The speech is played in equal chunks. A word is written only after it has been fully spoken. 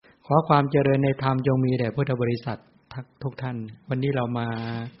อความเจริญในธรรมจงมีแด่พุทธบริษัททุกท่านวันนี้เรามา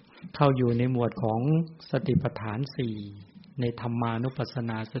เข้าอยู่ในหมวดของสติปัฏฐาน4ในธรรมานุปัสส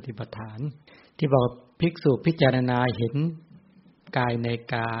นาสติปัฏฐานที่บอกภิกษุพิจารณาเห็นกายใน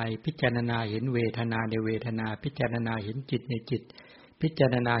กายพิจารณาเห็นเวทนาในเวทนาพิจารณาเห็นจิตในจิตพิจา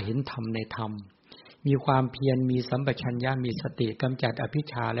รณาเห็นธรรมในธรรมมีความเพียรมีสัมปชัญญะมีสติกำจัดอภิช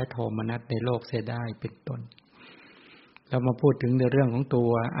ฌาและโทมนัสในโลกเสียได้เป็นต้นเรามาพูดถึงในเรื่องของตั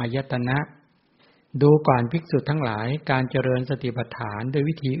วอายตนะดูก่อนภิกษุทั้งหลายการเจริญสติปัฏฐานด้วย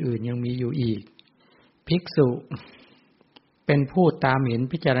วิธีอื่นยังมีอยู่อีกภิกษุเป็นผู้ตามเห็น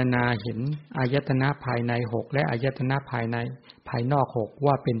พิจารณาเห็นอายตนะภายใน6และอายตนะภายนอก6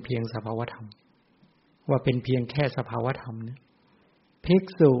ว่าเป็นเพียงสภาวธรรมว่าเป็นเพียงแค่สภาวธรรมนะภิก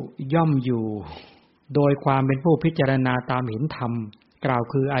ษุย่อมอยู่โดยความเป็นผู้พิจารณาตามเห็นธรรมกล่าว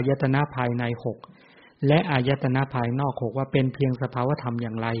คืออายตนะภายใน6และอายตนะภายนอก6ว่าเป็นเพียงสภาวธรรมอย่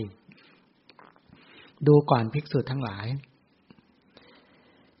างไรดูก่อนภิกษุทั้งหลาย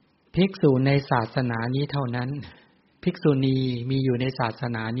ภิกษุในศาสนานี้เท่านั้นภิกษุณีมีอยู่ในศาส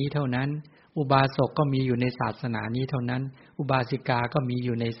นานี้เท่านั้นอุบาสกก็มีอยู่ในศาสนานี้เท่านั้นอุบาสิกาก็มีอ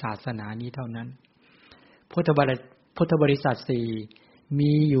ยู่ในศาสนานี้เท่านั้นพุทธบริษัท4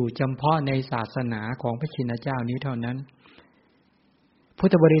มีอยู่เฉพาะในศาสนาของพระชินเจ้านี้เท่านั้นพุท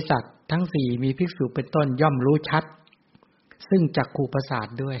ธบริษัททั้ง4มีภิกษุเป็นต้นย่อมรู้ชัดซึ่งจักขุประสาท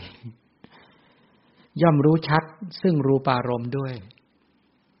ด้วยย่อมรู้ชัดซึ่งรูปารมณ์ด้วย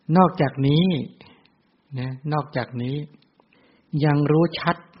นอกจากนี้ยังรู้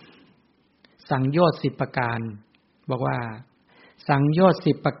ชัดสังโยชน์10ประการบอกว่าสังโยชน์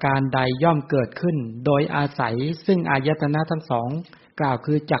10ประการใดย่อมเกิดขึ้นโดยอาศัยซึ่งอายตนะทั้งสองกล่าว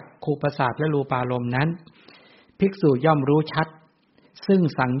คือจักขุประสาทและรูปารมณ์นั้นภิกษุย่อมรู้ชัดซึ่ง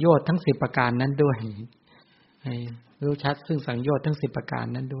สังโยชน์ทั้ง10ประการนั้นด้วยรู้ชัดซึ่งสังโยชน์ทั้ง10ประการ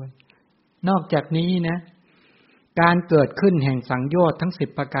นั้นด้วยนอกจากนี้นะการเกิดขึ้นแห่งสังโยชน์ทั้ง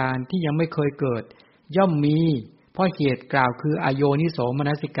10ประการที่ยังไม่เคยเกิดย่อมมีเพราะเหตุกล่าวคืออโยนิโสมน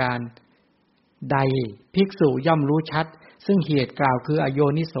สิการใดภิกษุย่อมรู้ชัดซึ่งเหตุกล่าวคืออโย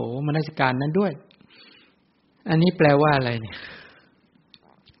นิโสมนสิการนั้นด้วยอันนี้แปลว่าอะไรเนี่ย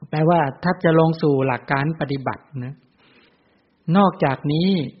แปลว่าถ้าจะลงสู่หลักการปฏิบัตินะนอกจากนี้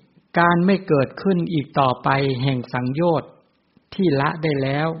การไม่เกิดขึ้นอีกต่อไปแห่งสังโยชน์ที่ละได้แ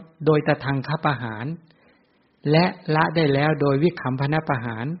ล้วโดยตทังคประหารและละได้แล้วโดยวิคัมภนประห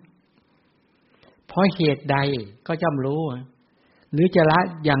ารเพราะเหตุใดก็ย่อมรู้หรือจะละ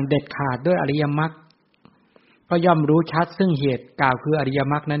อย่างเด็ดขาดด้วยอริยมรรคก็ย่อมรู้ชัดซึ่งเหตุกล่าวคืออริย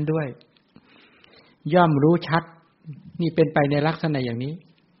มรรคนั้นด้วยย่อมรู้ชัดนี่เป็นไปในลักษณะอย่างนี้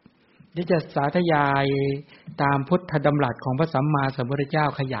ที่จะสาธยายตามพุทธดำรัสของพระสัมมาสัมพุทธเจ้า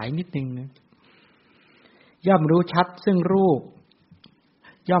ขยายนิดนึงนะย่อมรู้ชัดซึ่งรูป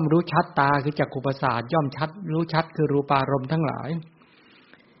ย่อมรู้ชัดตาคือจักขุประสาทย่อมชัดรู้ชัดคือรูปารมณ์ทั้งหลาย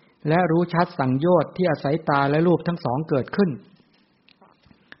และรู้ชัดสังโยชน์ที่อาศัยตาและรูปทั้งสองเกิดขึ้น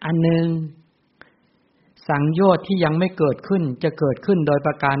อันหนึ่งสังโยชน์ที่ยังไม่เกิดขึ้นจะเกิดขึ้นโดยป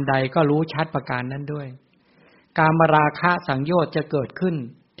ระการใดก็รู้ชัดประการนั้นด้วยกามราคะสังโยชน์จะเกิดขึ้น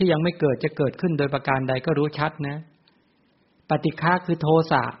ที่ยังไม่เกิดจะเกิดขึ้นโดยประการใดก็รู้ชัดนะปฏิฆะคือโท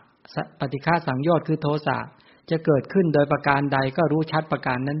สะปฏิฆะสังโยชน์คือโทสะจะเกิดขึ้นโดยประการใดก็รู้ชัดประก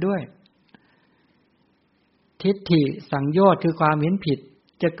ารนั้นด้วยทิฏฐิสังโยชน์คือความเห็นผิด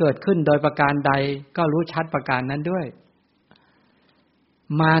จะเกิดขึ้นโดยประการใดก็รู้ชัดประการนั้นด้วย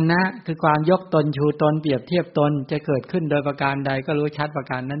มานะคือความยกตนชูตนเปรียบเทียบตนจะเกิดขึ้นโดยประการใดก็รู้ชัดประ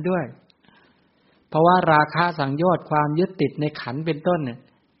การนั้นด้วยเพราะว่าราคะสังโยชน์ความยึดติดในขันธ์เป็นต้นเนี่ย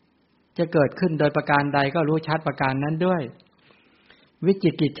จะเกิดขึ้นโดยประการใดก็รู้ชัดประการนั้นด้วยวิ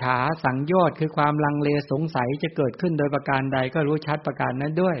จิกิจฉาสังโยชน์คือความลังเลสงสัยจะเกิดขึ้นโดยประการใดก็รู้ชัดประการนั้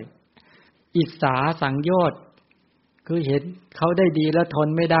นด้วยอิจฉาสังโยชน์คือเห็นเขาได้ดีแล้วทน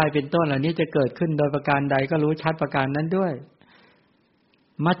ไม่ได้เป็นต้นเหล่านี้จะเกิดขึ้นโดยประการใดก็รู้ชัดประการนั้นด้วย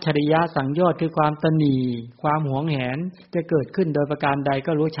มัจฉริยะสังโยชน์คือความตณีความหวงแหนจะเกิดขึ้นโดยประการใด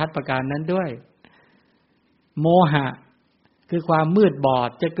ก็รู้ชัดประการนั้นด้วยโมหะคือความมืดบอด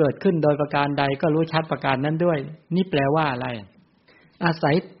จะเกิดขึ้นโดยประการใดก็รู้ชัดประการนั้นด้วยนี่แปลว่าอะไรอา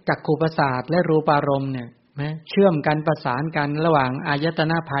ศัยจักขุประสาทและรูปารมณ์เนี่ยเชื่อมกันประสานกันระหว่างอายต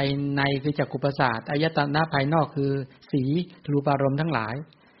นะภายในคือจักขุประสาทอายตนะภายนอกคือสีรูปารมณ์ทั้งหลาย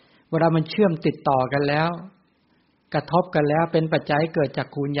เวลามันเชื่อมติดต่อกันแล้วกระทบกันแล้วเป็นปัจจัยเกิดจัก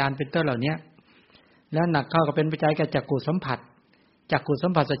ขุญญาณเป็นต้นเหล่านี้แล้วหนักเข้าก็เป็นปัจจัยแก่จักขุสัมผัสจักขุสั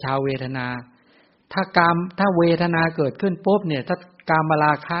มผัสชาวเวทนาถ้าเวทนาเกิดขึ้นปุ๊บเนี่ยถ้ากามร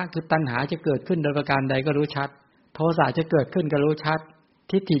าคะคือตัณหาจะเกิดขึ้นโดยประการใดก็รู้ชัดโทสะจะเกิดขึ้นก็รู้ชัด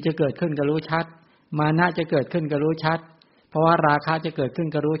ทิฏฐิจะเกิดขึ้นก็รู้ชัดมานะจะเกิดขึ้นก็รู้ชัด เพราะว่าราคะจะเกิดขึ้น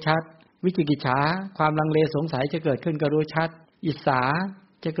ก็รู้ชัดวิจิกิจฉาความลังเลสงสัยจะเกิดขึ้นก็รู้ชัดอิจฉา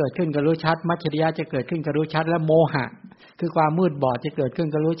จะเกิดขึ้นก็รู้ชัดมัจฉริยะจะเกิดขึ้นก็รู้ชัดและโมหะคือความมืดบอดจะเกิดขึ้น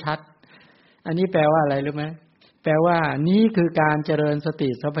ก็รู้ชัดอันนี้แปลว่าอะไรรู้ไหมแปลว่านี้คือการเจริญสติ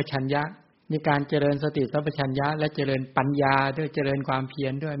สัมปชัญญะมีการเจริญสติสัมปชัญญะและเจริญปัญญาด้วยเจริญความเพีย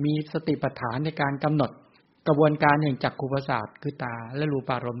รด้วยมีสติปัฏฐานในการกำหนดกระบวนการแห่งจักขุประสาทคือตาและรู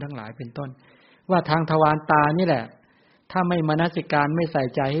ปารมณ์ทั้งหลายเป็นต้นว่าทางทวารตานี่แหละถ้าไม่มนสิการไม่ใส่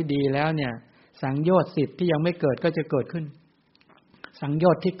ใจให้ดีแล้วเนี่ยสังโยชน์10ที่ยังไม่เกิดก็จะเกิดขึ้นสังโย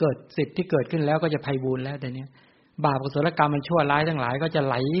ชน์ที่เกิด10ที่เกิดขึ้นแล้วก็จะไพบูลย์แล้วแต่เนี้ยบาปอกุศลกรรมมันชั่วร้ายทั้งหลายก็จะไ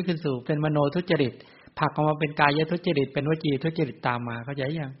หลขึ้นสู่เป็นมโนทุจริตผลักออกมาเป็นกายทุจริตเป็นวจีทุจริตตามมาเข้าใจ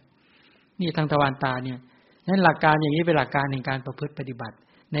ยังนี่ทางทวารตาเนี่ยนั้นหลักการอย่างนี้เป็นหลักการในการประพฤติปฏิบัติ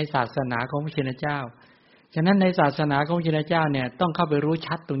ในศาสนาของพระชินเจ้าฉะนั้นในศาสนาของพระชินเจ้าเนี่ยต้องเข้าไปรู้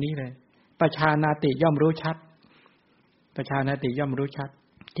ชัดตรงนี้เลยประชานาติย่อมรู้ชัดประชานาติย่อมรู้ชัด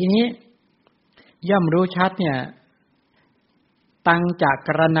ทีนี้ย่อมรู้ชัดเนี่ยตังจากก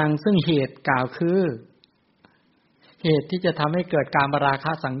ระนังซึ่งเหตุกล่าวคือเหตุที่จะทำให้เกิดการมราค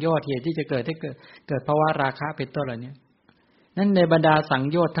ะสังโยชน์เหตุที่จะเกิดให้เกิดภาวะราคะเป็นต้นเหล่านี้นั้นในบรรดาสัง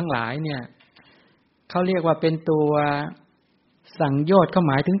โยชน์ทั้งหลายเนี่ยเขาเรียกว่าเป็นตัวสังโยชน์เขา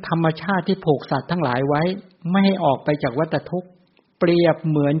หมายถึงธรรมชาติที่ผูกสัตว์ทั้งหลายไว้ไม่ให้ออกไปจากวัฏทุกข์เปรียบ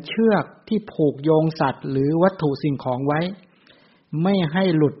เหมือนเชือกที่ผูกโยงสัตว์หรือวัตถุสิ่งของไว้ไม่ให้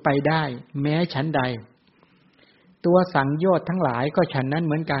หลุดไปได้แม้ฉันใดตัวสังโยชน์ทั้งหลายก็ฉันนั้นเ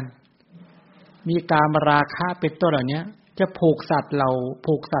หมือนกันมีกามราคะเป็นต้นเหล่านี้จะผูกสัตว์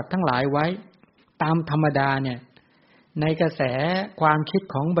ทั้งหลายไว้ตามธรรมดาเนี่ยในกระแสความคิด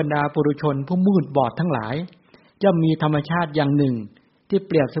ของบรรดาปุถุชนผู้มืดบอดทั้งหลายจะมีธรรมชาติอย่างหนึ่งที่เ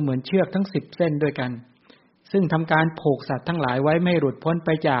ปรียบเสมือนเชือกทั้ง10เส้นด้วยกันซึ่งทำการผูกสัตว์ทั้งหลายไว้ไม่หลุดพ้นไป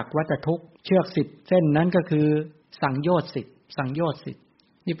จากวัฏทุกข์เชือก10เส้นนั้นก็คือสังโยชน์10สังโยชน์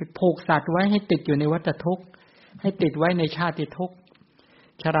10นี่ไปผูกสัตว์ไว้ให้ติดอยู่ในวัฏทุกข์ให้ติดไว้ในชาติทุกข์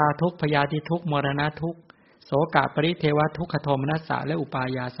ชราทุกข์พยาธิทุกข์มรณะทุกข์โสกปริเทวทุกขโทมนัสสะและอุปา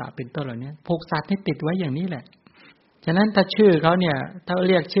ยาสะเป็นต้นเหล่านี้ผูกสัตว์ให้ติดไว้อย่างนี้แหละฉะนั้นถ้าชื่อเขาเนี่ยถ้า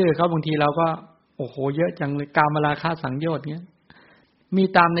เรียกชื่อเขาบางทีเราก็โอ้โหเยอะจังเลยกามราคะสังโยชน์เนี้ยมี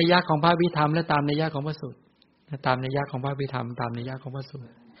ตามนัยยะของพระวิธรรมและตามนัยยะของพระสูตรตามนัยยะของพระวิธรรมตามนัยยะของพระสูต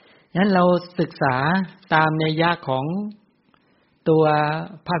รงั้นเราศึกษาตามนัยยะของตัว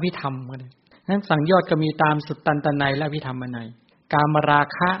พระวิธรรมกันนั้นสังโยชน์ก็มีตามสุตตันตนัยและวิธรรมนัยกามรา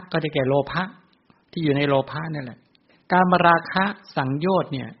คะก็ได้แก่โลภะที่อยู่ในโลภะนั่นแหละกามราคะสังโยช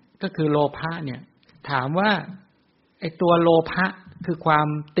น์เนี่ยก็คือโลภะเนี่ยถามว่าไอ้ตัวโลภะคือความ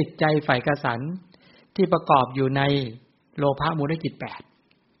ติดใจใฝ่กสันที่ประกอบอยู่ในโลภะมูลจิต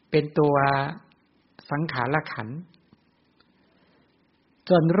8เป็นตัวสังขารขันธ์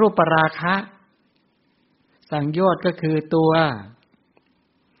ส่วนรูปราคะสังโยชน์ก็คือตัว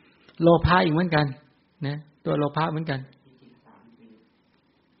โลภะอีกเหมือนกันนะตัวโลภะเหมือนกัน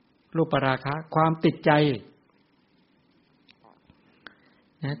รูปราคะความติดใจ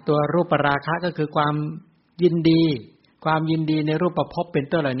นะตัวรูปราคะก็คือความยินดีในรูปภพเป็น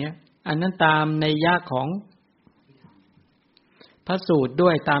ต้นเหล่านี้อันนั้นตามนัยยะของพระสูตรด้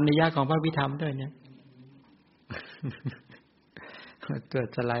วยตามนัยยะของพระวิธรรมด้วยเนี่ยเกิด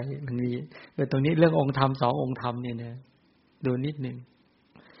สไลด์มันมีตรงนี้เรื่ององค์ธรรม2องค์ธรรมเนี่ยนะดูนิดนึง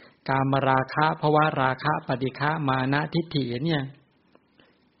กามราคะภวราคะปฏิฆะมานะทิฏฐิเนี่ย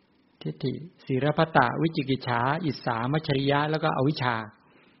ทิฏฐิศีลพัตตะวิจิกิจฉาอิสสามัจฉริยะแล้วก็อวิชชา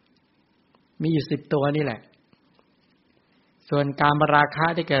มีอยู่10ตัวนี่แหละส่วนกามราคะ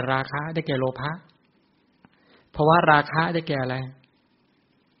ได้แก่ราคะได้แก่โลภะภวราคะได้แก่อะไร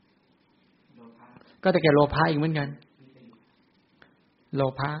ก็ได้แก่โลภะอีกเหมือนกันโล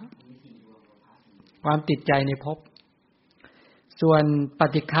ภะความติดใจในภพส่วนป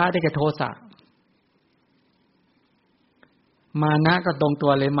ฏิฆะได้แก่โทสะมานะก็ตรงตั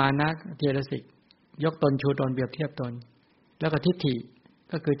วเลยมานะเจตสิกยกตนชูตนเปรียบเทียบตนแล้วก็ทิฏฐิ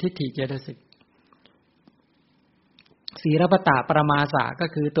ก็คือทิฏฐิเจตสิกศีลพัตตะปรมาสะก็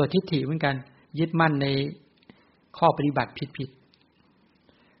คือตัวทิฏฐิเหมือนกันยึดมั่นในข้อปฏิบัติผิด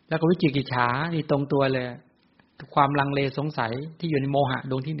ๆแล้วก็วิจิกิจฉานี่ตรงตัวเลยความลังเลสงสัยที่อยู่ในโมหะ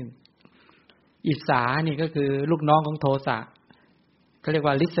ดวงที่1อิสสานี่ก็คือลูกน้องของโทสะเขาเรียก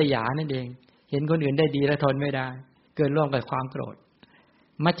ว่าลิษยานั่นเองเห็นคนอื่นได้ดีแล้วทนไม่ได้เกิดร่วมกับความโกรธ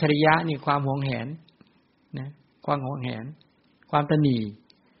มัจฉริยะนี่ความหวงแหนนะความหวงแหนความตณี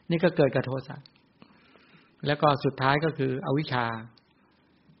นี่ก็เกิดกับโทสะแล้วก็สุดท้ายก็คืออวิชชา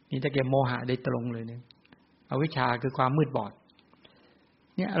นี่จะเกี่ยวโมหะได้ตรงเลยเนี่ยอวิชชาคือความมืดบอด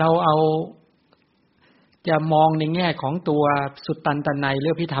เนี่ยเราเอาจะมองในแง่ของตัวสุตตันตนัยหรื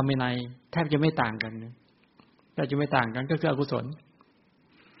อพิธรรมนัยแทบจะไม่ต่างกันนะ แต่จะไม่ต่างกันก็คืออกุศล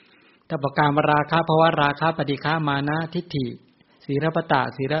ถ้าประการราคะภวราคะปฏิฆามานะทิฏฐิศีลปตะ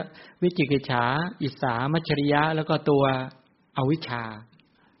ศีลวิจิกิจฉาอิสามัจฉริยะแล้วก็ตัวอวิชชา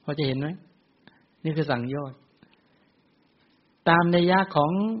พอจะเห็นไหมนี่คือสังโยชน์ตามนัยยะขอ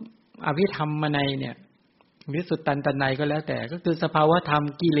งอภิธรรมนัยเนี่ยวิสุทธันตนัยก็แล้วแต่ก็คือสภาวะธรรม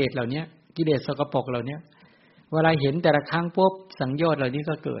กิเลสเหล่านี้กิเลสสกปรกเหล่านี้เวลาเห็นแต่ละครั้งปุ๊บสังโยชน์เหล่านี้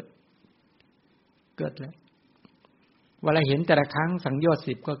ก็เกิดแล้วเวลาเห็นแต่ละครั้งสังโยชน์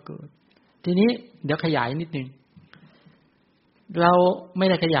10ก็เกิดทีนี้เดี๋ยวขยายนิดนึงเราไม่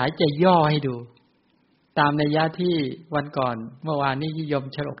ได้ขยายจะย่อให้ดูตามนัยยะที่วันก่อนเมื่อวานนี้โยม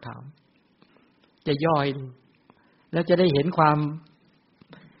ฉลกถามจะย่อให้ดูแล้วจะได้เห็นความ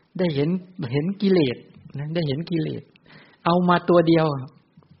ได้เห็นกิเลสนะได้เห็นกิเลสเอามาตัวเดียว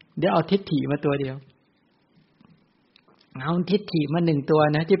เดี๋ยวเอาทิฏฐิมาตัวเดียวเอาทิฏฐิมา1ตัว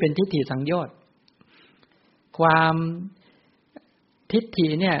นะที่เป็นทิฏฐิสังโยชน์ความทิฏฐิ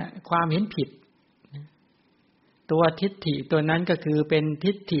เนี่ยความเห็นผิดตัวทิฏฐิตัวนั้นก็คือเป็น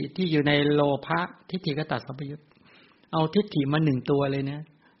ทิฏฐิที่อยู่ในโลภะทิฏฐิกตัสสัมปยุตเอาทิฏฐิมา1ตัวเลยนะ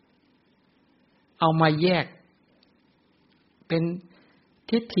เอามาแยกเป็น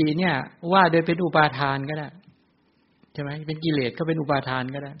ทิฏฐิเนี่ยว่าโดยเป็นอุปาทานก็ได้ใช่ไหมเป็นกิเลสก็เป็นอุปาทาน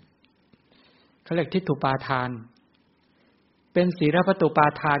ก็ได้เขาเรียกทิฏฐุปาทานเป็นศีลปตุปา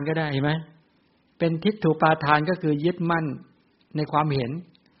ทานก็ได้เห็นไหมเป็นทิฏฐุปาทานก็คือยึดมั่นในความเห็น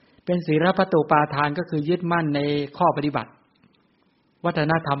เป็นศีลปตุปาทานก็คือยึดมั่นในข้อปฏิบัติวัฒ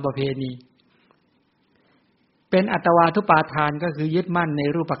นธรรมประเพณีเป็นอัตวาทุปาทานก็คือยึดมั่นใน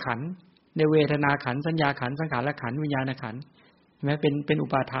รูปขันธ์ในเวทนาขันธ์สัญญาขันธ์สังขารขันธ์วิญญาณขันธ์ใช่ไหมเป็นอุ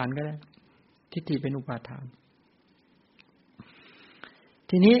ปาทานก็ได้ทิฏฐิเป็นอุปาทาน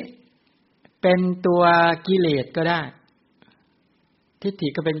ทีนี้เป็นตัวกิเลสก็ได้ทิฏฐิ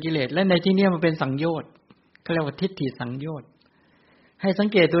ก็เป็นกิเลสและในที่นี้มันเป็นสังโยชน์เขาเรียกว่าทิฏฐิสังโยชน์ให้สัง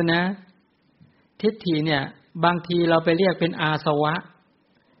เกตดูนะทิฏฐิเนี่ยบางทีเราไปเรียกเป็นอาสวะ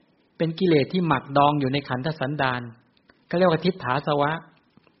เป็นกิเลสที่หมักดองอยู่ในขันธสันดานเขาเรียกว่าทิฏฐาสวะ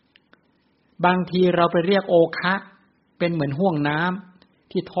บางทีเราไปเรียกโอคะเป็นเหมือนห่วงน้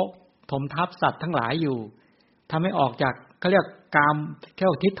ำที่ถมทับสัตว์ทั้งหลายอยู่ทำให้ออกจากเขาเรียกกามแค่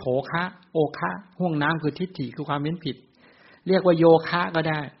ทิฏโถคะโอคะห่วงน้ำคือทิฏฐิคือความเห็นผิดเรียกว่าโยคะก็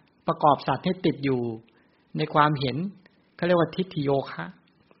ได้ประกอบสัตว์ให้ติดอยู่ในความเห็นเขาเรียกว่าทิฏฐิโยคะ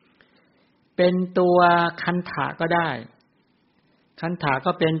เป็นตัวคันถะก็ได้คันถะ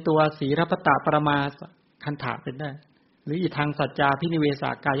ก็เป็นตัวศีลปตะปรมาคันถะเป็นได้หรืออีทางสัจจาพินิเวสา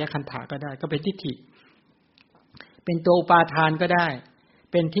กายคันถะก็ได้ก็เป็นทิฏฐิเป็นตัวอุปาทานก็ได้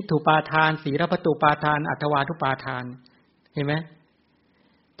เป็นทิฏฐุปาทานศีลปตุปาทานอัตวาทุปาทานเห็นไหม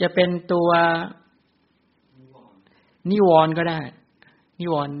จะเป็นตัวนิวรณ์ก็ได้นิ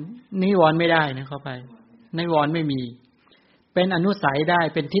วรณ์ไม่ได้นะเข้าไปนิวรณ์ไม่มีเป็นอนุสัยได้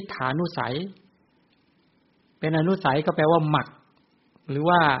เป็นทิฏฐานุสัยเป็นอนุสัยก็แปลว่าหมักหรือ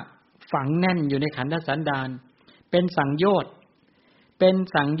ว่าฝังแน่นอยู่ในขันธสันดานเป็นสังโยชน์เป็น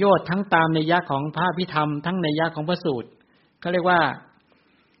สังโยชน์ทั้งตามนัยยะของพระอภิธรรมทั้งนัยยะของพระสูตรเขาเรียกว่า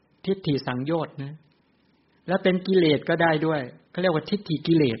ทิฏฐิสังโยชน์นะแล้วเป็นกิเลสก็ได้ด้วยเขาเรียกว่าทิฏฐิ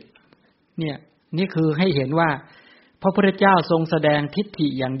กิเลสเนี่ยนี่คือให้เห็นว่าพระพุทธเจ้าทรงแสดงทิฏฐิ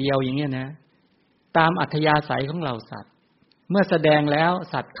อย่างเดียวอย่างเงี้ยนะตามอัธยาศัยของเหล่าสัตว์เมื่อแสดงแล้ว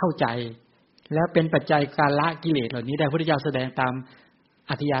สัตว์เข้าใจแล้วเป็นปัจจัยการละกิเลสเหล่านี้ได้พระพุทธเจ้าแสดงตาม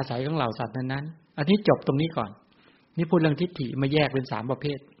อัธยาศัยของเหล่าสัตว์นั้นๆอันนี้จบตรงนี้ก่อนนี่พูดเรื่องทิฏฐิมาแยกเป็น3ประเภ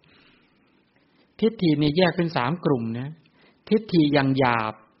ททิฏฐินี่แยกเป็น3กลุ่มนะทิฏฐิอย่างหยา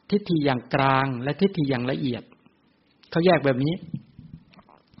บทิฏฐิอย่างกลางและทิฏฐิอย่างละเอียดเขาแยกแบบนี้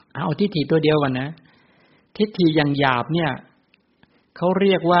เอาทิฏฐิตัวเดียวก่อนนะทิฏฐิอย่างหยาบเนี่ยเขาเ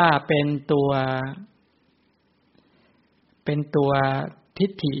รียกว่าเป็นตัวทิ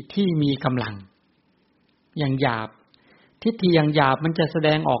ฏฐิที่มีกำลังอย่างหยาบทิฏฐิอย่างหยาบมันจะแสด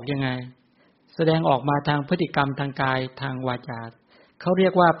งออกยังไงแสดงออกมาทางพฤติกรรมทางกายทางวาจาเขาเรี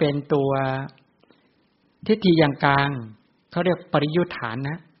ยกว่าเป็นตัวทิฏฐิอย่างกลางเขาเรียกปริยุทธาน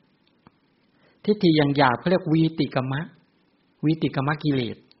นะทิฏฐิอย่างหยาบเขาเรียกวีติกมะกิเล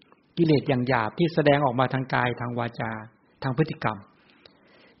สอย่างหยาบที่แสดงออกมาทางกายทางวาจาทางพฤติกรรม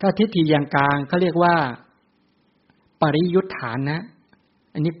ถ้าทิฏฐิอย่างกลางเขาเรียกว่าปริยุทธานนะ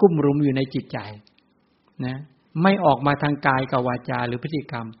อันนี้กุ้มรุมอยู่ในจิตใจนะไม่ออกมาทางกายกับวาจาหรือพฤติ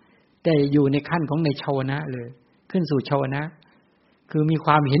กรรมแต่อยู่ในขั้นของในชาวนะเลยขึ้นสู่ชาวนะคือมีค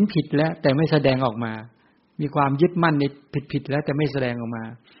วามเห็นผิดแล้วแต่ไม่แสดงออกมามีความยึดมั่นในผิดแล้วแต่ไม่แสดงออกมา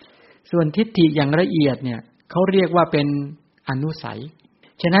ส่วนทิฏฐิอย่างละเอียดเนี่ยเขาเรียกว่าเป็นอนุสัย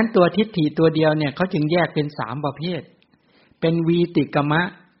ฉะนั้นตัวทิฏฐิตัวเดียวเนี่ยเขาจึงแยกเป็น3ประเภทเป็นวีติกมะ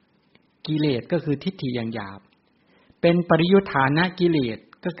กิเลสก็คือทิฏฐิอย่างหยาบ เป็นปริยุทธานะกิเลส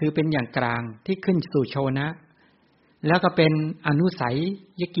ก็คือเป็นอย่างกลางที่ขึ้นสู่โชนะแล้วก็เป็นอนุสัย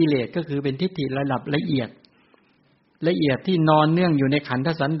ยกิเลสก็คือเป็นทิฏฐิระดับละเอียดที่นอนเนื่องอยู่ในขันธ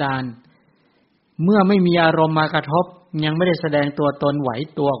สันดานเมื่อไม่มีอารมณ์มากระทบยังไม่ได้แสดงตัวตนไหว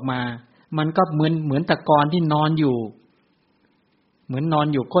ตัวออกมามันก็เหมือนตะกอนที่นอนอยู่เหมือนนอน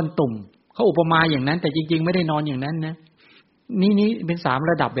อยู่ก้นตุ่มเขาอุปมาอย่างนั้นแต่จริงๆไม่ได้นอนอย่างนั้นนะนี่เป็น3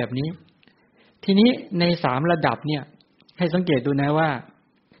ระดับแบบนี้ทีนี้ใน3ระดับเนี่ยให้สังเกตดูนะว่า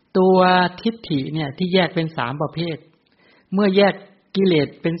ตัวทิฏฐิเนี่ยที่แยกเป็น3ประเภทเมื่อแยกกิเลส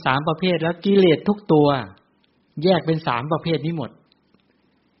เป็น3ประเภทแล้วกิเลสทุกตัวแยกเป็น3ประเภทนี้หมด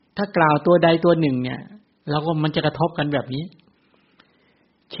ถ้ากล่าวตัวใดตัวหนึ่งเนี่ยเราก็มันจะกระทบกันแบบนี้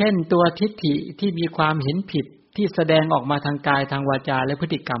เช่นตัวทิฏฐิที่มีความเห็นผิดที่แสดงออกมาทางกายทางวาจาและพฤ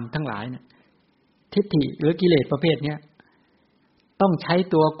ติกรรมทั้งหลายเนี่ยทิฏฐิหรือกิเลสประเภทเนี้ยต้องใช้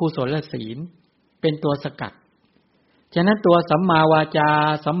ตัวกุศลศีลเป็นตัวสกัดฉะนั้นตัวสัมมาวาจา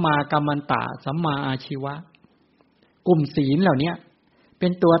สัมมากัมมันตะสัมมาอาชีวะกลุ่มศีลเหล่านี้เป็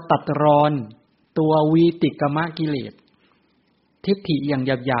นตัวตัดรอนตัววีติกมกิเลสทิฏฐิอย่าง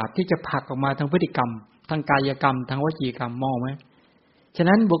หยาบๆที่จะผลักออกมาทางพฤติกรรมทางกายกรรมทางวจีกรรมมองไหมฉะ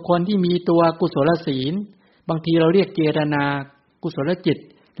นั้นบุคคลที่มีตัวกุศลศีลบางทีเราเรียกเจตนากุศลจิต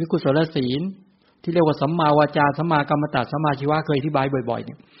หรือกุศลศีลที่เรียกว่าสัมมาวาจาสัมมากัมมันตะสัมมาอาชีวะเคยอธิบายบ่อยๆเ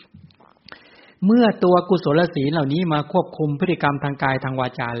นี่ยเมื่อตัวกุศลศีลเหล่านี้มาควบคุมพฤติกรรมทางกายทางวา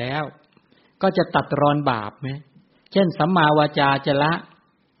จาแล้วก็จะตัดรอนบาปไหมเช่นสัมมาวาจาจะละ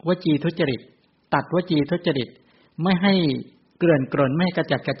วจีทุจริตตัดวจีทุจริตไม่ให้เกลื่อนกล่นไม่ให้กระ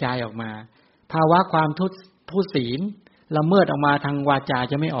จัดกระจายออกมาภาวะความทุศีลละเมิดออกมาทางวาจา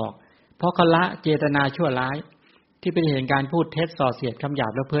จะไม่ออกเพราะเขาละเจตนาชั่วร้ายที่เป็นเหตุการณ์พูดเท็จส่อเสียดคำหยา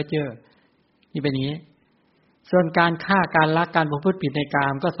บและเพ้อเจ้อนี่เป็นอย่างนี้ส่วนการฆ่าการลักการประพฤติผิดในกา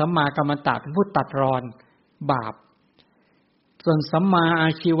มก็สัมมากัมมันตะเป็นผู้ตัดรอนบาปส่วนสัมมาอา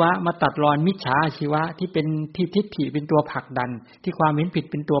ชีวะมาตัดรอนมิจฉาอาชีวะที่เป็นที่ทิฏฐิเป็นตัวผลักดันที่ความเห็นผิด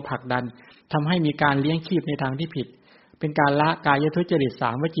เป็นตัวผลักดันทำให้มีการเลี้ยงชีพในทางที่ผิดเป็นการละกายทุจริต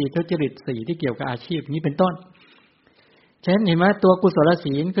3วจีทุจริต4ที่เกี่ยวกับอาชีพนี้เป็นต้นฉะนั้นเห็นไหมตัวกุศล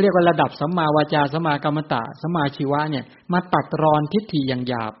ศีลก็เรียกว่าระดับสัมมาวาจาสัมมากัมมันตะสัมมาอาชีวะเนี่ยมาตัดรอนทิฏฐิอย่าง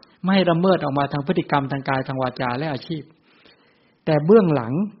หยาบไม่ให้ละเมิดออกมาทางพฤติกรรมทางกายทางวาจาและอาชีพแต่เบื้องหลั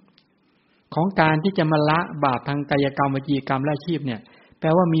งของการที่จะมาละบาปทางกายกรรมวจีกรรมและอาชีพเนี่ยแปล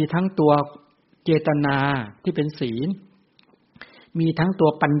ว่ามีทั้งตัวเจตนาที่เป็นศีลมีทั้งตัว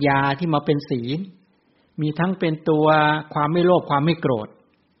ปัญญาที่มาเป็นศีลมีทั้งเป็นตัวความไม่โลภความไม่โกรธ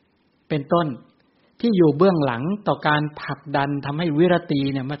เป็นต้นที่อยู่เบื้องหลังต่อการผลักดันทำให้วิรติ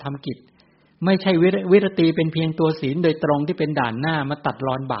เนี่ยมาทำกิจไม่ใช่วิรติเป็นเพียงตัวศีลโดยตรงที่เป็นด่านหน้ามาตัดร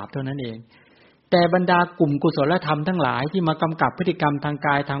อนบาปเท่านั้นเองแต่บรรดากลุ่มกุศลธรรมทั้งหลายที่มากำกับพฤติกรรมทางก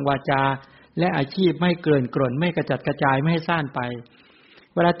ายทางวาจาและอาชีพไม่เกลื่อนกล่นไม่กระจัดกระจายไม่ให้ซ่านไป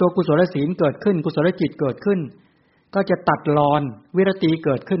เวลาตัวกุศลศีลเกิดขึ้นกุศลจิตเกิดขึ้นก็จะตัดรอนวิรติเ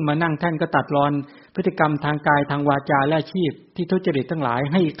กิดขึ้นมานั่งท่านก็ตัดรอนพฤติกรรมทางกายทางวาจาและอาชีพที่ทุจริตทั้งหลาย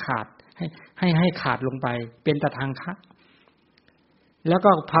ให้ขาดให้ขาดลงไปเป็นตทังคะแล้ว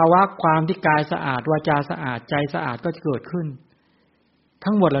ก็ภาวะความที่กายสะอาดวาจาสะอาดใจสะอาดก็เกิดขึ้น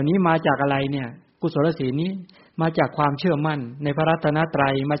ทั้งหมดเหล่านี้มาจากอะไรเนี่ยกุศลศีลนี้มาจากความเชื่อมั่นในพระรัตนตรั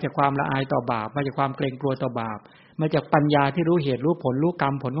ยมาจากความละอายต่อบาปมาจากความเกรงกลัวต่อบาปมาจากปัญญาที่รู้เหตุรู้ผลรู้กรร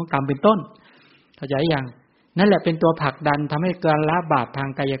มผลของกรรมเป็นต้นเข้าใจยังนั่นแหละเป็นตัวผลักดันทำให้การละบาปทาง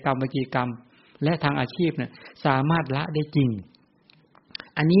กายกรรมวจีกรรมและทางอาชีพเนี่ยสามารถละได้จริง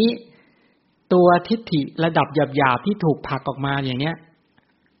อันนี้ตัวทิฏฐิระดับหยาบๆที่ถูกผลักออกมาอย่างเนี้ย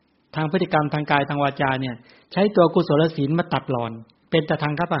ทางพฤติกรรมทางกายทางวาจาเนี่ยใช้ตัวกุศลศีลมาตัดรอนเป็นตทั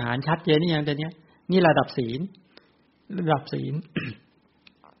งคประหารชัดเจนนี่อย่างแต่เนี้ยนี่ระดับศีล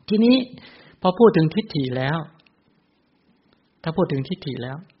ทีนี้พอพูดถึงทิฏฐิแล้วถ้าพูดถึงทิฏฐิแ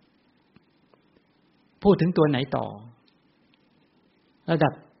ล้วพูดถึงตัวไหนต่อระดั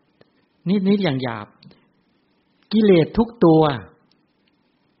บนิดอย่างหยาบกิเลสทุกตัว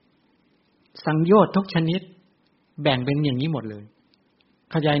สังโยชน์ทุกชนิดแบ่งเป็นอย่างนี้หมดเลย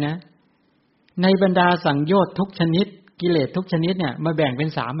เข้าใจนะในบรรดาสังโยชน์ทุกชนิดกิเลสทุกชนิดเนี่ยมาแบ่งเป็น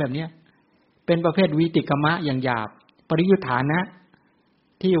3แบบเนี้ยเป็นประเภทวิติกมะอย่างหยาบปริยุทธานะ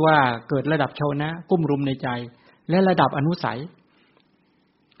ที่ว่าเกิดระดับโชนะกุ้มรุมในใจและระดับอนุสัย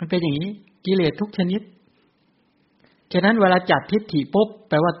มันเป็นอย่างนี้กิเลสทุกชนิดฉะนั้นเวลาจัดทิฏฐิปุ๊บ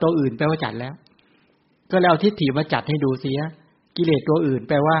แปลว่าตัวอื่นแปลว่าจัดแล้วก็เลยเอาทิฏฐิมาจัดให้ดูเสียกิเลสตัวอื่น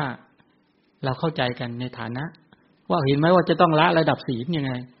แปลว่าเราเข้าใจกันในฐานะว่าเห็นไหมว่าจะต้องละระดับศีลยังไ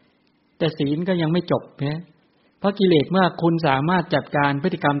งแต่ศีลก็ยังไม่จบนะเพราะกิเลสเมื่อคุณสามารถจัดการพฤ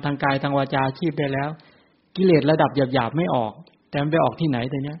ติกรรมทางกายทางวาจาอาชีพได้แล้วกิเลสระดับหยาบๆไม่ออกแต่มันไปออกที่ไหน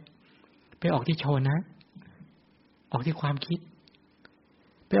แต่เนี้ยไปออกที่โชนะ ออกที่ความคิด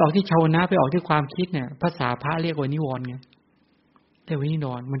ไปออกที่ชาวนะไปออกที่ความคิดเนี่ยภาษาพระเรียกว่านิวรณ์ไงแต่ว่านิว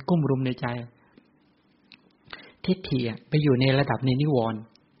รณ์มันกุ้มรุมในใจทิฏฐิไปอยู่ในระดับในนิวรณ์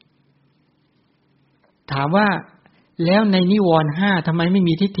ถามว่าแล้วในนิวรณ์5ทำไมไม่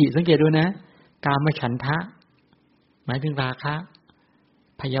มีทิฏฐิสังเกตดูนะกามฉันทะหมายถึงราคะ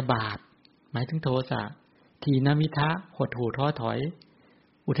พยาบาทหมายถึงโทสะทีนมิทะหดหู่ท้อถอย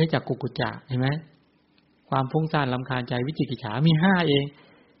อุทธัจจกุกุจจะเห็นไหมความฟุ้งซ่านรำคาญใจวิจิกิจฉามี5เอง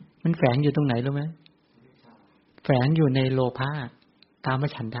มันแฝงอยู่ตรงไหนรู้ไหมแฝงอยู่ในโลภะกาม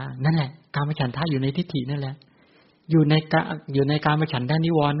ฉันทะนั่นแหละกามฉันทะอยู่ในทิฏฐินั่นแหละอยู่ในกามฉันทะ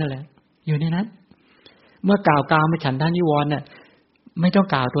นิวรณ์นั่นแหละอยู่ในนั้นเมื่อกล่าวกามฉันทะนิวรณ์เนี่ยไม่ต้อง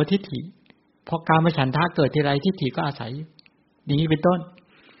กล่าวตัวทิฏฐิเพราะกามฉันทะเกิดทีไรทิฏฐิก็อาศัยอย่างนี้เป็นต้น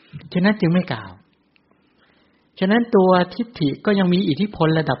ฉะนั้นจึงไม่กล่าวฉะนั้นตัวทิฏฐิก็ยังมีอิทธิพล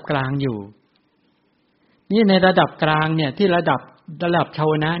ระดับกลางอยู่นี่ในระดับกลางเนี่ยที่ระดับชา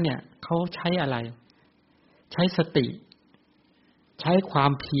วนะเนี่ยเขาใช้อะไรใช้สติใช้ควา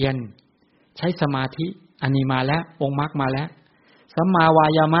มเพียรใช้สมาธิอันนี้มาแล้วองค์มรรคมาแล้วสัมมาวา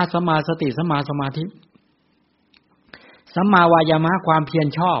ยามะสัมมาสติสัมมาสมาธิสัมมาวายามะความเพียร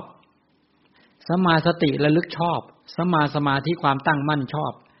ชอบสัมมาสติระลึกชอบสัมมาสมาธิความตั้งมั่นชอ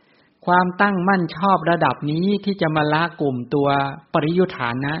บความตั้งมั่นชอบระดับนี้ที่จะมาละกลุ่มตัวปริยุทธา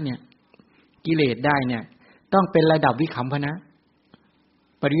นะเนี่ยกิเลสได้เนี่ยต้องเป็นระดับวิคัมภนะ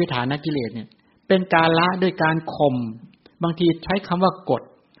ปริยุทธานะกิเลสเนี่ยเป็นการละด้วยการข่มบางทีใช้คำว่ากด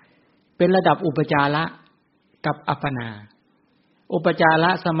เป็นระดับอุปจาระกับอัปปนาอุปจาระ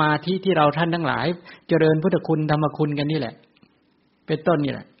สมาธิที่เราท่านทั้งหลายเจริญพุทธคุณธรรมคุณกันนี่แหละเป็นต้น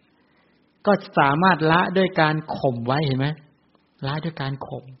นี่แหละก็สามารถละด้วยการข่มไว้เห็นไหมละด้วยการ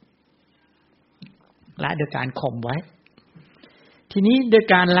ข่มละด้วยการข่มไว้ทีนี้ด้วย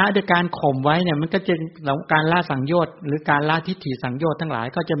การละด้วยการข่มไว้เนี่ยมันก็จะการละสังโยชน์หรือการละทิฏฐิสังโยชน์ทั้งหลาย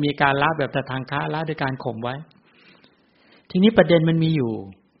ก็จะมีการละแบบตถางคะละด้วยการข่มไว้ทีนี้ประเด็นมันมีอยู่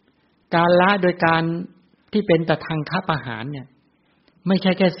การละโดยการที่เป็นตถางคะประหารเนี่ยไม่ใ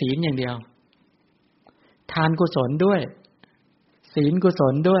ช่แค่ศีลอย่างเดียวทานกุศลด้วยศีลกุศ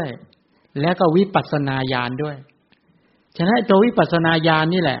ลด้วยแล้วก็วิปัสสนาญาณด้วยฉะนั้นตัววิปัสสนาญาณ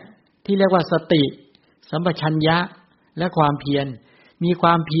นี่แหละที่เรียกว่าสติสัมปชัญญะและความเพียรมีคว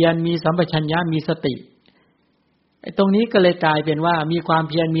ามเพียรมีสัมปชัญญะมีสติตรงนี้ก็เลยกลายเป็นว่ามีความ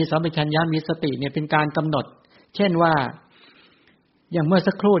เพียรมีสัมปชัญญะมีสติเนี่ยเป็นการกำหนดเช่นว่าอย่างเมื่อ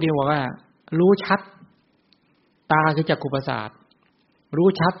สักครู่ที่บอกว่ารู้ชัดตาคือจักขุประสาทรู้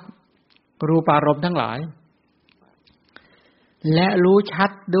ชัดรูปารมณ์ทั้งหลายและรู้ชัด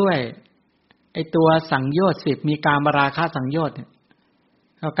ด้วยไอ้ตัวสังโยชน์10มีกามราคะสังโยชน์เนี่ย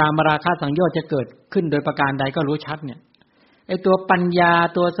กามราคะสังโยชน์จะเกิดขึ้นโดยประการใดก็รู้ชัดเนี่ยไอ้ตัวปัญญา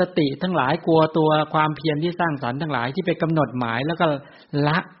ตัวสติทั้งหลายกลัวตัวความเพียรที่สร้างสรรค์ทั้งหลายที่ไปกำหนดหมายแล้วก็ล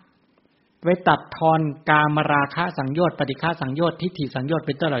ะไว้ตัดทอนกามราคะสังโยชน์ปฏิฆาสังโยชน์ทิฏฐิสังโยชน์เ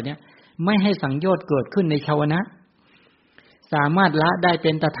ป็นต้นเหล่านี้ไม่ให้สังโยชน์เกิดขึ้นในชาวนะสามารถละได้เ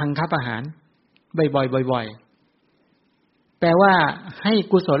ป็นตถางคประหารบ่อยๆแปลว่าให้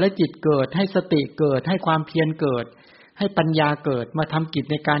กุศลจิตเกิดให้สติเกิดให้ความเพียรเกิดให้ปัญญาเกิดมาทำกิจ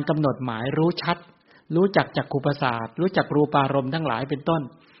ในการกำหนดหมายรู้ชัดรู้จักจักขุประสาทรู้จักรูปารมณ์ทั้งหลายเป็นต้น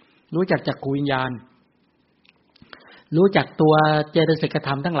รู้จักจักขวิญญาณรู้จักตัวเจตสิกธร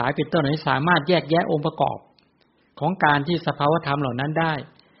รมทั้งหลายเป็นต้นให้สามารถแยกแยะองค์ประกอบของการที่สภาวธรรมเหล่านั้นได้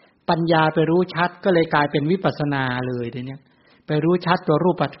ปัญญาไปรู้ชัดก็เลยกลายเป็นวิปัสสนาเลยทีเนี้ยไปรู้ชัดตัว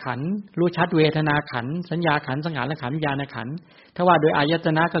รูปขันธ์รู้ชัดเวทนาขันธ์สัญญาขันธ์สังขารขันธ์วิญญาณขันธ์ถ้าว่าโดยอายต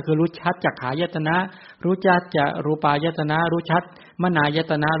นะก็คือรู้ชัดจักขายตนะรู้ชัดจะรูปายตนะรู้ชัดมนาย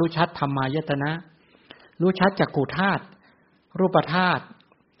ตนะรู้ชัดธรรมายตนะรู้ชัดจักขุธาตุรูปธาตุ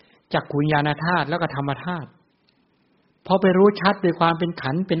จักขุวิญญาณธาตุแล้วก็ธรรมธาตุพอไปรู้ชัดโดยความเป็น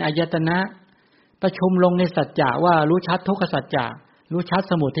ขันธ์เป็นอายตนะประชุมลงในสัจจะว่ารู้ชัดทุกขสัจจะรู้ชัด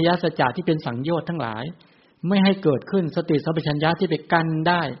สมุทัยสัจจะที่เป็นสังโยชน์ทั้งหลายไม่ให้เกิดขึ้นสติสัมปชัญญะที่ไปกั้น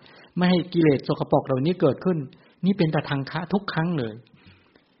ได้ไม่ให้กิเลสสกปรกเหล่านี้เกิดขึ้นนี่เป็นตถางคะทุกครั้งเลย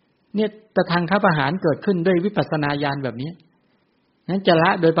เนี่ยตถางคะประหารเกิดขึ้นด้วยวิปัสสนาญาณแบบนี้นั้นจะละ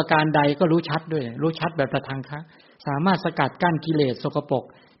โดยประการใดก็รู้ชัดด้วยรู้ชัดแบบตถางคะสามารถสกัดกั้นกิเลสสกปรก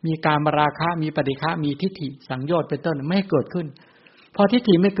มีกามราคะมีปฏิฆะมีทิฏฐิสังโยชน์เป็นต้นไม่ให้เกิดขึ้นพอทิฏ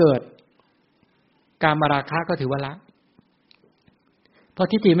ฐิไม่เกิดกามราคะก็ถือว่าละพอ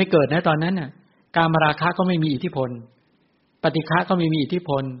ทิฏฐิไม่เกิดนะตอนนั้นน่ะกามราคะก็ไม่มีอิทธิพลปฏิฆะก็ไม่มีอิทธิพ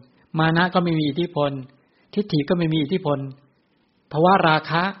ลมานะก็ไม่มีอิทธิพลทิฏฐิก็ไม่มีอิทธิพลภวรา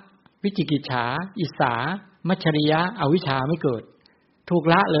คะวิจิกิจฉาอิสามัจฉริยะอวิชชาไม่เกิดถูก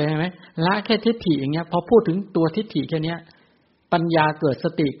ละเลยใช่ไหมละแค่ทิฏฐิอย่างเงี้ยพอพูดถึงตัวทิฏฐิแค่นี้ปัญญาเกิดส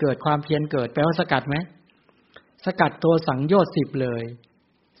ติเกิดความเพียรเกิดแปลว่าสกัดไหม สกัดตัวสังโยชน์10เลย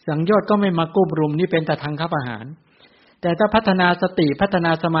สังโยชน์ก็ไม่มากุมรุมนี่เป็นแต่ทางคับอาหารแต่ถ้าพัฒนาสติพัฒน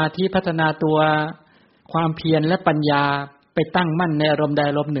าสมาธิพัฒนาตัวความเพียรและปัญญาไปตั้งมั่นในอารมณ์ใด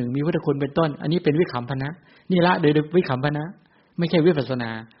อารมณ์หนึ่งมีพุทธคุณเป็นต้นอันนี้เป็นวิคัมภนะนี่ละโดยวิคัมภนะไม่ใช่วิปัสสน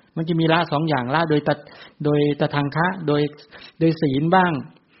ามันจะมีละ2อย่างละโดยตทังคะโดยศีลบ้าง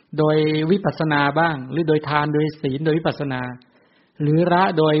โดยวิปัสสนาบ้างหรือโดยทานโดยศีลโดยวิปัสสนาหรือละ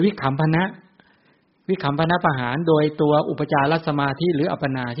โดยวิคัมภนะประหารโดยตัวอุปจารสมาธิหรืออัปป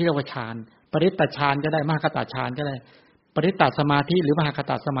นาที่เรียกว่าฌานปริตตฌานก็ได้มหคตฌานก็ได้ปริตตสมาธิหรือมหค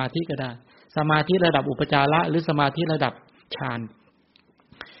ตสมาธิก็ได้สมาธิระดับอุปจาระหรือสมาธิระดับฌาน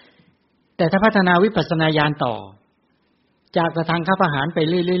แต่ถ้าพัฒนาวิปัสสนาญาณต่อจากตทังคะประหารไป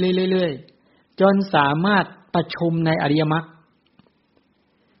เรื่อยๆๆจนสามารถประชุมในอริยมรรค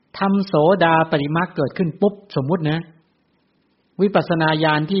ทำโสดาปฏิมรรคเกิดขึ้นปุ๊บสมมุตินะวิปัสสนาญ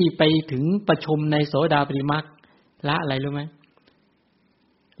าณที่ไปถึงประชุมในโสดาปฏิมรรคละอะไรรู้ไหม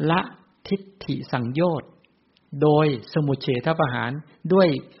ละทิฏฐิสังโยชน์โดยสมุจเฉทประหารด้วย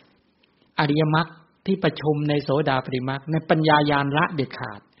อริยมรรคที่ประชุมในโสดาปฏิมรรคในปัญญาญาณละเด็ดข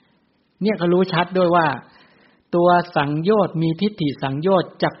าดเนี่ยก็รู้ชัดด้วยว่าตัวสังโยชน์มีทิฏฐิสังโยช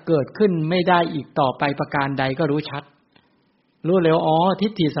น์จะเกิดขึ้นไม่ได้อีกต่อไปประการใดก็รู้ชัดรู้เลยว่าอ๋อทิ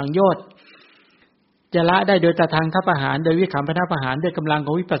ฏฐิสังโยชน์จะละได้โดยตทังคะประหารโดยวิคัมภนะประหารด้วยกำลังข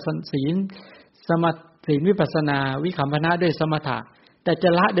องวิปัสสนาศีลสมาธิวิปัสสนาวิคัมภนะด้วยสมถะแต่จะ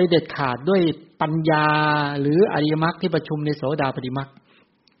ละโดยเด็ดขาดด้วยปัญญาหรืออริยมรรคที่ประชุมในโสดาปฏิมรรค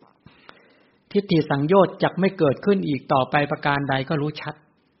ทิฏฐิสังโยชน์จะไม่เกิดขึ้นอีกต่อไปประการใดก็รู้ชัด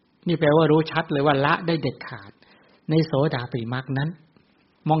นี่แปลว่ารู้ชัดเลยว่าละได้เด็ดขาดในโสดาปฏิมรรคนั้น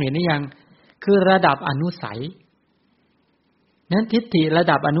มองเห็นหรือยังคือระดับอนุสัยนั้นทิฏฐิระ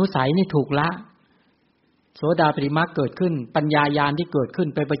ดับอนุสัยนี่ถูกละโสดาปฏิมรรคเกิดขึ้นปัญญาญาณที่เกิดขึ้น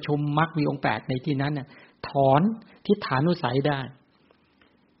ไปประชุมมรรคมีองค์8ในที่นั้นน่ะถอนทิฏฐานุสัยได้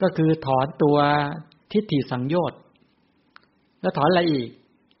ก็คือถอนตัวทิฏฐิสังโยชน์แล้วถอนอะไรอีก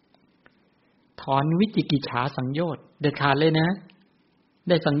ถอนวิจิกิจฉาสังโยชน์เด็ดขาดเลยนะไ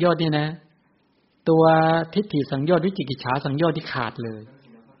ด้สังโยชน์นี่นะตัวทิฏฐิสังโยชน์วิจิกิจฉาสังโยชน์ที่ขาดเลย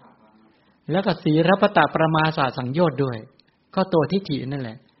แล้วก็ศีลปตปรมาสาสังโยชน์ด้วยก็ตัวทิฏฐินั่นแห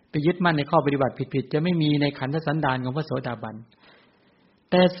ละไปยึดมั่นในข้อปฏิบัติผิดๆจะไม่มีในขันธสันดานของพระโสดาบัน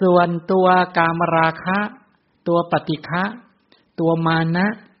แต่ส่วนตัวกามราคะตัวปฏิฆะตัวมานะ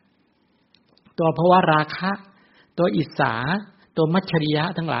ตัวภวราคะตัวอิสสาตัวมัจฉริยะ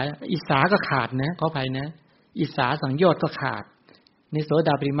ทั้งหลายอิสสาก็ขาดนะขออภัยนะอิสสาสังโยชน์ก็ขาดในโสด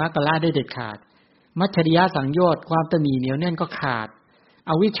าปฏิมรรคก็ละได้เด็ดขาดมัจฉริยะสังโยชน์ความตนีเหนียวแน่นก็ขาด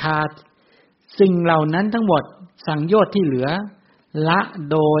อวิชชาสิ่งเหล่านั้นทั้งหมดสังโยชน์ที่เหลือละ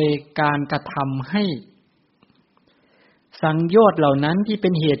โดยการกระทำให้สังโยชน์เหล่านั้นที่เป็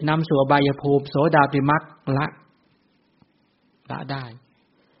นเหตุนำสู่อบายภูมิโสดาปฏิมรรคละได้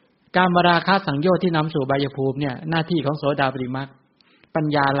การมราคะสังโยชน์ที่นำสู่อบายภูมิเนี่ยหน้าที่ของโสดาปฏิมรรคปัญ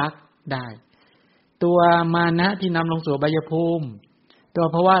ญาละได้ตัวมานะที่นำลงสู่อบายภูมิตัว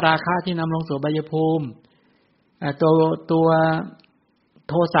ภวราคะที่นำลงสู่อบายภูมิตัว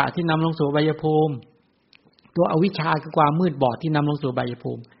โทสะที่นำลงสู่อบายภูมิตัวอวิชชาคือความมืดบอดที่นำลงสู่อบาย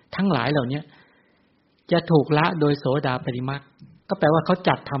ภูมิทั้งหลายเหล่านี้จะถูกละโดยโสดาปฏิมรรคก็แปลว่าเขา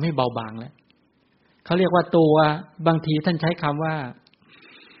จัดทำให้เบาบางแล้วเขาเรียกว่าตัวบางทีท่านใช้คำว่า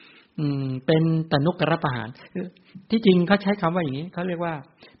เป็นตนุกรประหารที่จริงเขาใช้คำว่าอย่างนี้เขาเรียกว่า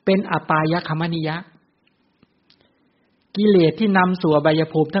เป็นอปายคมนิยะกิเลสที่นำสู่อบาย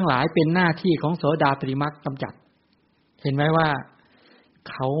ภูมิทั้งหลายเป็นหน้าที่ของโสดาปฏิมรรคกำจัดเห็นไหมว่า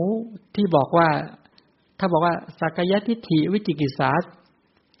เขาที่บอกว่าถ้าบอกว่าสักกายทิฏฐิวิจิกิ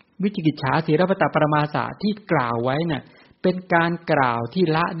จฉาศีลปตปรมาสาที่กล่าวไว้เนี่ยเป็นการกล่าวที่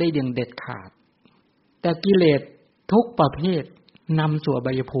ละได้อย่างเด็ดขาดแต่กิเลสทุกประเภทนำสู่อบ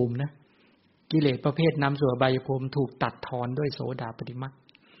ายภูมินะกิเลสประเภทนำสู่อบายภูมิถูกตัดทอนด้วยโสดาปฏิมรรค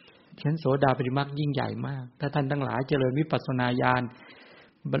ฉะนั้นโสดาปฏิมรรคยิ่งใหญ่มากถ้าท่านทั้งหลายเจริญวิปัสสนาญาณ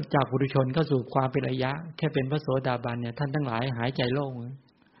จากปุถุชนเข้าสู่ความเป็นอริยะแค่เป็นพระโสดาบันเนี่ยท่านทั้งหลายหายใจโล่ง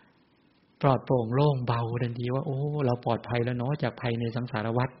ปลอดโปร่งโล่งเบาทันทีว่าโอ้เราปลอดภัยแล้วเนาะจากภัยในสังสาร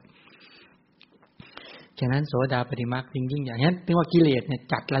วัฏฉะนั้นโสดาปฏิมรรคยิ่งใหญ่ฉะนั้นถึงว่ากิเลสเนี่ย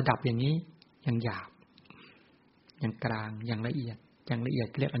จัดระดับอย่างนี้อย่างหยาบอย่างกลางอย่างละเอียด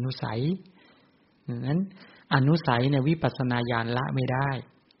เรียกอนุสัยนั้นอนุสัยเนี่ยวิปัสสนาญาณละไม่ได้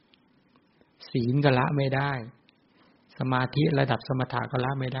ศีลก็ละไม่ได้สมาธิระดับสมถะก็ล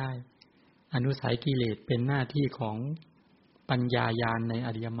ะไม่ได้อนุสัยกิเลสเป็นหน้าที่ของปัญญาญาณในอ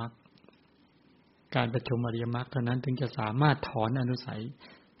ริยมรรคการประชุมอริยมรรคเท่านั้นถึงจะสามารถถอนอนุสัย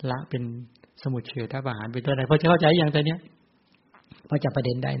ละเป็นสมุจเฉทประหารไปตัวใดพอจะเข้าใจอย่างตัวเนี้ยพอจะประเ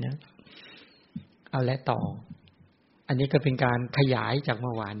ด็นได้นะเอาและต่อ อันนี้ก็เป็นการขยายจากเ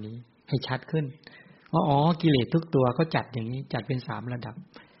มื่อวานนี้ให้ชัดขึ้นว่าอ๋อกิเลสทุกตัวเขาจัดอย่างนี้จัดเป็น3ระดับ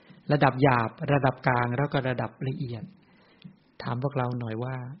ระดับหยาบระดับกลางแล้วก็ระดับละเอียดถามพวกเราหน่อย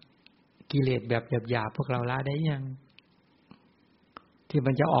ว่ากิเลสแบบหยาบๆพวกเราละได้ยังที่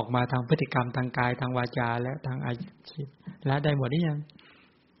มันจะออกมาทางพฤติกรรมทางกายทางวาจาและทางอาชีพละได้หมดหรือยัง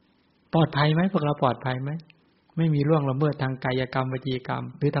ปลอดภัยไหมพวกเราปลอดภัยไหมไม่มีล่วงละเมิดทางกายกรรมวจีกรรม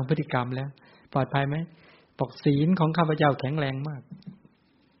หรือทางพฤติกรรมแล้วปลอดภัยไหมบอกศีลของข้าพเจ้าแข็งแรงมาก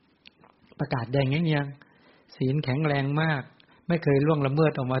ประกาศแดงเงี้ยศีลแข็งแรงมากไม่เคยล่วงละเมิ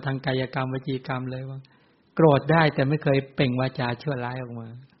ดออกมาทางกายกรรมวจีกรรมเลยว่าโกรธได้แต่ไม่เคยเปล่งวาจาชั่วร้ายออกมา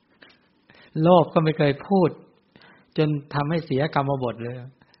โลภก็ไม่เคยพูดจนทำให้เสียกรรมบทเลย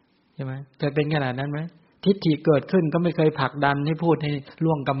ใช่ไหมเคยเป็นขนาดนั้นไหมทิฏฐิเกิดขึ้นก็ไม่เคยผลักดันให้พูดให้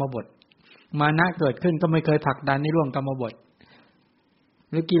ล่วงกรรมบทมานะเกิดขึ้นก็ไม่เคยผลักดันให้ล่วงกรรมบท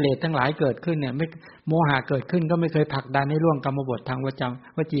หรือกิเลสทั้งหลายเกิดขึ้นเนี่ยไม่โมหะเกิดขึ้นก็ไม่เคยผลักดันให้ล่วงกรรมบททาง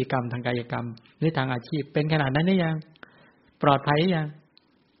วจีกรรมทางกายกรรมหรือทางอาชีพเป็นขนาดนั้นหรือยังปลอดภัยหรือยัง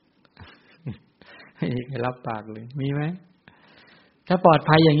ให้รับปากเลยมีไหมถ้าปลอด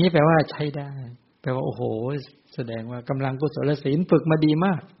ภัยอย่างนี้แปลว่าใช้ได้แปลว่าโอ้โหแสดงว่ากำลังกุศลศีลฝึกมาดีม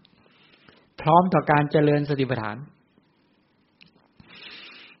ากพร้อมต่อการเจริญสติปัฏฐาน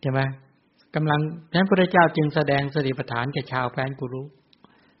ใช่ไหมกำลังนั้นพระเจ้าจึงแสดงสติปัฏฐานแก่ชาวแคว้นกุรุ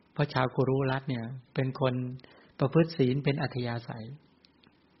เพราะชาวกุรุรัฐเนี่ยเป็นคนประพฤติศีลเป็นอัธยาศัย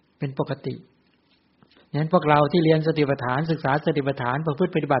เป็นปกติงั้นพวกเราที่เรียนสติปัฏฐานศึกษาสติปัฏฐานประพฤ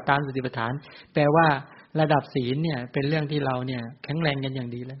ติปฏิบัติตามสติปัฏฐานแปลว่าระดับศีลเนี่ยเป็นเรื่องที่เราเนี่ยแข็งแรงกันอย่าง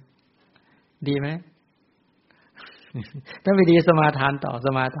ดีแล้วดีไหมถ้าไม่ดีสมาทานต่อส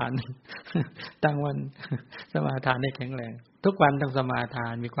มาทานตั้งวันสมาทานให้แข็งแรงทุกวันต้องสมาทา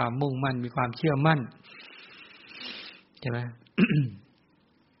นมีความมุ่งมั่นมีความเชื่อมั่นใช่ไหม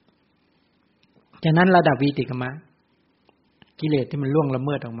ฉะนั้นระดับวีติกมะกิเลสที่มันล่วงละเ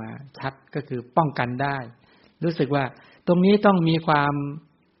มิดออกมาชัดก็คือป้องกันได้รู้สึกว่าตรงนี้ต้องมีความ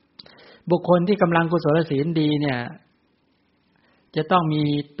บุคคลที่กำลังกุศลศีลดีเนี่ยจะต้องมี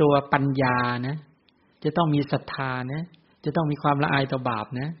ตัวปัญญานะจะต้องมีศรัทธานะจะต้องมีความละอายต่อบาป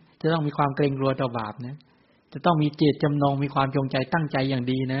นะจะต้องมีความเกรงกลัวต่อบาปนะจะต้องมีเจตจำนงมีความจงใจตั้งใจอย่าง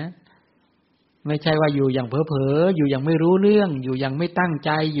ดีนะไม่ใช่ว่าอยู่อย่างเผลอๆอยู่อย่างไม่รู้เรื่องอยู่อย่างไม่ตั้งใ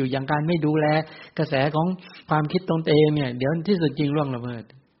จอยู่อย่างการไม่ดูแลกระแสของความคิดตนเองเนี่ยเดี๋ยวที่สุดจริงล่วงละเมิด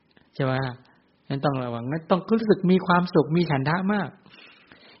ใช่ไหมงั้นต้องระวังงั้นต้องรู้สึกมีความสุขมีฉันทะมาก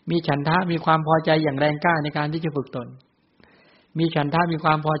มีฉันทะมีความพอใจอย่างแรงกล้าในการที่จะฝึกตนมีฉันทะมีคว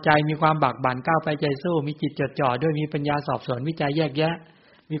ามพอใจมีความบากบั่นก้าวไปใจสู้มีจิตจดจ่อด้วยมีปัญญาสอบสวนวิจัยแยกแยะ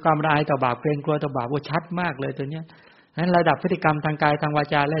มีความละอายต่อบาปเกรงกลัวต่อบาปชัดมากเลยตัวเนี้ยนั้นระดับพฤติกรรมทางกายทางวา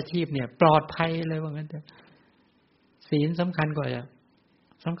จาและอาชีพเนี่ยปลอดภัยเลยว่างั้นเถอะศีลสำคัญกว่า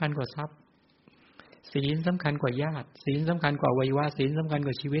ทรัพย์ศีลสำคัญกว่าญาติศีลสำคัญกว่าวัยวะศีลสำคัญก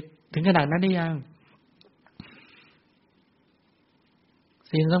ว่าชีวิตถึงขนาดนั้นได้ยัง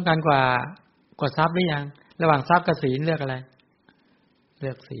ศีลสำคัญกว่าทรัพย์หรือยังระหว่างทรัพย์กับศีลเลือกอะไรเลื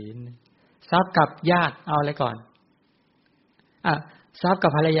อกศีลทรัพย์กับญาติเอาอะไรก่อนทรัพย์กั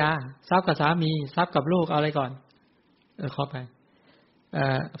บภรรยาทรัพย์กับสามีทรัพย์กับลูกเอาอะไรก่อนเข้าไป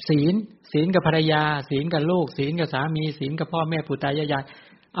ศีลกับภรรยาศีลกับลูกศีลกับสามีศีลกับพ่อแม่ปู่ตายาย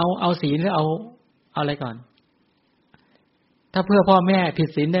เอาศีลหรือเอาอะไรก่อนถ้าเพื่อพ่อแม่ผิด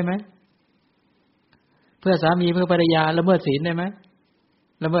ศีลได้ไหมเพื่อสามีเพื่อภรรยาละเมิดศีลได้ไหม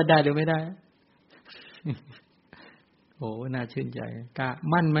ละเมิดได้หรือไม่ได้โอ้น่าชื่นใจกล้า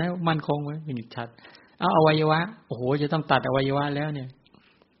มั่นไหมมั่นคงไหมมีชัดเอาอวัยวะโอ้โหจะต้องตัดอวัยวะแล้วเนี่ย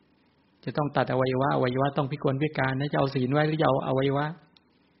จะต้องตัดอวัยวะต้องพิกลพิการนะจะเอาศีลไว้หรือจะเอาอวัยวะ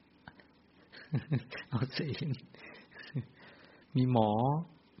เอาศีลมีหมอ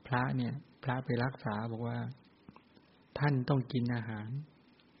พระเนี่ยพระไปรักษาบอกว่าท่านต้องกินอาหาร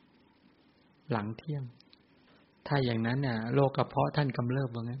หลังเที่ยงถ้าอย่างนั้นเนี่ยโรคกระเพาะท่านกำเริบ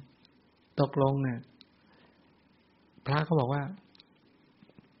ว่างั้นตกลงเนี่ยพระเขาบอกว่า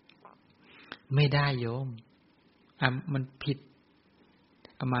ไม่ได้โยมมันผิด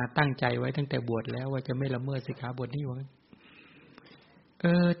มาตั้งใจไว้ตั้งแต่บวชแล้วว่าจะไม่ละเมิดสิกขาบทนี้วะ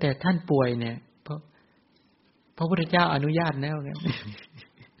แต่ท่านป่วยเนี่ยเพราะพระพุทธเจ้าอนุญาตแล้วงั้น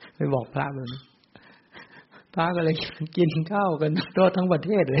ไปบอกพระเลยพระก็เลยกินข้าวกันทั่วทั้งประเ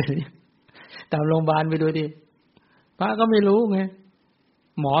ทศเลยตามโรงพยาบาลไปดูดิพระก็ไม่รู้ไง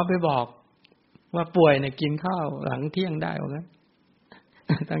หมอไปบอกว่าป่วยเนี่ยกินข้าวหลังเที่ยงได้วะงั้น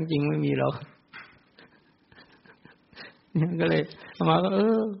ตั้งจริงไม่มีหรอกก็เลยมาก็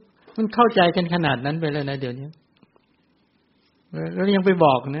มันเข้าใจกันขนาดนั้นไปเลยนะเดี๋ยวนี้แล้วยังไปบ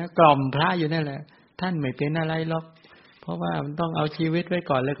อกนะกล่อมพระอยู่นั่นแหละท่านไม่เป็นอะไรหรอกเพราะว่ามันต้องเอาชีวิตไว้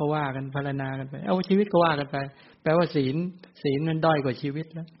ก่อนเลยก็ว่ากันภาวนากันไปเอาชีวิตก็ว่ากันไป แปลว่าศีลมันด้อยกว่าชีวิต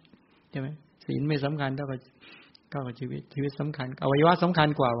แล้วใช่ไหมศีลไม่สำคัญเท่ากับชีวิตสำคัญอวัยวะสำคัญ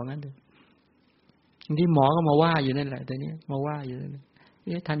กว่าว่างั้นเลยที่หมอก็มาว่าอยู่นั่นแหละแต่นี้มาว่าอยู่นั่น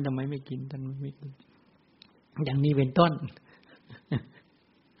ท่านทำไมไม่กินท่านไม่กินอย่างนี้เป็นต้น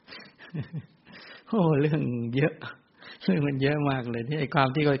โอ้เรื่องเยอะเรื่องมันเยอะมากเลยที่ไอ้ความ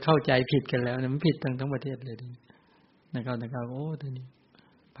ที่เขาเข้าใจผิดกันแล้วมันผิดทั้งประเทศเลยนะครับโอ้ทีนี้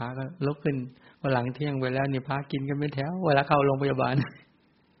พระก็ลุกขึ้นพอหลังเที่ยงไปแล้วนี่พระกินกันไม่แถวเวลาเข้าโรงพยาบาล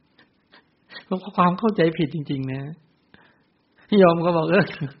เพราะความเข้าใจผิดจริงๆนะโยมก็บอก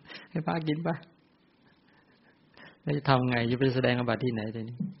ให้พระกินไปแล้วจะทำไงจะไปแสดงอาบัติที่ไหนที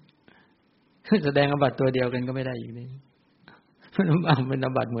นี้แสดงอาบัติตัวเดียวกันก็ไม่ได้อีกนี่เป็นอ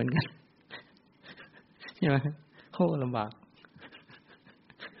าบัติเหมือนกันใช่ไหมโคตรลำบาก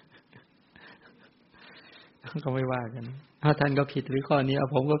ก็ไม่ว่ากันถ้าท่านก็ผิดหรือข้อนี้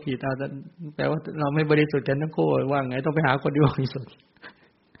ผมก็ผิดแปลว่าเราไม่บริสุทธิ์กันทั้งคู่ว่าไงต้องไปหาคนที่บริสุทธิ์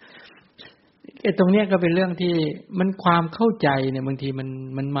ไอ้ตรงเนี้ยก็เป็นเรื่องที่มันความเข้าใจเนี่ยบางที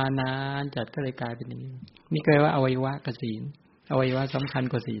มันมานานจัดก็เลยกลายเป็นอย่างนี้นี่เคยว่าอวัยวะกับศีลอวัยวะสำคัญ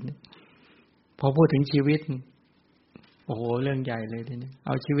กว่าศีลพอพูดถึงชีวิตโอ้โหเรื่องใหญ่เลยทีนี้เอ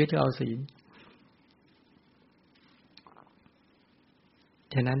าชีวิตหรือเอาศีล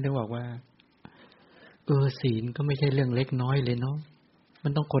ฉะนั้นถึงบอกว่าศีลก็ไม่ใช่เรื่องเล็กน้อยเลยเนาะมั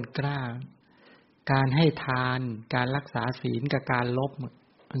นต้องคนกล้าการให้ทานการรักษาศีลกับการลบ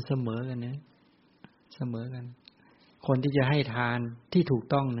มันเสมอกันนะเสมอกันคนที่จะให้ทานที่ถูก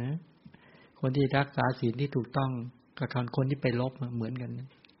ต้องนะคนที่รักษาศีลที่ถูกต้องกับคนที่ไปลบเหมือนกันนะ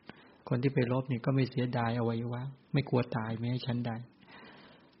คนที่ไปลบนี่ก็ไม่เสียดายอวัยวะไม่กลัวตายแม้ชั้นใด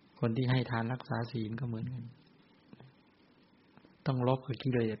คนที่ให้ทานรักษาศีลก็เหมือนกันต้องลบกับ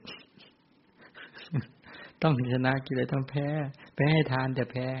กิเลสต้องชนะกิเลสต้องแพ้ให้ทานแต่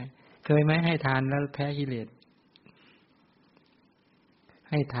แพ้เคยไหมให้ทานแล้วแพ้กิเลส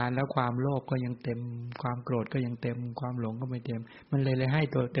ให้ทานแล้วความโลภก็ยังเต็มความโกรธก็ยังเต็มความหลงก็ไม่เต็มมันเลยให้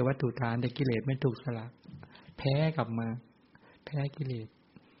ตัวแต่วัตถุทานแต่กิเลสไม่ถูกสละแพ้กลับมาแพ้กิเลส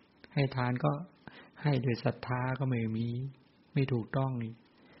ให้ทานก็ให้ด้วยศรัทธาก็ไม่ถูกต้องนี่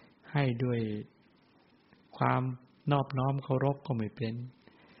ให้ด้วยความนอบน้อมเคารพก็ไม่เป็น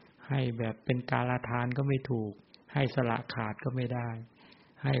ให้แบบเป็นกาลทานก็ไม่ถูกให้สละขาดก็ไม่ได้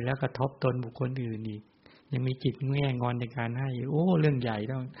ให้แล้วกระทบตนบุคคลอื่นอีกยังมีจิตแง่งอนในการให้โอ้เรื่องใหญ่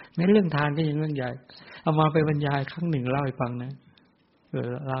ต้องแม้เรื่องทานก็ยังเรื่องใหญ่เอามาไปบรรยายครั้งหนึ่งเล่าให้ฟังนะ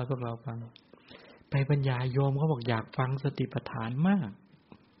เล่าพวกเราฟังไปบรรยายโยมเขาบอกอยากฟังสติปัฏฐานมาก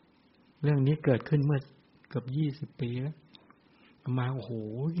เรื่องนี้เกิดขึ้นเมื่อเกือบ20 ปีแล้วมาโอ้โห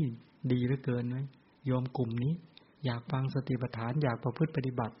ดีเหลือเกินไหมโยมกลุ่มนี้อยากฟังสติปัฏฐานอยากประพฤติป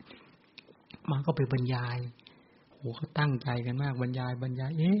ฏิบัติมาก็ไปบรรยายโอ้เขาตั้งใจกันมากบรรยายบรรยา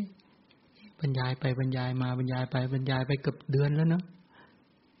ยบรรยายไปบรรยายมาบรรยายไปบรรยายไปเกือบเดือนแล้วเนาะ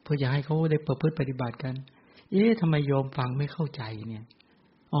เพื่ออยากให้เขาได้ประพฤติปฏิบัติกันทำไมโยมฟังไม่เข้าใจเนี่ย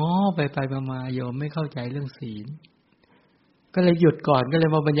ไปมาโยมไม่เข้าใจเรื่องศีลก็เลยหยุดก่อนก็เลย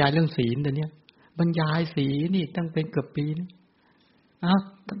มาบรรยายเรื่องศีลแต่เนี้ยบรรยายศีลนี่ตั้งเป็นเกือบปีนะ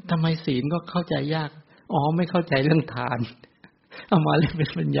ทำไมศีลก็เข้าใจยากไม่เข้าใจเรื่องทานเอามาเลยเป็น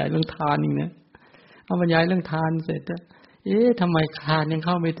บรรยายเรื่องทานอีกนะเอาบรรยายเรื่องทานเสร็จทำไมทานยังเ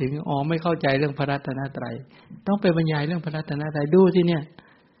ข้าไม่ถึงไม่เข้าใจเรื่องพระรัตนตรัยต้องไปบรรยายเรื่องพระรัตนตรัยดูสิเนี่ย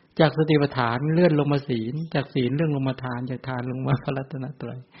จากสติปัฏฐานเลื่อนลงมาศีลจากศีลเรื่องลงมาทานจากทานลงมาพระรัตนต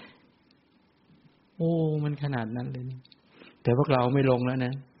รัยมันขนาดนั้นเลยแต่พวกเราไม่ลงแล้วน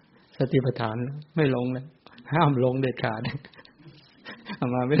ะสติปัฏฐานไม่ลงแล้วห้ามลงเด็ดขาดเอา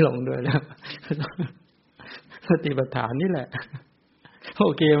มาไม่ลงด้วยแล้วสติปัฏฐานนี่แหละโอ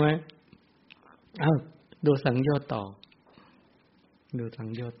เคไหมดูสังโยชน์ต่อดูสัง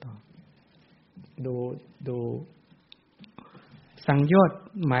โยชน์ต่อดูสังโยชน์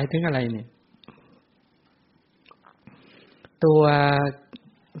หมายถึงอะไรเนี่ยตัว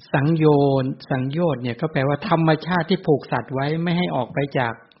สังโยชน์เนี่ยก็แปลว่าธรรมชาติที่ผูกสัตว์ไว้ไม่ให้ออกไปจา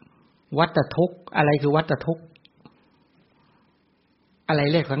กวัฏทุกข์อะไรคือวัฏทุกข์อะไร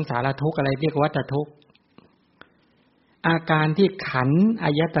เรียกสังสารทุกข์อะไรเรียกวัฏทุกข์อาการที่ขันธ์อา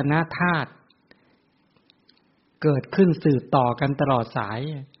ยตนะธาตุเกิดขึ้นสืบต่อกันตลอดสาย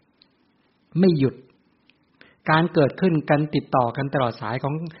ไม่หยุดการเกิดขึ้นกันติดต่อกันตลอดสายข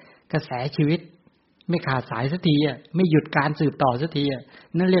องกระแสชีวิตไม่ขาดสายสักทีไม่หยุดการสืบต่อสักที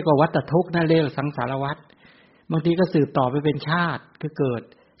นั่นเรียกว่าวัฏทุกข์นั่นเรียกสังสารวัฏบางทีก็สืบต่อไปเป็นชาติคือเกิด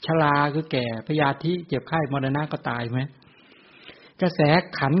ชราคือแก่พยาธิเจ็บไข้มรณะก็ตายไหมกระแส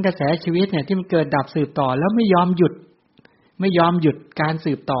ขันธ์กระแสชีวิตเนี่ยที่มันเกิดดับสืบต่อแล้วไม่ยอมหยุดการ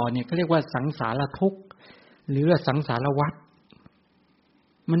สืบต่อเนี่ยก็เรียกว่าสังสารทุกข์หรือสังสารวัฏ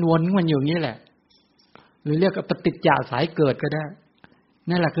มันวนมันอยู่อย่างนี้แหละ หรือเรียกว่าปฏิจจสายเกิดก็ได้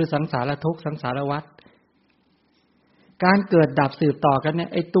นั่นแหละคือสังสารทุกข์สังสารวัฏการเกิดดับสืบต่อกันเนี่ย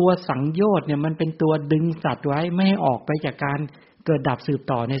ไอ้ตัวสังโยชน์เนี่ยมันเป็นตัวดึงสัตว์ไว้ไม่ให้ออกไปจากการเกิดดับสืบ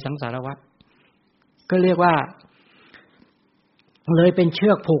ต่อในสังสารวัฏก็เรียกว่าเลยเป็นเชื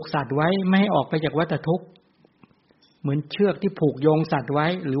อกผูกสัตว์ไว้ไม่ให้ออกไปจากวัฏทุกข์เหมือนเชือกที่ผูกโยงสัตว์ไว้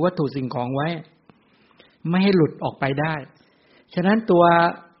หรือวัตถุสิ่งของไว้ไม่ให้หลุดออกไปได้ฉะนั้นตัว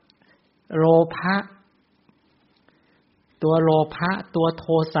โลภะตัวโท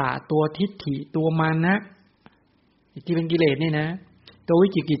สะตัวทิฏฐิตัวมานะที่เป็นกิเลสนี่นะตัววิ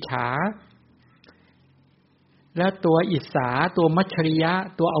จิกิจฉาแล้วตัวอิสสาตัวมัจฉริยะ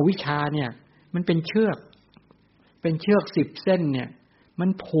ตัวอวิชชาเนี่ยมันเป็นเชือก10เส้นเนี่ยมัน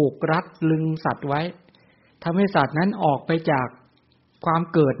ผูกรัดลึงสัตว์ไว้ทำให้สัตว์นั้นออกไปจากความ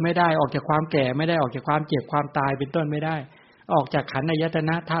เกิดไม่ได้ออกจากความแก่ไม่ได้ออกจากความเจ็บความตายเป็นต้นไม่ได้ออกจากขันธ์อายตน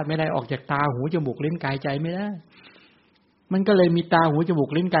ะธาตุไม่ได้ออกจากตาหูจมูกลิ้นกายใจไม่ได้มันก็เลยมีตาหูจมูก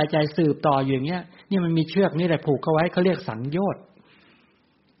ลิ้นกายใจสืบต่ออยู่อย่างเงี้ยนี่มันมีเชือกนี่แหละผูกเข้าไว้เขาเรียกสังโยชน์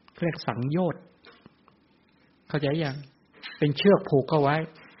เรียกสังโยชน์เข้าใจยังเป็นเชือกผูกเข้าไว้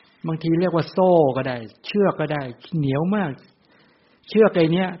บางทีเรียกว่าโซ่ก็ได้เชือกก็ได้เหนียวมากเชือกไอ้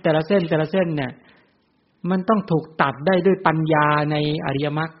เนี้ยแต่ละเส้นเนี่ยมันต้องถูกตัดได้ด้วยปัญญาในอริ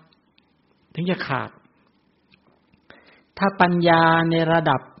ยมรรคถึงจะขาดถ้าปัญญาในระ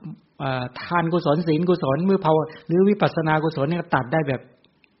ดับทานกุศลศีลกุศลมือภาวหรือวิปัสสนากุศลเนี่ยตัดได้แบบ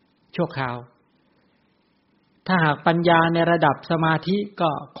ชั่วคราวถ้าหากปัญญาในระดับสมาธิก็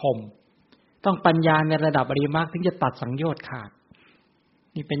ข่มต้องปัญญาในระดับอริยมรรคถึงจะตัดสังโยชน์ขาด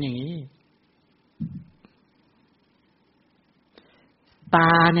นี่เป็นอย่างนี้ต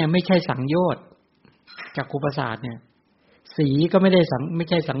าเนี่ยไม่ใช่สังโยชน์จักขุประสาทเนี่ยสีก็ไม่ใ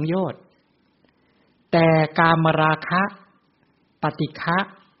ช่สังโยชน์แต่กามราคะปฏิฆะ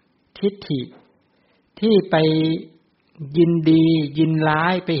ทิฏฐิที่ไปยินดียินร้า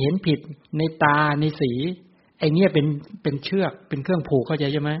ยไปเห็นผิดในตาในสีไอ้เนี่ยเป็นเชือกเป็นเครื่องผูกเข้าใจ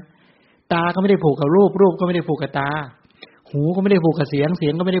ใช่ไหมตาก็ไม่ได้ผูกกับรูปก็ไม่ได้ผูกกับตาหูก็ไม่ได้ผูกกับเสีย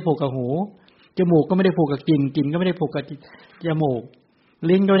งก็ไม่ได้ผูกกับหูจมูกก็ไม่ได้ผูกกับกลิ่นก็ไม่ได้ผูกกับจมูก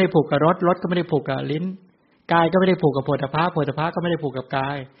ลิ้นก็ไม่ได้ผูกกับรสก็ไม่ได้ผูกกับลิ้นกายก็ไม่ได้ผูกกับโผฏฐัพพะก็ไม่ได้ผูกกับกา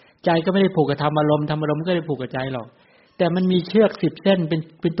ยใจก็ไม่ได้ผูกกับธรรมอารมณ์ก็ไม่ได้ผูกกับใจหรอกแต่มันมีเชือก10เส้น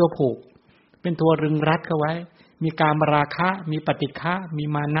เป็นตัวผูกเป็นตัวรึงรัดเข้าไว้มีกามราคะมีปฏิฆะมี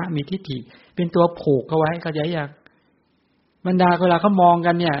มานะมีทิฏฐิเป็นตัวผูกเข้าไว้เข้าใจยังบรรดาเวลาเขามอง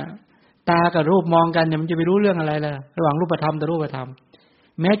กันเนี่ยตากับรูปมองกันเนี่ยมันจะไปรู้เรื่องอะไรล่ะระหว่างรูปธรรมกับรูปธรรม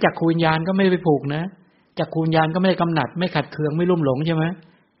แม้จักขุวิญญาณก็ไม่ได้ไปผูกนะจักขุวิญญาณก็ไม่ได้กำหนัดไม่ขัดเคืองไม่ลุ่มหลงใช่ไหม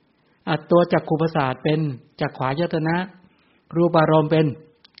ตัวจักขุประสาทเป็นจักขวายตนะรูปารมณ์เป็น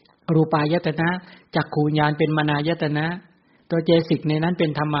รูปายตนะจักขุวิญญาณเป็นมนายตนะตัวเจสิกในนั้นเป็น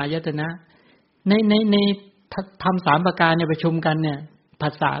ธรรมายตนะในธรรม3ประการเนี่ยประชุมกันเนี่ยภา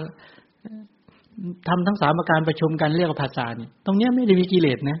ษาทำทั้ง3ประการประชุมกันเรียกว่าภาษานี่ตรงนี้ไม่ได้มีกิเล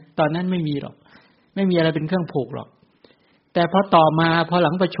สนะตอนนั้นไม่มีหรอกไม่มีอะไรเป็นเครื่องผูกหรอกแต่พอต่อมาพอห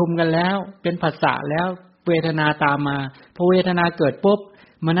ลังประชุมกันแล้วเป็นภาษาแล้วเวทนาตามมาพอเวทนาเกิดปุ๊บ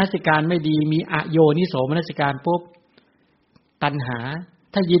มนสิการไม่ดีมีอโยนิโสมนสิการปุ๊บตัณหา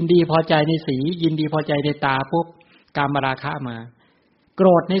ถ้ายินดีพอใจในสียินดีพอใจในตาปุ๊บกามราคะมาโกร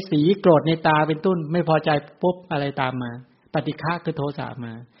ธในสีโกรธในตาเป็นต้นไม่พอใจปุ๊บอะไรตามมาปฏิฆะคือโทสะม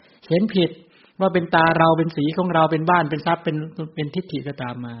าเห็นผิดว่าเป็นตาเราเป็นสีของเราเป็นบ้านเป็นทรัพย์เป็นทิฏฐิก็ตา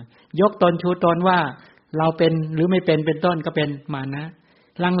มมายกตนชูตนว่าเราเป็นหรือไม่เป็นต้นก็เป็นมานะ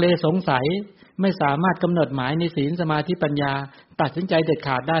ลังเลสงสัยไม่สามารถกำหนดหมายในศีลสมาธิปัญญาตัดสินใจเด็ดข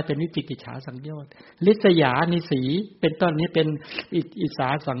าดได้เป็นวิจิกิจฉาสังโยชน์ลิษยาในสีเป็นต้นนี้เป็นอิสา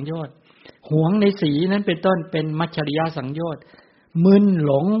สังโยชน์หวงในสีนั้นเป็นต้นเป็นมัจฉริยสังโยชน์มึนห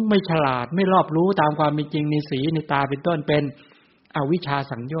ลงไม่ฉลาดไม่รอบรู้ตามความเป็นจริงในสีในตาเป็นต้นเป็นอวิชชา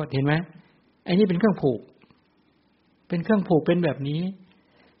สังโยชน์เห็นไหมไอ้นี่เป็นเครื่องผูกเป็นแบบนี้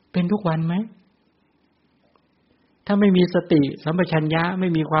เป็นทุกวันไหมถ้าไม่มีสติสัมปชัญญะไม่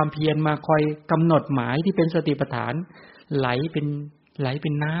มีความเพียรมาคอยกำหนดหมายที่เป็นสติปัฏฐานไหลเป็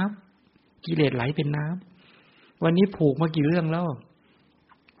นน้ำกิเลสไหลเป็นน้ำวันนี้ผูกมากี่เรื่องแล้ว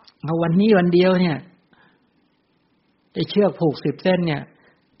เอาวันนี้วันเดียวเนี่ยไอ้เชือกผูก10เส้นเนี่ย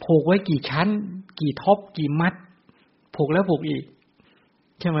ผูกไว้กี่ชั้นกี่ทบกี่มัดผูกแล้วผูกอีก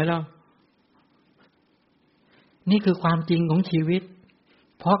ใช่ไหมล่ะนี่คือความจริงของชีวิต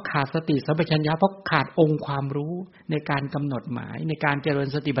เพราะขาดสติสัมปชัญญะเพราะขาดองค์ความรู้ในการกำหนดหมายในการเจริญ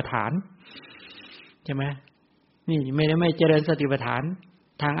สติปัฏฐานใช่ไหมนี่ไม่เจริญสติปัฏฐาน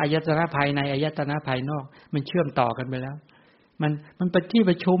ทางอายตนะภายในอายตนะภายนอกมันเชื่อมต่อกันไปแล้วมันเป็นที่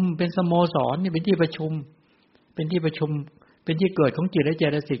ประชุมเป็นสโมสรนี่เป็นที่ประชุมเป็นที่เกิดของจิตและเจ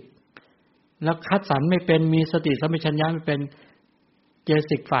ตสิก แล้วคัดสรรไม่เป็นมีสติสัมปชัญญะไม่เป็นเจ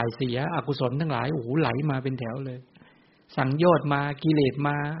สิกฝ่ายเสียอกุศลทั้งหลายโอ้โหไหลมาเป็นแถวเลยสังโยชน์มากิเลสม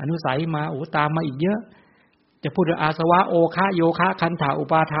าอนุสัยมาโอ้ตามมาอีกเยอะจะพูดถึงอาสวะโอคะโยคะคันธะอุ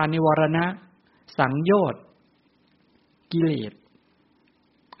ปาทานนิวรณะสังโยชน์กิเลส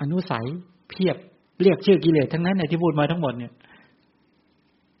อนุสัยเพียบเรียกชื่อกิเลสทั้งนั้นในที่พูดมาทั้งหมดเนี่ย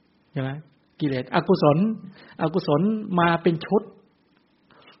ใช่ไหมกิเลสอกุศลมาเป็นชุด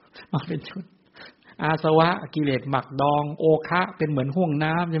อาสวะกิเลสหมักดองโอคะเป็นเหมือนห่วง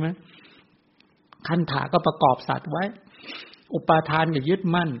น้ำใช่ไหมคันธะก็ประกอบสัตว์ไว้อุปาทานก็ยึด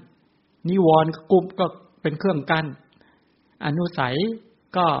มั่นนิวรณ์ก็กุมก็เป็นเครื่องกั้นอนุสัย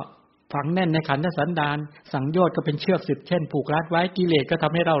ก็ฝังแน่นในขันธสันดานสังโยชน์ก็เป็นเชือกสิบเช่นผูกรัดไว้กิเลสก็ท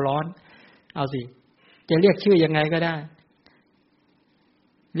ำให้เราร้อนเอาสิจะเรียกชื่อยังไงก็ได้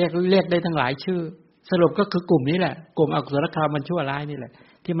เรียกได้ทั้งหลายชื่อสรุปก็คือกลุ่มนี้แหละกลุ่มอกุศลกรรมมันชั่วร้ายนี่แหละ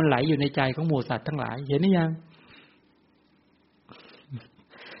ที่มันไหลอยู่ในใจของหมู่สัตว์ทั้งหลายเห็นหรือยัง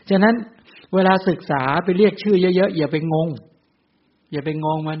ฉะนั้นเวลาศึกษาไปเรียกชื่อเยอะๆอย่าไปง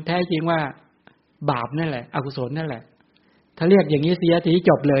งมันแท้จริงว่าบาปนั่นแหละอกุศลนั่นแหละถ้าเรียกอย่างนี้เสียที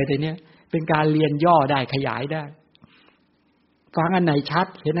จบเลยแต่เนี้ยเป็นการเรียนย่อได้ขยายได้ฟังอันไหนชัด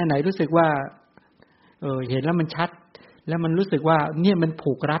เห็นอันไหนรู้สึกว่าเห็นแล้วมันชัดแล้วมันรู้สึกว่าเนี่ยมัน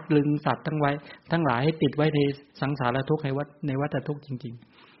ผูกรัดลึงสัตว์ทั้งหลายให้ติดไว้ในสังสารทุกข์ในวัฏทุกข์จริง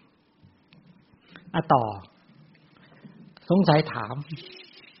ๆต่อสงสัยถาม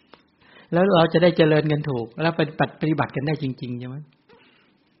แล้วเราจะได้เจริญกันถูกแล้วปฏิบัติกันได้จริงๆใช่ไหม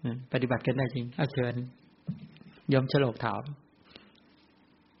ปฏิบัติกันได้จริงเชิญโยมฉลกถาม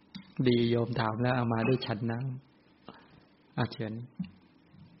ดีโยมถามแล้วเอามาด้วยฉันน้ำเชิญ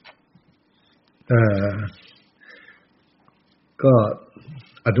ก็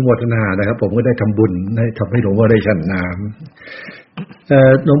อนุโมทนานะครับผมก็ได้ทำบุญได้ทำให้หลวงพ่อได้ฉันน้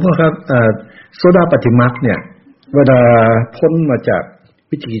ำหลวงพ่อครับโสดาปัตติมรรคเนี่ยเวลาพ้นมาจาก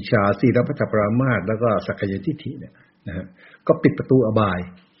วิจิกิจฉาสีลพัตตปรามาสแล้วก็สักกายทิฏฐิเนี่ยนะฮะก็ปิดประตูอบาย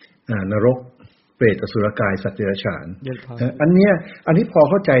นรกเปรตอสุรกายสัตว์เดรัจฉานอันนี้พอ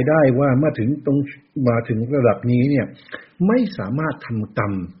เข้าใจได้ว่ามาถึงระดับนี้เนี่ยไม่สามารถทำกร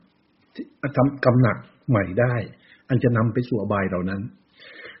รมหนักใหม่ได้อันจะนำไปสู่อบายเหล่านั้น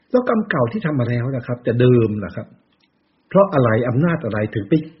แล้วกรรมเก่าที่ทำมาแล้วนะครับแต่เดิมนะครับเพราะอะไรอำนาจอะไรถึง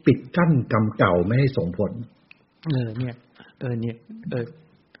ไปปิดกั้นกรรมเก่าไม่ให้ส่งผล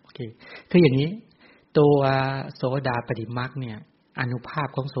โอเคคืออย่างนี้ตัวโสดาปัตติมรรคเนี่ยอานุภาพ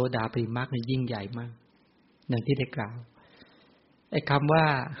ของโสดาปัตติมรรคเนี่ยยิ่งใหญ่มากอย่างที่ได้กล่าวไอ้คำว่า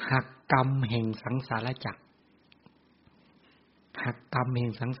หักกรรมแห่งสังสารวัฏหักกรรมแห่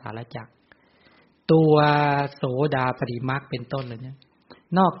งสังสารวัฏตัวโสดาปัตติมรรคเป็นต้นเลยเนี่ย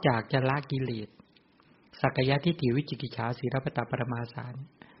นอกจากจะละกิเลสสักกายทิฏฐิวิจิกิจฉาสีลพัตตปรมาสาร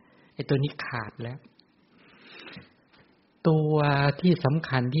ไอ้ตัวนี้ขาดแล้วตัวที่สำ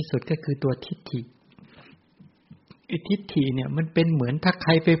คัญที่สุดก็คือตัวทิฏฐิทิฏฐิเนี่ยมันเป็นเหมือนถ้าใค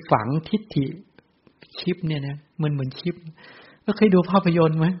รไปฝังทิฏฐิชิปเนี่ยนะมันเหมือนชิปก็เคยดูภาพย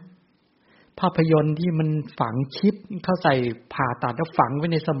นตร์ไหมภาพยนตร์ที่มันฝังชิปเขาใส่ผ่าตัดแล้วฝังไว้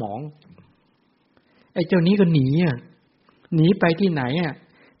ในสมองไอ้เจ้านี้ก็หนีไปที่ไหน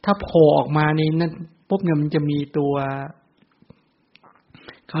ถ้าโผล่ออกมาในนั้นปุ๊บเนี่ยมันจะมีตัว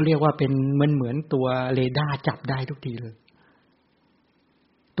เขาเรียกว่าเป็นเหมือนตัวเรดาร์จับได้ทุกทีเลย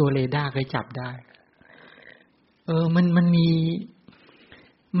ตัวเรดาร์เคยจับได้มัน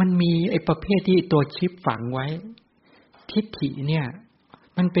มีไอ้ประเภทที่ตัวชิปฝังไว้ทิฏฐิเนี่ย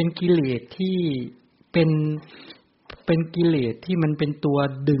มันเป็นกิเลสที่เป็นกิเลสที่มันเป็นตัว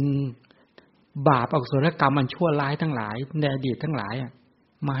ดึงบาปอกุศลกรรมอันชั่วร้ายทั้งหลายในอดีตทั้งหลาย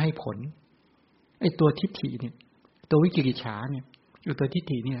มาให้ผลไอ้ตัวทิฏฐิเนี่ยตัววิจิกิจฉาเนี่ยตัวทิฏ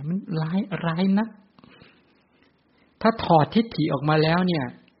ฐิเนี่ยมันร้ายนักถ้าถอดทิฏฐิออกมาแล้วเนี่ย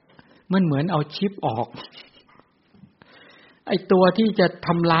มันเหมือนเอาชิปออกไอ้ตัวที่จะท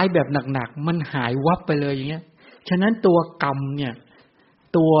ำร้ายแบบหนักๆมันหายวับไปเลยอย่างเงี้ยฉะนั้นตัวกรรมเนี่ย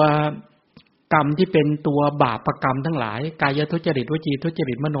ตัวกรรมที่เป็นตัวบาปกรรมทั้งหลายกายทุจริตวจีทุจ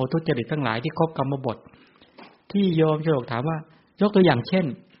ริตมโนทุจริตทั้งหลายที่ครบกรรมบทที่โยมโยกถามว่ายกตัวอย่างเช่น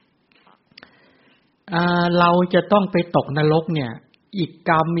เราจะต้องไปตกนรกเนี่ยอีก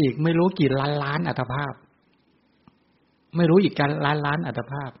กรรมอีกไม่รู้กี่ล้านอัตภาพไม่รู้อีกกันล้านอัต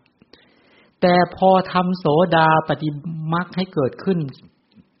ภาพแต่พอทำโสดาปัตติมรรคให้เกิดขึ้น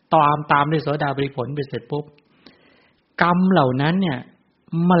ตามด้วยโสดาปัตติผลไปเสร็จปุ๊บกรรมเหล่านั้นเนี่ย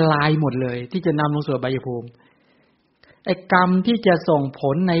มันลายหมดเลยที่จะนำลงสู่อบายภูมิไอ้กรรมที่จะส่งผ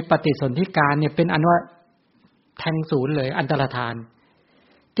ลในปฏิสนธิการเนี่ยเป็นอันว่าแทงศูนย์เลยอันตรธาน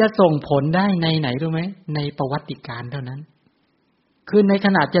จะส่งผลได้ในไหนรู้ไหมในประวัติการเท่านั้น คือในข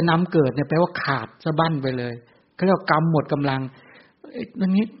ณะจะนำเกิดเนี่ยแปลว่าขาดสะบั้นไปเลยเขาเรียกกรรมหมดกำลังอั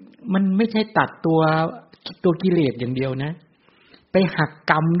นนี้มันไม่ใช่ตัดตัวกิเลสอย่างเดียวนะไปหัก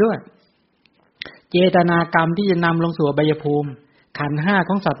กรรมด้วยเจตนากรรมที่จะนำลงสู่อบายภูมิขันธ์5ข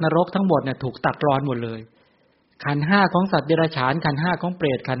องสัตว์นรกทั้งหมดเนี่ยถูกตัดรอนหมดเลยขันธ์5ของสัตว์เดรัจฉานขันธ์5ของเปร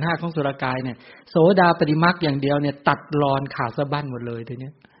ตขันธ์5ของสุรกายเนี่ยโสดาปฏิมรรคอย่างเดียวเนี่ยตัดรอนขาดสะบั้นหมดเลยทีเนี้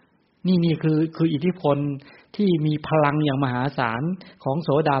ยนี่คืออิทธิพลที่มีพลังอย่างมหาศาลของโส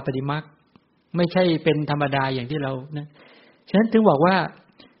ดาปฏิมรรคไม่ใช่เป็นธรรมดาอย่างที่เรานะฉะนั้นถึงบอกว่า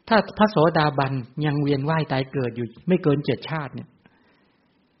ถ้าพระโสดาบันยังเวียนว่ายตายเกิดอยู่ไม่เกิน7ชาติเนี่ย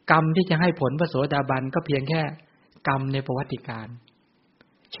กรรมที่จะให้ผลพระโสดาบันก็เพียงแค่กรรมในประวัติการ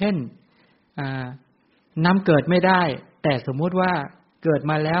เช่นนำเกิดไม่ได้แต่สมมุติว่าเกิด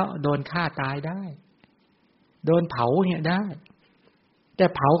มาแล้วโดนฆ่าตายได้โดนเผาเนี่ยได้แต่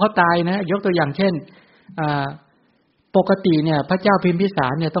เผาเขาตายนะยกตัวอย่างเช่นปกติเนี่ยพระเจ้าพิมพิสา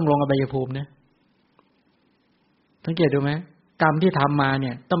รเนี่ยต้องลงอบายภูมินะสังเกตดูไหมกรรมที่ทำมาเ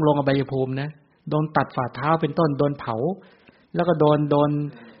นี่ยต้องลงอบายภูมินะโดนตัดฝ่าเท้าเป็นต้นโดนเผาแล้วก็โด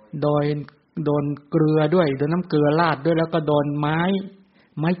นเกลือด้วยโดนน้ำเกลือราดด้วยแล้วก็โดนไ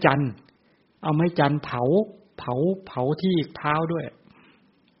ม้จันเอาไม้จันเผาที่เท้าด้วย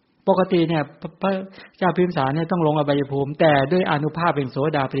ปกติเนี่ยพระเจ้าพิมพิสารเนี่ยต้องลงอบายภูมิแต่ด้วยอานุภาพแห่งโส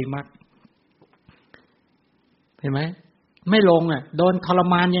ดาปฏิมรรคเห็นไหมไม่ลงโดนทร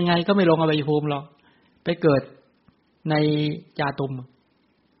มานยังไงก็ไม่ลงอบายภูมิหรอกไปเกิดในจาตุม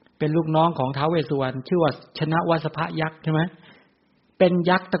เป็นลูกน้องของท้าวเวสสุวรรณชื่อว่าชนะวัสภยักษ์ใช่ไหมเป็น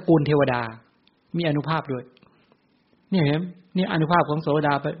ยักษ์ตระกูลเทวดามีอานุภาพด้วยนี่เห็นนี่อานุภาพของโสด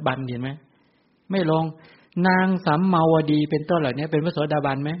าบันเห็นไหมไม่ลงนางสัมมาวดีเป็นต้นเหล่านี้เป็นพระโสดา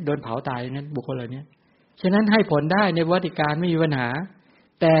บันไหมโดนเผาตายงั้นบุคคลเหล่านี้ฉะนั้นให้ผลได้ในวัฏการไม่มีปัญหา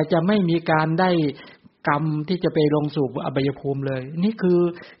แต่จะไม่มีการได้กรรมที่จะไปลงสู่อบายภูมิเลยนี่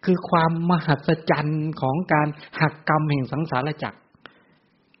คือความมหัศจรรย์ของการหักกรรมแห่งสังสารวัฏ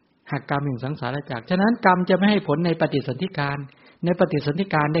หักกรรมแห่งสังสารวัฏฉะนั้นกรรมจะไม่ให้ผลในปฏิสนธิการในปฏิสนธิ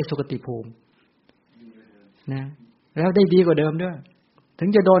การได้สุคติภูมินะแล้วได้ดีกว่าเดิมด้วยถึง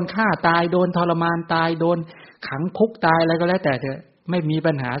จะโดนฆ่าตายโดนทรมานตายโดนขังคุกตายอะไรก็แล้วแต่เถอะไม่มี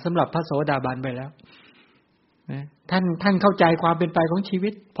ปัญหาสำหรับพระโสดาบันไปแล้วนะท่านเข้าใจความเป็นไปของชีวิ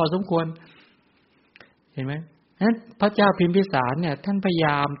ตพอสมควรเห็นไหมนั้นพระเจ้าพิมพิสารเนี่ยท่านพยาย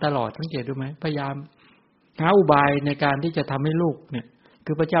ามตลอดสังเกตดูไหมพยายามหาอุบายในการที่จะทำให้ลูกเนี่ย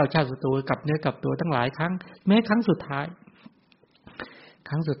คือพระเจ้าชาติศัตรูกับเนื้อกับตัวทั้งหลายครั้งแม้ครั้งสุดท้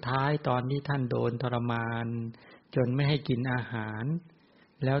ายตอนที่ท่านโดนทรมานจนไม่ให้กินอาหาร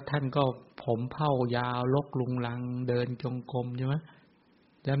แล้วท่านก็ผมเผ้ายาวลกลุงลังเดินจงกรมใช่ไหม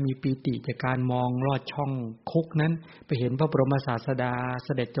แล้วมีปีติจากการมองลอดช่องคุกนั้นไปเห็นพระบรมศาสดาเส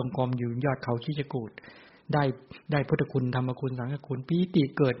ด็จจงกรมอยู่ยอดเขาชิจกูฏได้พุทธคุณธรรมคุณสังฆคุณปีติ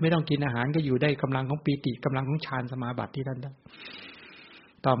เกิดไม่ต้องกินอาหารก็อยู่ได้กำลังของปีติกำลังของฌานสมาบัติที่ท่านได้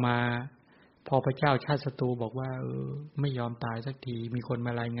ต่อมาพอพระเจ้าชาติศัตรูบอกว่าไม่ยอมตายสักทีมีคนม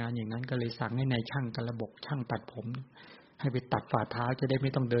ารายงานอย่างนั้นก็เลยสั่งให้นายช่างกระบอกช่างตัดผมให้ไปตัดฝ่าเท้าจะได้ไ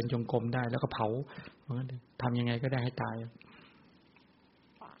ม่ต้องเดินจงกรมได้แล้วก็เผาทำยังไงก็ได้ให้ตาย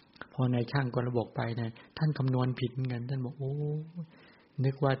พอนายช่างกระบอกไปเนี่ยท่านคำนวณผิดเงินท่านบอกโอ้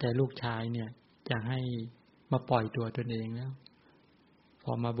นึกว่าแต่ลูกชายเนี่ยจะให้มาปล่อยตัวตนเองแล้วพ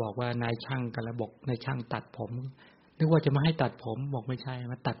อมาบอกว่านายช่างกระบอกนายช่างตัดผมนึกว่าจะมาให้ตัดผมบอกไม่ใช่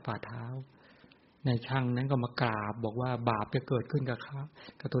มาตัดฝ่าเท้านายช่างนั้นก็มากราบบอกว่าบาปจะเกิดขึ้นกับเขา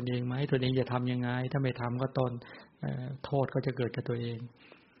กับตนเองไหมตนเองจะทำยังไงถ้าไม่ทำก็ตนโทษก็จะเกิดกับตัวเอง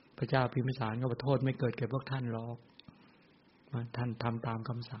พระเจ้าพิมพิสารก็บอกโทษไม่เกิดแก่พวกท่านหรอกท่านทำตาม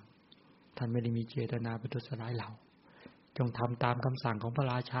คำสั่งท่านไม่ได้มีเจตนาประทุษร้ายเราจงทำตามคำสั่งของพระ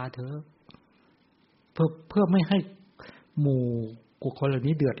ราชาเถอะเพื่อไม่ให้หมู่บุคคลเหล่า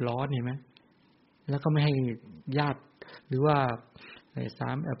นี้เดือดร้อนเห็นไหมแล้วก็ไม่ให้ญาติหรือว่า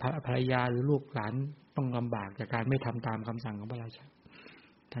ภรรยาหรือลูกหลานต้องลำบากจากการไม่ทำตามคำสั่งของพระราชา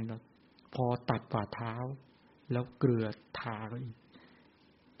ท่านก็พอตัดฝ่าเท้าแล้วเกลือทาก็อีก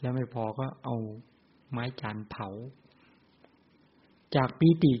แล้วไม่พอก็เอาไม้จันเผาจากปี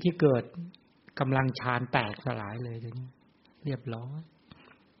ติที่เกิดกำลังฌานแตกสลายเลยทีนี้เรียบร้อย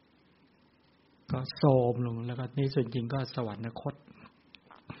ก็โทรมลงแล้วก็ในส่วนจริงก็สวรรคต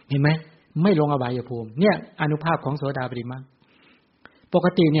เห็นไหมไม่ลงอบายภูมิเนี่ยอานุภาพของโสดาปฏิมรรคปก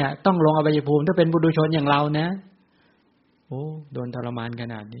ติเนี่ยต้องลงอบายภูมิถ้าเป็นบุรุษชนอย่างเรานะโอ้โดนทรมานข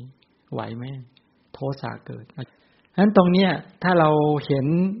นาดนี้ไหวไหมโทสะเกิดฉะนั้นตรงเนี้ยถ้าเราเ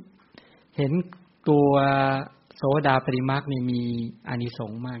ห็นตัวโสดาปฏิมรรคนี่มีอานิส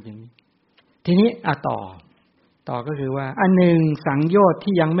งส์มากอย่างนี้ทีนี้ต่อก็คือว่าอันหนึ่งสังโยชน์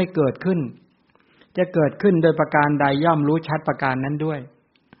ที่ยังไม่เกิดขึ้น จะเกิดขึ้นโดยประการใดย่อมรู้ชัดประการนั้นด้วย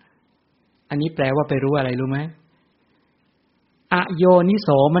อันนี้แปลว่าไปรู้อะไรรู้ไหมอโยนิโส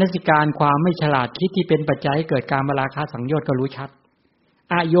มนสิการความไม่ฉลาดคิดที่เป็นปัจจัยให้เกิดการมราคะสังโยชน์ก็รู้ชัด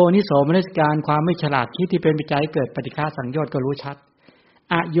อโยนิโสมนสิการความไม่ฉลาดคิดที่เป็นปัจจัยให้เกิดปฏิฆาสังโยชน์ก็รู้ชัด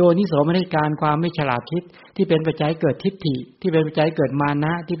อโยนิโสมนสิการความไม่ฉลาดคิดที่เป็นปัจจัยให้เกิดทิฏฐิที่เป็นปัจจัยให้เกิดมาน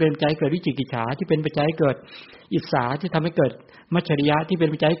ะที่เป็นปัจจัยให้เกิดวิจิกิจฉาที่เป็นปัจจัยให้เกิดอิจฉาที่ทำให้เกิดมัจฉริยะที่เป็น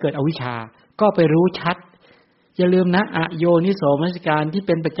ปัจจัยให้เกิดอวิชชาก็ไปรู้ชัดอย่าลืมนะอโยนิโสมนสิการที่เ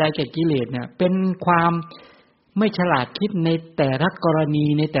ป็นปัจจัยแก่กิเลสเนี่ยเป็นความไม่ฉลาดคิดในแต่ละกรณี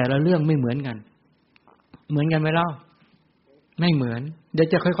ในแต่ละเรื่องไม่เหมือนกันเหมือนกันไหมเล่าไม่เหมือนเดี๋ยว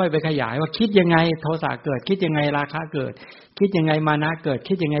จะค่อยๆไปขยายว่าคิดยังไงโทสะเกิดคิดยังไงราคะเกิดคิดยังไงมานะเกิด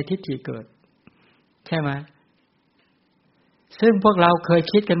คิดยังไงทิฏฐิเกิดใช่ไหมซึ่งพวกเราเคย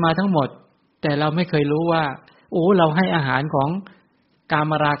คิดกันมาทั้งหมดแต่เราไม่เคยรู้ว่าโอ้เราให้อาหารของกา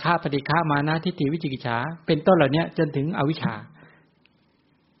มราคะปฏิฆะมานะทิฏฐิวิจิกิจฉาเป็นต้นเหล่านี้จนถึงอวิชชา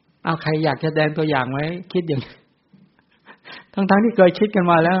เอาใครอยากจะแสดงตัวอย่างไว้คิดอย่างทั้งที่เคยคิดกัน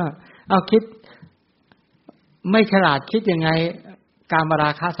มาแล้วเอาคิดไม่ฉลาดคิดยังไงกามร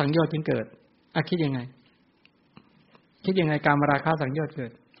าคะสังโยชน์จึงเกิดคิดยังไงกามราคะสังโยชน์เกิ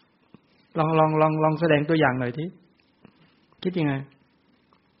ดลองแสดงตัวอย่างหน่อยทีคิดยังไง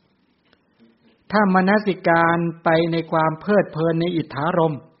ถ้ามนสิการไปในความเพลิดเพลินในอิทธาร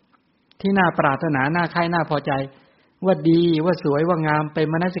มณ์ที่น่าปรารถนาน่าใคร่น่าพอใจว่าดีว่าสวยว่างามไป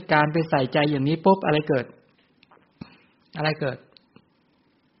มนสิการไปใส่ใจอย่างนี้ปุ๊บอะไรเกิด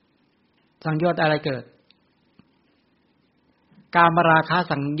สังโยชน์อะไรเกิดกามราคะ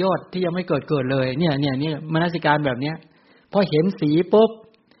สังโยชน์ที่ยังไม่เกิดเลยเนี่ยมนสิการแบบเนี้ยพอเห็นสีปุ๊บ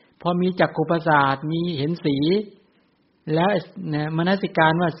พอมีจักขุประสาทมีเห็นสีแล้วเนี่ยมนสิกา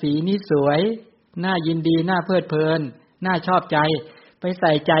รว่าสีนี้สวยน่ายินดีน่าเพลิดเพลินน่าชอบใจไปใ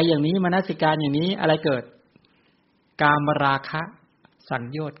ส่ใจอย่างนี้มนสิการอย่างนี้อะไรเกิดกามราคะสัง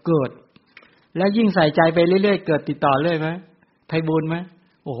โยชน์เกิดแล้วยิ่งใส่ใจไปเรื่อยๆเกิดติดต่อเรื่อยไหมไพบูลย์ไหม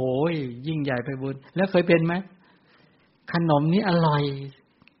โอ้โหยิ่งใหญ่ไพบูลย์แล้วเคยเป็นไหมขนมนี้อร่อย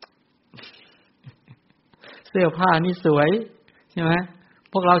เสื้อผ้านี่สวยใช่ไหม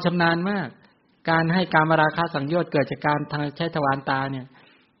พวกเราชำนาญมากการให้กามราคะสังโยชน์เกิดจากการทางใช้ทวารตาเนี่ย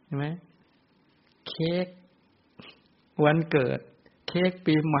ใช่ไหมเค้กวันเกิดเค้ก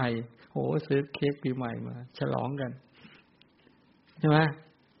ปีใหม่โหซื้อเค้กปีใหม่มาฉลองกันใช่ไหม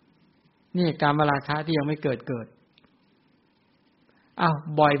นี่กามราคะที่ยังไม่เกิดอ้าว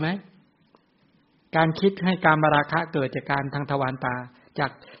บ่อยไหมการคิดให้กามราคะเกิดจากการทางทวารตาจา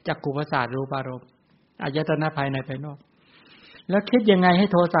กจักขุประสาทรูปารมณ์อายตนะภายในภายนอกแล้วคิดยังไงให้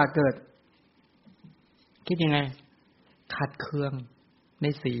โทสะเกิดคิดยังไงขัดเคืองใน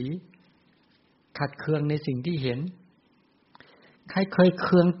สีขัดเคืองในสิ่งที่เห็นใครเคยเ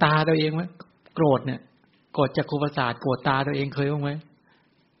คืองตาตัวเองไหมโกรธเนี่ยโกรธจักขุประสาทโกรธตาตัวเองเคยบ้างไหม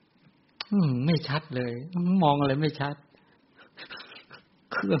ไม่ชัดเลยมองอะไรไม่ชัด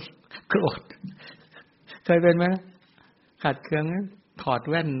เครื่องโกรธเคยเป็นไหมขัดเคืองถอด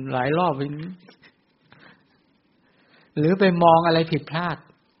แว่นหลายรอบหรือไปมองอะไรผิดพลาด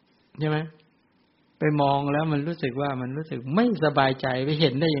ใช่ไหมไปมองแล้วมันรู้สึกไม่สบายใจไปเห็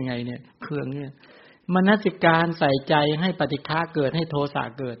นได้ยังไงเนี่ยเครื่องเนี่ยมนสิการใส่ใจให้ปฏิฆะเกิดให้โทสะ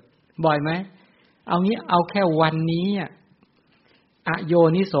เกิดบ่อยไหมเอางี้เอาแค่วันนี้อโย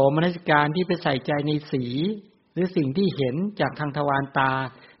นิโสมนสิการที่ไปใส่ใจในสีหรือสิ่งที่เห็นจากทางทวารตา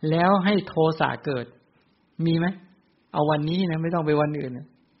แล้วให้โทสะเกิดมีไหมเอาวันนี้นะไม่ต้องไปวันอื่นนะ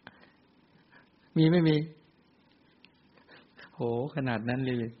มีไม่มีโหขนาดนั้นเ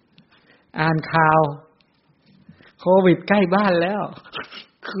ลยอ่านข่าวโควิดใกล้บ้านแล้ว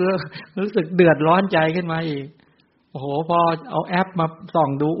คือรู้สึกเดือดร้อนใจขึ้นมาอีกโอ้โหพอเอาแอปมาส่อง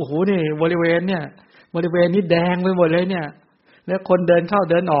ดูโอ้โหนี่บริเวณนี้แดงไปหมดเลยเนี่ยแล้วคนเดินเข้า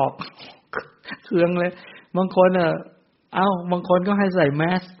เดินออกเครื่องเลยบางคนบางคนก็ให้ใส่แม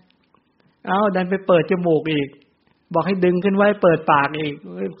สดันไปเปิดจมูกอีกบอกให้ดึงขึ้นไว้เปิดปากอีก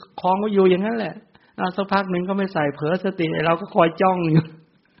คล้องไว้อยู่อย่างนั้นแหละสักพักหนึ่งก็ไม่ใส่เผลอสติเราก็คอยจ้องอยู่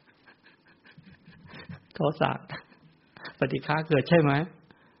โทสะปฏิฆะเกิดใช่ไหม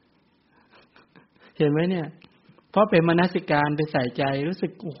เห็นไหมเนี่ยเพราะเป็นมนสิการไปใส่ใจรู้สึ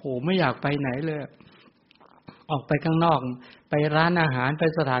กโอ้โหไม่อยากไปไหนเลยออกไปข้างนอกไปร้านอาหารไป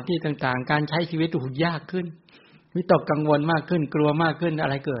สถานที่ต่างๆการใช้ชีวิตถูกยากขึ้นวิตกกังวลมากขึ้นกลัวมากขึ้นอะ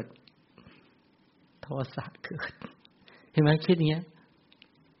ไรเกิดโทสะเกิดเห็นไหมคิดอย่างเงี้ย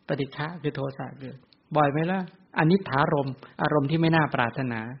ปฏิฆะคือโทสะเกิดบ่อยไหมล่ะอนิถารมณ์อารมณ์ที่ไม่น่าปรารถ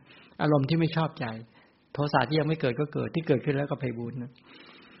นาอารมณ์ที่ไม่ชอบใจโทสะที่ยังไม่เกิดก็เกิดที่เกิดขึ้นแล้วก็ไพบูลย์นะ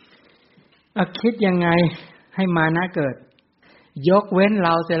คิดยังไงให้มานะเกิดยกเว้นเร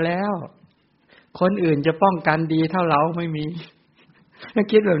าเสียแล้ว คนอื่นจะป้องกันดีเท่าเราไม่มีถ้า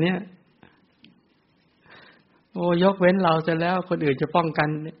คิดแบบนี้โอ้ยกเว้นเราเสร็จแล้วคนอื่นจะป้องกัน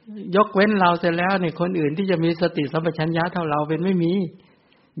ยกเว้นเราเสร็จแล้วเนี่ยคนอื่นที่จะมีสติสัมปชัญญะเท่าเราเป็นไม่มี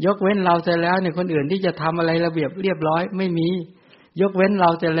ยกเว้นเราเสร็จแล้วเนี่ยคนอื่นที่จะทำอะไรระเบียบเรียบร้อยไม่มียกเว้นเรา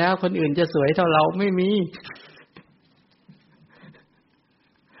เสร็จแล้วคนอื่นจะสวยเท่าเราไม่มี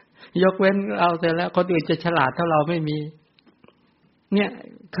ยกเว้นเราเสร็จแล้วคนอื่นจะฉลาดเท่าเราไม่มีเนี่ย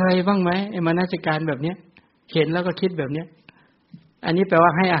เคยบ้างไหมไอ้มนสิการแบบเนี้ยเห็นแล้วก็คิดแบบเนี้ยอันนี้แปลว่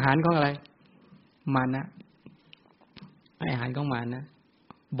าให้อาหารของอะไรมานะให้อาหารของมานะ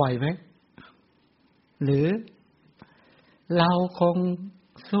บ่อยไหมหรือเราคง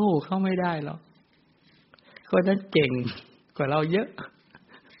สู้เขาไม่ได้หรอกคนนั้นเก่งกว่าเราเยอะ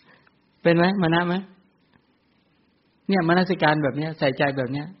เป็นไหมมานะไหมเนี่ยมนสิการแบบเนี้ยใส่ใจแบบ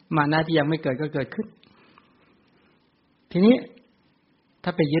เนี้ยมานะที่ยังไม่เกิดก็เกิดขึ้นทีนี้ถ้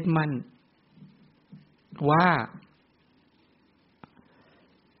าไปยึดมั่นว่า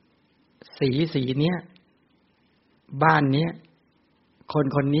สีเนี้ยบ้านเนี้ยค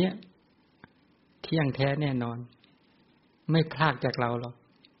นเนี้ยเที่ยงแท้แน่นอนไม่พลากจากเราหรอก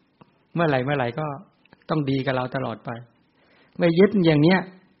เมื่อไหร่ก็ต้องดีกับเราตลอดไปไม่ยึดอย่างเนี้ย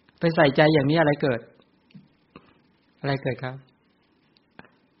ไปใส่ใจอย่างนี้อะไรเกิดครับ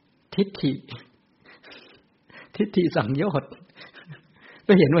ทิฏฐิสังโยชน์ไป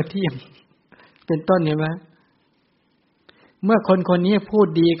เห็นว่าเที่ยงเป็นต้นเห็นไหมเมื่อคนนี้พูด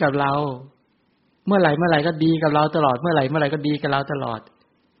ดีกับเราเมื่อไหร่ก็ดีกับเราตลอดเมื่อไหร่ก็ดีกับเราตลอด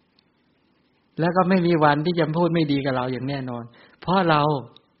แล้วก็ไม่มีวันที่จะพูดไม่ดีกับเราอย่างแน่นอนเพราะเรา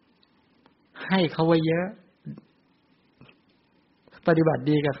ให้เขาไว้เยอะปฏิบัติ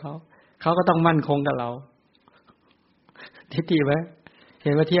ดีกับเขาก็ต้องมั่นคงกับเราทิฏฐิไหมเ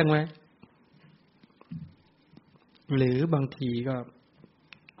ห็นว่าเที่ยงไหมหรือบางทีก็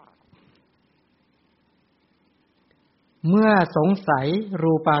เมื่อสงสัย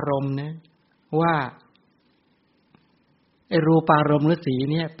รูปารมณ์นะว่าไอ้รูปารมณ์หรือสี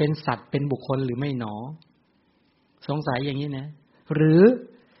เนี่ยเป็นสัตว์เป็นบุคคลหรือไม่หนอสงสัยอย่างนี้นะหรือ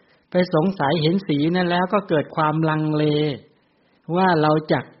ไปสงสัยเห็นสีนั้นแล้วก็เกิดความลังเลว่าเรา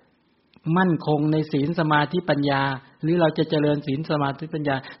จะมั่นคงในศีลสมาธิปัญญาหรือเราจะเจริญศีลสมาธิปัญญ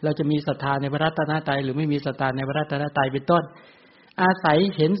าเราจะมีศรัทธาในพระรัตนตรัยหรือไม่มีศรัทธาในพระรัตนตรัยเป็นต้นอาศัย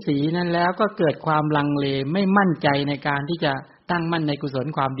เห็นสีนั้นแล้วก็เกิดความลังเลไม่มั่นใจในการที่จะตั้งมั่นในกุศล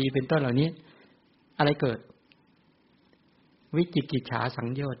ความดีเป็นต้นเหล่านี้อะไรเกิดวิจิกิจฉาสัง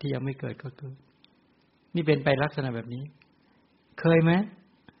โยชน์ที่ยังไม่เกิดก็เกิดนี่เป็นไปลักษณะแบบนี้เคยไหม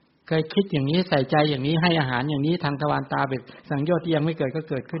เคยคิดอย่างนี้ใส่ใจอย่างนี้ให้อาหารอย่างนี้ทางทวารตาเป็นสังโยชน์ที่ยังไม่เกิดก็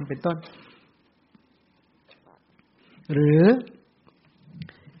เกิดขึ้นเป็นต้นหรือ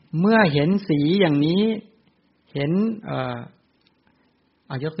เมื่อเห็นสีอย่างนี้เห็นเ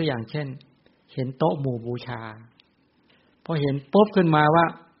อายกตัวอย่างเช่นเห็นโต๊ะหมู่บูชาพอเห็นปุ๊บขึ้นมาว่า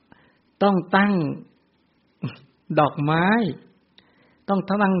ต้องตั้งดอกไม้ต้อง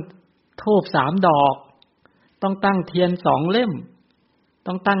ตั้งธูป3 ดอกต้องตั้งเทียน2 เล่ม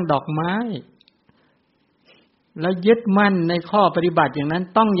ต้องตั้งดอกไม้แล้วยึดมั่นในข้อปฏิบัติอย่างนั้น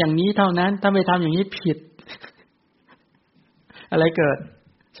ต้องอย่างนี้เท่านั้นถ้าไม่ทำอย่างนี้ผิดอะไรเกิด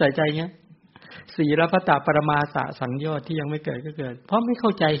ใส่ใจเงี้ยศีลพัตตปรมาสะสังโยชน์ที่ยังไม่เกิดก็เกิดเพราะไม่เข้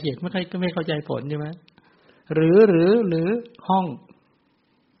าใจเหตุไม่เข้าใจผลใช่ไหมหรือห้อง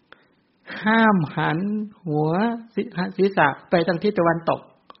ห้ามหันหัวศีรษะไปทางทิศตะวันตก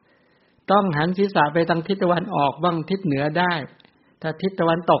ต้องหันศีรษะไปทางทิศตะวันออกบ้างทิศเหนือได้ถ้าทิศตะ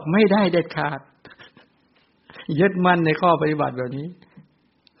วันตกไม่ได้เด็ดขาดยึดมั่นในข้อปฏิบัติแบบนี้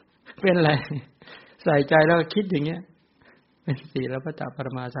เป็นอะไรใส่ใจแล้วคิดอย่างเงี้ยเป็นศีลพัตตปร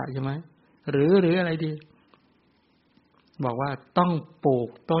มาสะใช่ไหมหรืออะไรดีบอกว่าต้องปลูก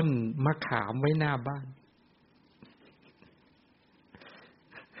ต้นมะขามไว้หน้าบ้าน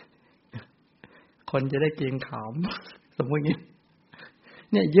คนจะได้เกรงขามสมมติเ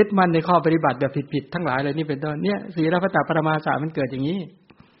นี่ยยึดมั่นในข้อปฏิบัติแบบผิดๆทั้งหลายเลยนี่เป็นต้นเนี่ยศีลพัตตปรมาสะมันเกิดอย่างนี้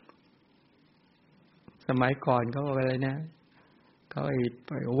สมัยก่อนเขาบอกอะไรนะเขาไอ้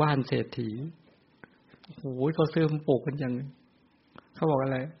ว่านเศรษฐีโอ้โหเขาซื้อมาปลูกกันอย่างเขาบอกอ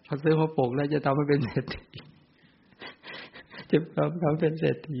ะไรเขาซื้อมาปลูกแล้วจะทำให้เป็นเศรษฐีจะทำเป็นเศร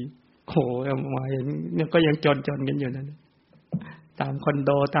ษฐีโอ้โหมาเห็นเนี่ยก็ยังจนกันอยู่นั่นตามคอนโ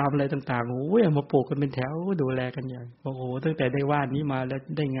ดตามอะไรต่างๆโอ้ยมาปลูกกันเป็นแถวดูแลกันอย่างโอ้โหตั้งแต่ได้ว่านนี้มาแล้ว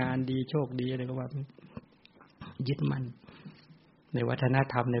ได้งานดีโชคดีอะไรก็ว่ายึดมั่นในวัฒน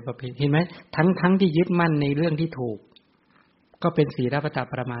ธรรมในประเพณีเห็นไหมทั้งที่ยึดมั่นในเรื่องที่ถูกก็เป็นศีลพัตต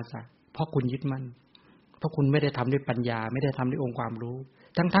ปรมาสะเพราะคุณยึดมั่นเพราะคุณไม่ได้ทำด้วยปัญญาไม่ได้ทำด้วยองค์ความรู้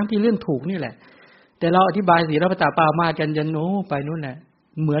ทั้งที่เรื่องถูกนี่แหละแต่เราอธิบายศีลพัตตปรามาสกันจนโน้ไปนู่นแหละ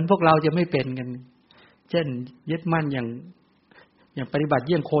เหมือนพวกเราจะไม่เป็นกันเช่นยึดมั่นอย่างปฏิบัติเ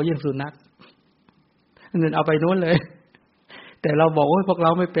ยี่ยงโคเยี่ยงสุนัขเงินเอาไปโน้นเลยแต่เราบอกว่าพวกเร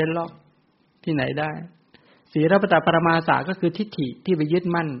าไม่เป็นหรอกที่ไหนได้ศีลปตปรมาสาก็คือทิฏฐิที่ไปยึด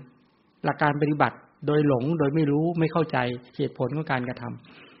มั่นหลักการปฏิบัติโดยหลงโดยไม่รู้ไม่เข้าใจเหตุผลของการกระท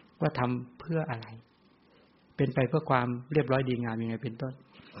ำว่าทำเพื่ออะไรเป็นไปเพื่อความเรียบร้อยดีงามยังไงเป็นต้น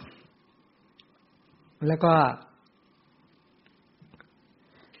แล้วก็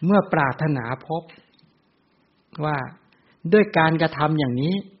เมื่อปรารถนาพบว่าด้วยการกระทำอย่าง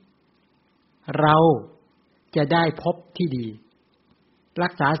นี้เราจะได้พบที่ดีรั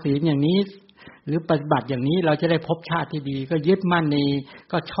กษาศีลอย่างนี้หรือปฏิบัติอย่างนี้เราจะได้พบชาติที่ดีก็ยึดมั่นใน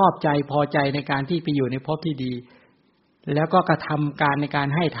ก็ชอบใจพอใจในการที่ไปอยู่ในภพที่ดีแล้วก็กระทำการในการ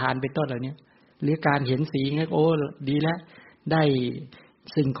ให้ทานเป็นต้นเหล่านี้หรือการเห็นสีงั้นโอ้ดีแล้วได้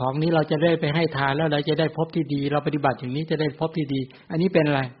สิ่งของนี้เราจะได้ไปให้ทานแล้วเราจะได้พบที่ดีเราปฏิบัติอย่างนี้จะได้พบที่ดีอันนี้เป็น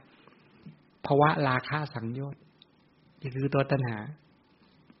อะไรภวะราคะสังโยชน์นี่คือตัวตัณหา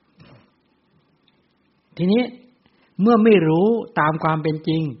ทีนี้เมื่อไม่รู้ตามความเป็นจ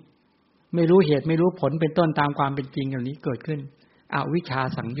ริงไม่รู้เหตุไม่รู้ผลเป็นต้นตามความเป็นจริงอย่างนี้เกิดขึ้นอวิชชา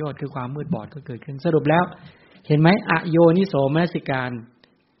สังโยชน์คือความมืดบอดก็เกิดขึ้นสรุปแล้วเห็นไหมอโยนิโสมนสิการ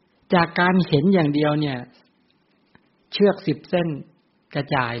จากการเห็นอย่างเดียวเนี่ยเชือก10เส้นกระ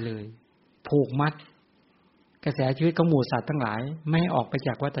จายเลยผูกมัดกระแสชีวิตของหมู่สัตว์ทั้งหลายไม่ให้ออกไปจ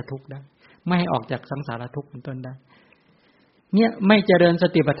ากวัฏทุกข์ได้ไม่ให้ออกจากสังสารทุกข์เป็นต้นได้เนี่ยไม่เจริญส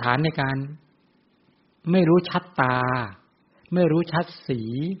ติปัฏฐานในการไม่รู้ชัดตาไม่รู้ชัดสี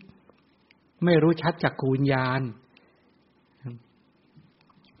ไม่รู้ชัดจักขุวิญญาณ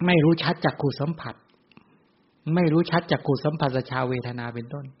ไม่รู้ชัดจักขุสัมผัสไม่รู้ชัดจักขุสัมผัสชาเวทนาเป็น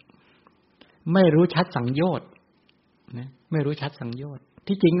ต้นไม่รู้ชัดสังโยชน์นะไม่รู้ชัดสังโยชน์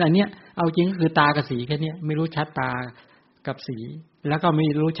ที่จริงอันเนี้ยเอาจริงก็คือตากับสีแค่นี้ไม่รู้ชัดตากับสีแล้วก็ไม่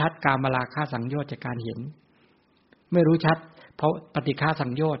รู้ชัดกามราคะสังโยชน์จากการเห็นไม่รู้ชัดเพราะปฏิฆาสั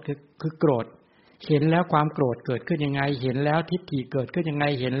งโยชน์คือโกรธเห็นแล้วความโกรธเกิดขึ้นยังไงเห็นแล้วทิฏฐิเกิดขึ้นยังไง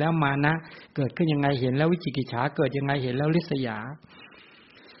เห็นแล้วมานะเกิดขึ้นยังไงเห็นแล้ววิจิกิจฉาเกิดยังไงเห็นแล้วริษยา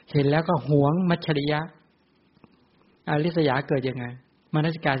เห็นแล้วก็หวงมัจฉริยะริษยาเกิดยังไงมน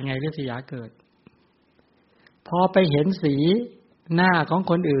สิการยังไงริษยาเกิดพอไปเห็นสีหน้าของ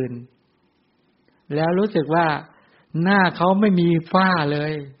คนอื่นแล้วรู้สึกว่าหน้าเขาไม่มีฝ้าเล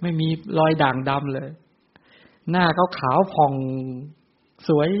ยไม่มีรอยด่างดำเลยหน้าเขาขาวผ่องส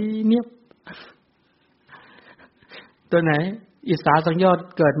วยเนียบตัวไหนอิสสาสังโยชน์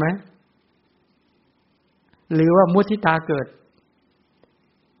เกิดไหมหรือว่ามุทิตาเกิด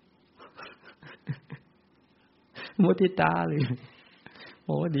มุทิตาเลยโ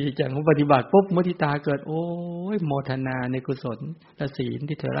อ้ดีจังปฏิบัติปุ๊บมุทิตาเกิดโอ้ยโมทนาในกุศลและศีล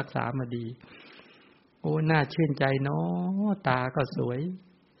ที่เธอรักษามาดีโอ้น่าชื่นใจเนาะตาก็สวย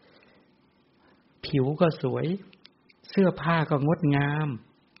ผิวก็สวยเสื้อผ้าก็งดงาม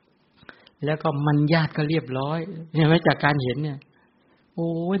แล้วก็มัญญาตก็เรียบร้อยเห็นไหมจากการเห็นเนี่ยโอ้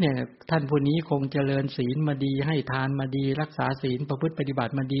เนี่ยท่านผู้นี้คงเจริญศีลมาดีให้ทานมาดีรักษาศีลประพฤติปฏิบั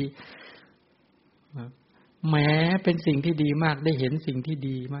ติมาดีแม้เป็นสิ่งที่ดีมากได้เห็นสิ่งที่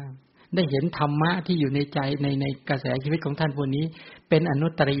ดีมากได้เห็นธรรมะที่อยู่ในใจในกระแสชีวิตของท่านผู้นี้เป็นอนุ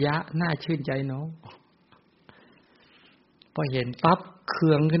ตตริยะน่าชื่นใจเนาะพอเห็นปั๊บเคื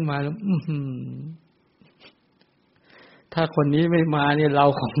องขึ้นมาแล้วถ้าคนนี้ไม่มาเนี่ยเรา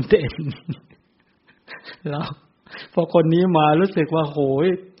คงเด่นเราพอคนนี้มารู้สึกว่าโหย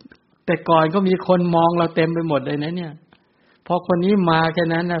แต่ก่อนก็มีคนมองเราเต็มไปหมดเลยนะเนี่ยพอคนนี้มาแค่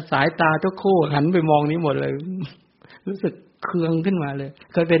นั้นนะสายตาทุกคู่หันไปมองนี้หมดเลยรู้สึกเคืองขึ้นมาเลย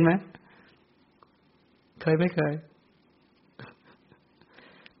เคยเป็นไหมเคยไม่เคย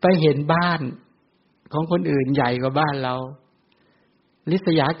ไปเห็นบ้านของคนอื่นใหญ่กว่าบ้านเราริษ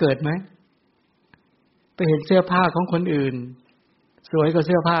ยาเกิดไหมไปเห็นเสื้อผ้าของคนอื่นสวยกว่าเ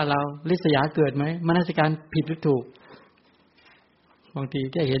สื้อผ้าเราริษยาเกิดไหมมนสิการผิดหรือถูกบางที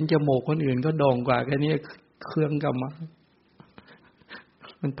แค่เห็นจมูกคนอื่นก็โด่งกว่าแค่นี้เครื่องกลับมา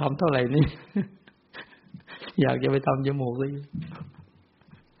มันทำเท่าไหร่นี่ อยากจะไปทำจมูกเลย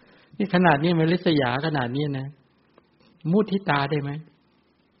นี่ขนาดนี้มันริษยาขนาดนี้นะมุทิตาได้ไหม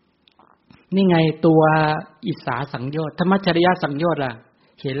นี่ไงตัวอิสสาสังโยชน์ธรรมจริยสังโยชน์ล่ะ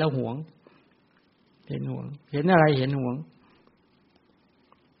เห็นแล้วหวงเห็นหวงเห็นอะไรเห็นหวง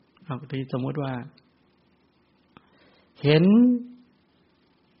เอาทีสมมติว่าเห็น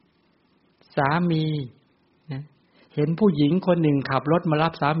สามีนะเห็นผู้หญิงคนหนึ่งขับรถมารั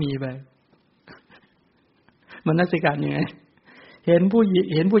บสามีไปมันนักสิการยังไงเห็น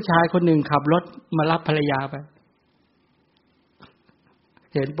ผู้ชายคนหนึ่งขับรถมารับภรรยาไป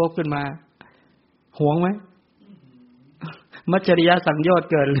เห็นปุ๊บขึ้นมาหวงไหม มัจฉริยะสังโยชน์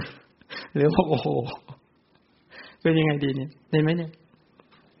เกิดหรือว่าโอ้โหเป็นยังไงดีเนี่ยเห็นไหมเนี่ย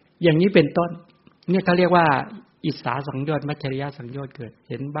อย่างนี้เป็นต้นเนี่ยเขาเรียกว่าอิสสาสังโยชน์มัจฉริยะสังโยชน์เกิด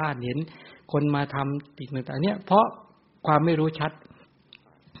เห็นบ้านเห็นคนมาทำสิ่งต่างๆเนี่ยเพราะความไม่รู้ชัด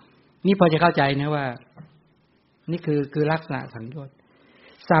นี่พอจะเข้าใจนะว่านี่คือลักษณะสังโยชน์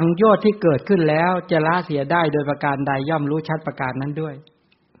สังโยชน์ที่เกิดขึ้นแล้วจะละเสียได้โดยประการใดย่อมรู้ชัดประการนั้นด้วย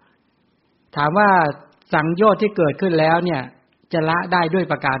ถามว่าสังโยชน์ที่เกิดขึ้นแล้วเนี่ยจะละได้ด้วย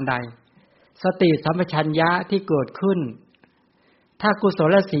ประการใดสติสัมปชัญญะที่เกิดขึ้นถ้ากุศ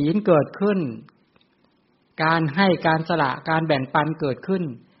ลศีลเกิดขึ้นการให้การสละการแบ่งปันเกิดขึ้น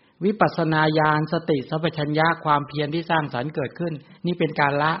วิปัสสนาญาณสติสัมปชัญญะความเพียรที่สร้างสรรค์เกิดขึ้นนี่เป็นกา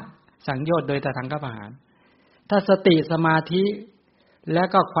รละสังโยชน์โดยตถรรคประหารถ้าสติสมาธิและ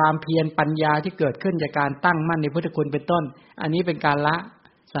ก็ความเพียรปัญญาที่เกิดขึ้นจากการตั้งมั่นในพุทธคุณเป็นต้นอันนี้เป็นการละ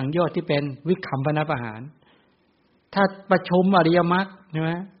สังโยชน์ที่เป็นวิคัมภนประหารถ้าประชุมอริยมรรคใช่ไห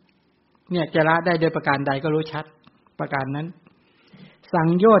มเนี่ยจะละได้โดยประการใดก็รู้ชัดประการนั้นสัง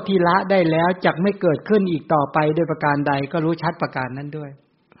โยชน์ที่ละได้แล้วจักไม่เกิดขึ้นอีกต่อไปโดยประการใดก็รู้ชัดประการนั้นด้วย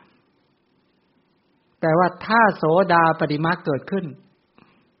แต่ว่าถ้าโสดาปัตติมรรคเกิดขึ้น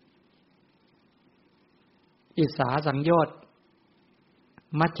อิสสาสังโยชน์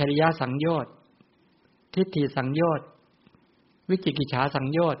มัจฉริยะสังโยชน์ทิฏฐิสังโยชน์วิจิกิจฉาสัง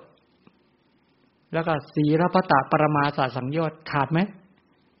โยชน์แล้วก็สีรพัตตปรมาสสังโยชน์ขาดไหม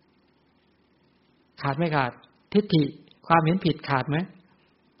ขาดไม่ขาดทิฏฐิความเห็นผิดขาดไหม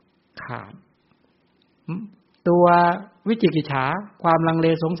ขาดตัววิจิกิจฉาความลังเล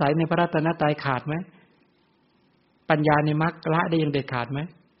สงสัยในพระรัตนตรัยขาดไหมปัญญาในมรรคละได้ยังเด็ดขาดไหม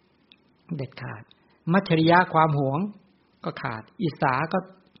เด็ดขาดมัจฉริยะความหวงก็ขาดอิสสาก็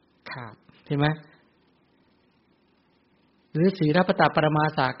ขาดเห็นไหมหรือศีลพัตตปรมา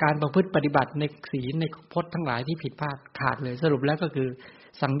สาการประพฤติปฏิบัติในศีลในพจน์ทั้งหลายที่ผิดพลาดขาดเลยสรุปแล้วก็คือ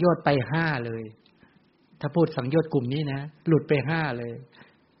สังโยชน์ไป5เลยถ้าพูดสังโยชน์กลุ่มนี้นะหลุดไป5เลย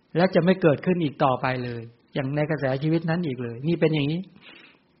แล้วจะไม่เกิดขึ้นอีกต่อไปเลยอย่างในกระแสชีวิตนั้นอีกเลยนี่เป็นอย่างนี้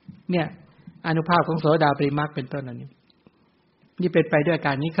เนี่ยอานุภาพของโสดาปัตติมรรคเป็นต้นอันนี้นี่เป็นไปด้วยก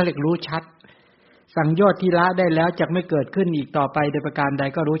ารนี้เขาเรียกรู้ชัดสังโยชน์ที่ละได้แล้วจะไม่เกิดขึ้นอีกต่อไปโดยประการใด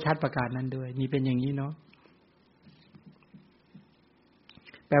ก็รู้ชัดประการนั้นด้วยนี่เป็นอย่างนี้เนาะ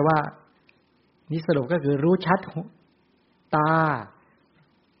แปลว่านี่สรุปก็คือรู้ชัดตา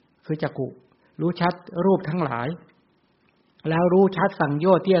คือจักขุรู้ชัดรูปทั้งหลายแล้วรู้ชัดสังโย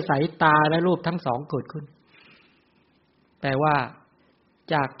ชน์ที่อาศัยตาและรูปทั้งสองเกิดขึ้นแต่ว่า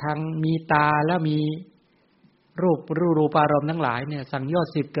จากทางมีตาแล้วมีรูปารมณ์ทั้งหลายเนี่ยสังโยช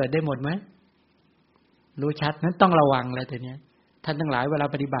น์10เกิดได้หมดไหมรู้ชัดนั้นต้องระวังเลยทีเนี้ยท่านทั้งหลายเวลา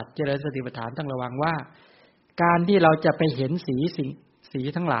ปฏิบัติเจริญสติปัฏฐานต้องระวังว่าการที่เราจะไปเห็นสี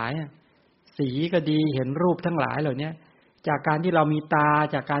ทั้งหลายสีก็ดีเห็นรูปทั้งหลายเหล่านี้จากการที่เรามีตา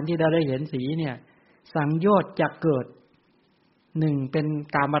จากการที่เราได้เห็นสีเนี่ยสังโยชน์จะเกิด1เป็น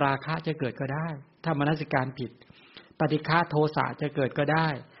กามราคะจะเกิดก็ได้ถ้ามนสิการผิดปฏิฆะโทสะจะเกิดก็ได้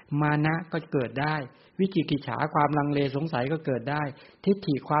มานะก็เกิดได้วิจิกิจฉาความลังเลสงสัยก็เกิดได้ทิฏ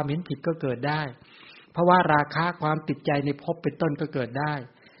ฐิความเห็นผิดก็เกิดได้เพราะว่าราคะความติดใจในภพเป็นต้นก็เกิดได้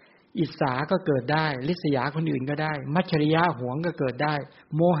อิสสาก็เกิดได้ลิษยาคนอื่นก็ได้มัจฉริยะหวงก็เกิดได้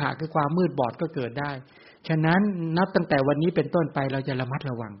โมหะคือความมืดบอดก็เกิดได้ฉะนั้นนับตั้งแต่วันนี้เป็นต้นไปเราจะระมัด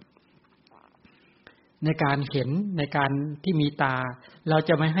ระวังในการเห็นในการที่มีตาเรา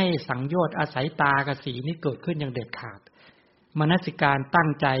จะไม่ให้สังโยชน์อาศัยตากับสีนี้เกิดขึ้นอย่างเด็ดขาดมนสิการตั้ง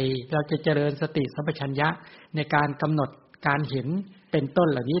ใจเราจะเจริญสติสัมปชัญญะในการกำหนดการเห็นเป็นต้น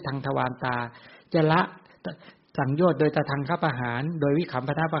เหล่านี้ทางทวารตาจะละสังโยชน์โดยตถรรคประหารโดยวิคัมภ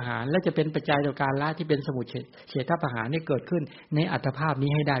นประหารและจะเป็นปัจจัยต่อการละที่เป็นสมุจเฉทประหารให้เกิดขึ้นในอัตภาพนี้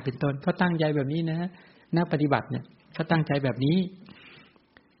ให้ได้เป็นต้นเขาตั้งใจแบบนี้นะนักปฏิบัติเนี่ยเขาตั้งใจแบบนี้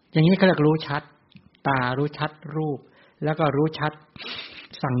อย่างนี้เขาเรียกรู้ชัดตารู้ชัดรูปแล้วก็รู้ชัด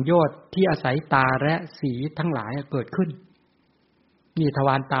สังโยชน์ที่อาศัยตาและสีทั้งหลายเกิดขึ้นนี่ทว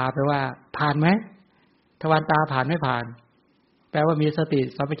ารตาแปลว่าผ่านไหมทวารตาผ่านไม่ผ่านแปลว่ามีสติ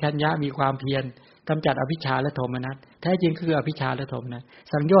สัมปชัญญะมีความเพียรกำจัดอภิชฌาและโทมนัสแท้จริงคืออภิชฌาและโทมนัส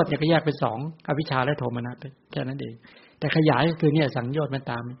สังโยชน์เนี่ยก็แยกเป็น2อภิชฌาและโทมนัสแค่นั้นเองแต่ขยายก็คือเนี่ยสังโยชน์มัน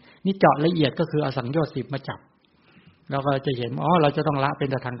ตามนี่เจาะละเอียดก็คือเอาสังโยชน์10มาจับเราก็จะเห็นเราจะต้องละเป็น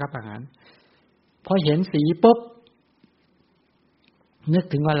ตถรรคประหารพอเห็นสีปุ๊บนึก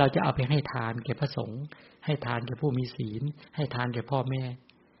ถึงว่าเราจะเอาไปให้ทานแก่พระสงฆ์ให้ทานแก่ผู้มีศีลให้ทานแก่พ่อแม่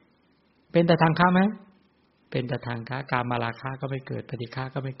เป็นตถรรคไหมเป็นตถรรคกามราคะก็ไม่เกิดปฏิฆะ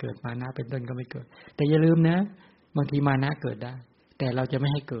ก็ไม่เกิดมานะเป็นต้นก็ไม่เกิดแต่อย่าลืมนะบางทีมานะเกิดได้แต่เราจะไม่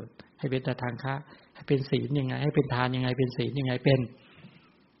ให้เกิดให้เป็นตถรรคให้เป็นศีลยังไงให้เป็นทานยังไงเป็นศีลยังไงเป็น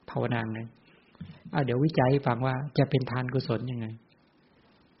ภาวนาไง เดี๋ยววิจัยให้ฟังว่าจะเป็นทานกุศลยังไง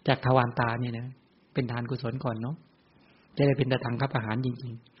จากทวารตาเนี่ยนะเป็นทานกุศลก่อนเนาะจะได้เป็นตะถังคับอาหารจริ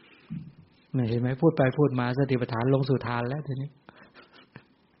งๆเห็นไหมพูดไปพูดมาสติปัฏฐานลงสู่ทานแล้วทีนี้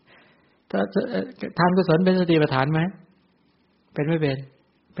ถ้าทานกุศลเป็นสติปัฏฐานไหมเป็นไม่เป็น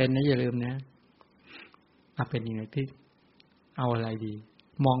เป็นนะอย่าลืมนะเป็นยังไงพี่เอาอะไรดี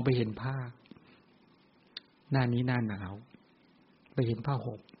มองไปเห็นผ้าหน้านี้หน้าหนาวไปเห็นผ้า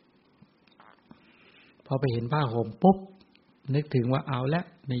ห่มพอไปเห็นผ้าห่มปุ๊บนึกถึงว่าเอาละ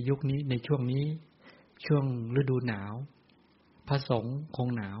ในยุคนี้ในช่วงนี้ช่วงฤดูหนาวพระสงฆ์คง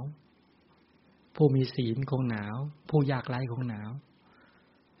หนาวผู้มีศีลคงหนาวผู้ยากไร้คงหนาว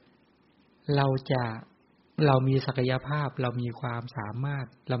เรามีศักยภาพเรามีความสามารถ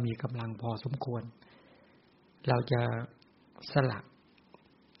เรามีกำลังพอสมควรเราจะสละ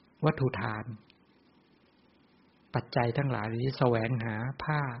วัตถุทานปัจจัยทั้งหลายนี้แสวงหา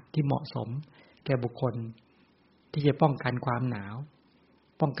ผ้าที่เหมาะสมแก่บุคคลที่จะป้องกันความหนาว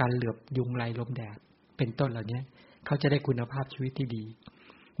ป้องกันเหลือบยุงไรลมแดดเป็นต้นเหล่านี้เขาจะได้คุณภาพชีวิตที่ดี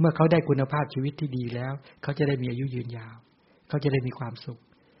เมื่อเขาได้คุณภาพชีวิตที่ดีแล้วเขาจะได้มีอายุยืนยาวเขาจะได้มีความสุข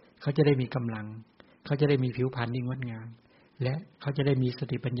เขาจะได้มีกำลังเขาจะได้มีผิวพรรณที่งดงามและเขาจะได้มีส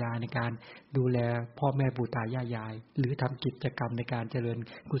ติปัญญาในการดูแลพ่อแม่ปู่ตายายยายหรือทำกิจกรรมในการเจริญ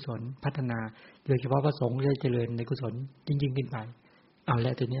กุศลพัฒนาโดยเฉพาะพระสงฆ์ได้เจริญในกุศลยิ่งขึ้นไปเอาแ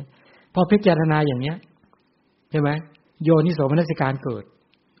ล้วทีนี้พอพิจารณาอย่างเนี้ยใช่ไหมโยนิโสมนสิการเกิด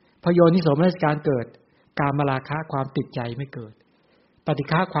พอโยนิโสมนสิการเกิดกามราคะความติดใจไม่เกิดปฏิ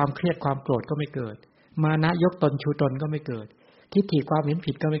ฆะความเครียดความโกรธก็ไม่เกิดมานะยกตนชูตนก็ไม่เกิดทิฏฐิความเห็น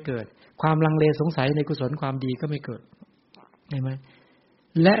ผิดก็ไม่เกิดความลังเลสงสัยในกุศลความดีก็ไม่เกิดใช่ไหม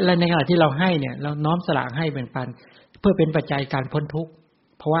และในขณะที่เราให้เนี่ยเราน้อมสละให้แบ่งปันเพื่อเป็นปัจจัยการพ้นทุกข์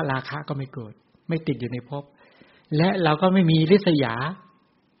เพราะว่าราคะก็ไม่เกิดไม่ติดอยู่ในภพและเราก็ไม่มีริษยา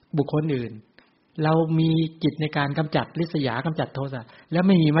บุคคลอื่นเรามีจิตในการกำจัดริษยากำจัดโทสะและไ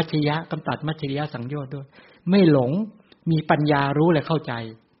ม่มีมัจฉริยะกำจัดมัจฉริยะสังโยชน์ด้วยไม่หลงมีปัญญารู้และเข้าใจ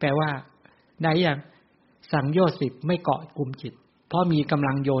แปลว่าได้อย่างสังโยชน์10ไม่เกาะกลุ่มจิตเพราะมีกำ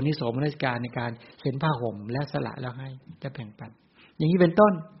ลังโยนิโสมนสิการในการเห็นผ้าห่มและสละแล้วให้จะแบ่งปันอย่างนี้เป็นต้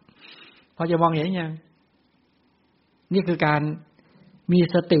นพอจะมองเห็นยังนี่คือการมี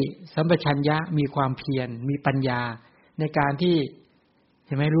สติสัมปชัญญะมีความเพียรมีปัญญาในการที่เ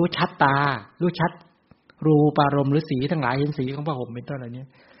ห็นไหมรู้ชัดตารู้ชัดรูปารมณ์หรือสีทั้งหลายเห็นสีของผ้าห่มเป็นต้นอะไรนี้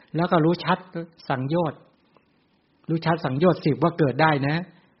แล้วก็รู้ชัดสังโยชน์รู้ชัดสังโยชน์10ว่าเกิดได้นะ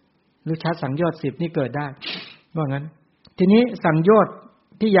รู้ชัดสังโยชน์10นี่เกิดได้ว่างั้นทีนี้สังโยชน์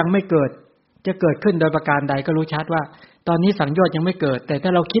ที่ยังไม่เกิดจะเกิดขึ้นโดยประการใดก็รู้ชัดว่าตอนนี้สังโยชน์ยังไม่เกิดแต่ถ้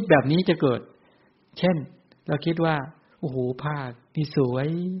าเราคิดแบบนี้จะเกิดเช่นเราคิดว่าโอ้โหผ้านี่สวย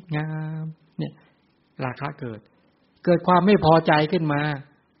งามเนี่ยราคะเกิดความไม่พอใจขึ้นมา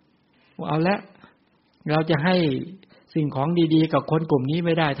เอาละเราจะให้สิ่งของดีๆกับคนกลุ่มนี้ไ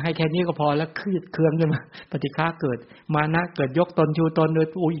ม่ได้ให้แค่นี้ก็พอแล้วคืดเคืองขึ้นมาปฏิฆะเกิดมานะเกิดยกตนชูตนโดย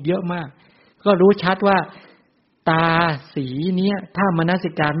อีกเยอะมากก็รู้ชัดว่าตาสีเนี้ยถ้ามนสิ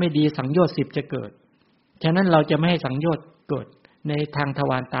การไม่ดีสังโยชน์10จะเกิดฉะนั้นเราจะไม่ให้สังโยชน์เกิดในทางท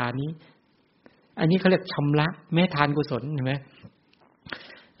วารตานี้อันนี้เขาเรียกชำระแม้ทานกุศลเห็นไหม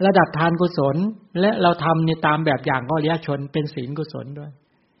ระดับทานกุศลและเราทำในตามแบบอย่างของอริยชนเป็นศีลกุศลด้วย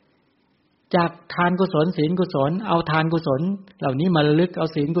จากทานกุศลศีลกุศลเอาทานกุศลเหล่านี้มาระลึกเอา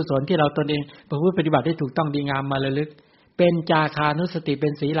ศีลกุศลที่เราตนเองประพฤติปฏิบัติได้ถูกต้องดีงามมาระลึกเป็นจาคานุสติเป็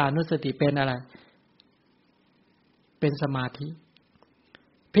นศีลานุสติเป็นอะไรเป็นสมาธิ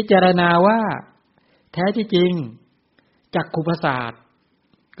พิจารณาว่าแท้ที่จริงจักขุประสาท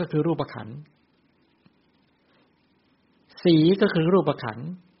ก็คือรูปขันธ์สีก็คือรูปขันธ์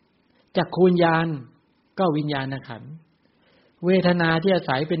จักขุวิญญาณก็วิญญาณขันธ์เวทนาที่อา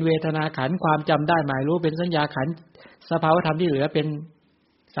ศัยเป็นเวทนาขันธ์ความจำได้หมายรู้เป็นสัญญาขันธ์สภาวธรรมที่เหลือเป็น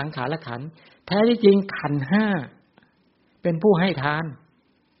สังขารขันธ์แท้ที่จริงขันธ์5เป็นผู้ให้ทาน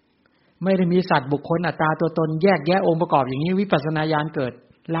ไม่ได้มีสัตว์บุคคลอัตตาตัวตนแยกแยะองค์ประกอบอย่างนี้วิปัสสนาญาณเกิด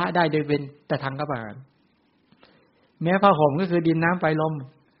ละได้โดยเป็นแต่ทางกระบาลแม้ผ้าห่มก็คือดินน้ำไฟลม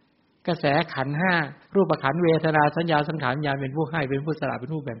กระแสขันธ์5รูปขันธ์เวทนาสัญญาสังขารวิญญาณเป็นผู้ให้เป็นผู้สละเป็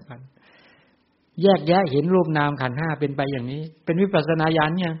นผู้แบ่งปันแยกแยะเห็นรูปนามขันธ์5เป็นไปอย่างนี้เป็นวิปัสสนาญา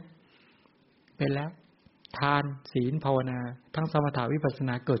ณเนี่ยเป็นแล้วทานศีลภาวนาทั้งสมถะวิปัสสน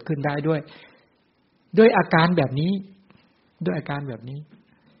าเกิดขึ้นได้ด้วยอาการแบบนี้ด้วยอาการแบบนี้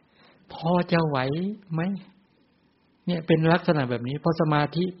พอจะไหวไหมเนี่ยเป็นลักษณะแบบนี้พอสมา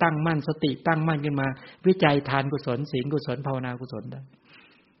ธิตั้งมั่นสติตั้งมั่นขึ้นมาวิจัยทานกุศลศีลกุศลภาวนากุศลได้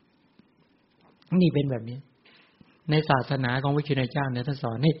นี่เป็นแบบนี้ในศาสนาของพระชินเจ้าเนี่ยท่านส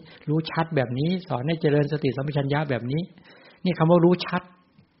อนให้รู้ชัดแบบนี้สอนให้เจริญสติสัมปชัญญะแบบนี้นี่คำว่ารู้ชัด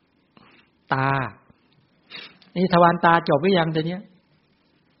ตา นี่ทวารตาจบหรือยังตัวเนี้ย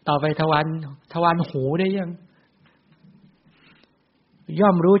ต่อไปทวารหูได้ยังย่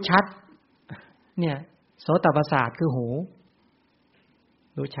อมรู้ชัดเนี่ยโสตประสาทคือหู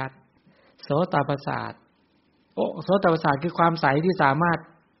รู้ชัดโสตประสาทโสตประสาทคือความใสที่สามารถ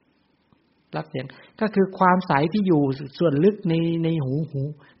รับเสียงก็คือความใสที่อยู่ส่วนลึกในหู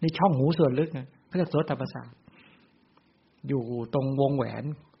ในช่องหูส่วนลึกนะเขาเรียกโสตประสาทอยู่ตรงวงแหวน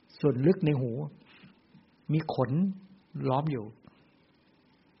ส่วนลึกในหูมีขนล้อมอยู่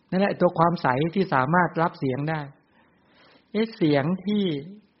นั่นแหละตัวความใสที่สามารถรับเสียงได้เสียงที่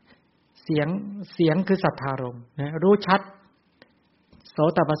เสียงคือสัทธารมณ์นะรู้ชัดโส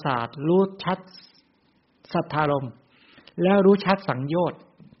ตประสาทรู้ชัดสัทธารมณ์แล้วรู้ชัดสังโยชน์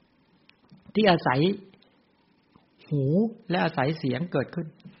ที่อาศัยหูและอาศัยเสียงเกิดขึ้น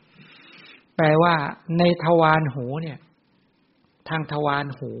แปลว่าในทวารหูเนี่ยทางทวาร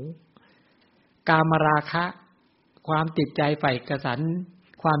หูกามราคะความติดใจใฝ่กสัน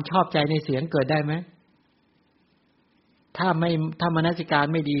ความชอบใจในเสียงเกิดได้ไหมถ้ามนสิการ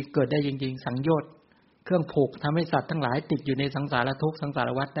ไม่ดีเกิดได้จริงๆสังโยชน์เครื่องผูกทำให้สัตว์ทั้งหลายติดอยู่ในสังสารทุกข์สังสาร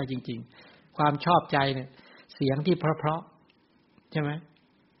วัฏได้จริงๆความชอบใจเนี่ยเสียงที่เพราะๆใช่ไหม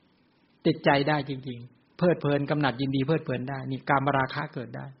ติดใจได้จริงๆเพลิดเพลินกำหนัดยินดีเพลิดเพลินได้นี่กามราคะเกิด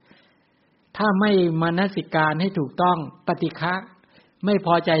ได้ถ้าไม่มนสิการให้ถูกต้องปฏิฆะไม่พ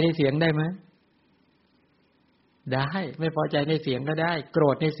อใจในเสียงได้ไหมได้ไม่พอใจในเสียงก็ได้โกร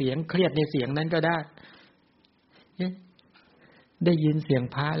ธในเสียงเครียดในเสียงนั้นก็ได้ได้ยินเสียง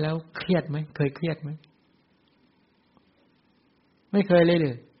พระแล้วเครียดไหมเคยเครียดไหมไม่เคยเลย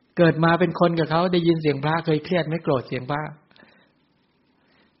เกิดมาเป็นคนกับเขาได้ยินเสียงพระเคยเครียดไหมโกรธเสียงพระ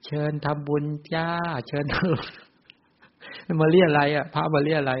เชิญทำบุญจ้าเชิญมาเรียกอะไรอ่ะพระมาเ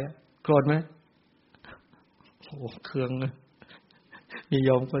รียกอะไรโกรธไหมโอ้เคืองมีโย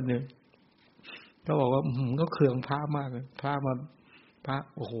มคนหนึ่งก็บอกว่าก็เคืองพระมากเลยพระ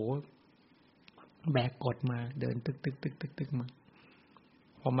โอ้โหแบกกดมาเดินตึกมา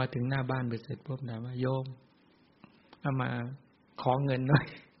พอมาถึงหน้าบ้านไปเสร็จปุ๊บถามว่าโยมเอามาขอเงินหน่อย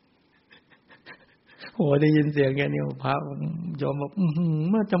โอ้ได้ยินเสียงแกนี่พระโยมบอก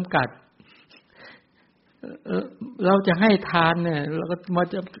เมื่อจำกัดเราจะให้ทานเนี่ยเ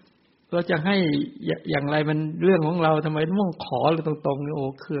ราจะให้อย่างไรมันเรื่องของเราทำไมต้องขอเลยตรงๆโอ้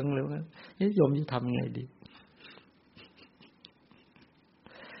เคืองเลยว่าโยมจะทำยังไงดี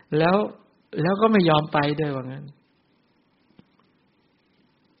แล้วก็ไม่ยอมไปด้วยว่างั้น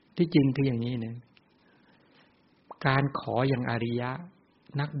ที่จริงคืออย่างนี้เนี่ยการขออย่างอริยะ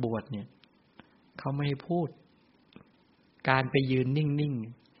นักบวชเนี่ยเขาไม่ให้พูดการไปยืนนิ่ง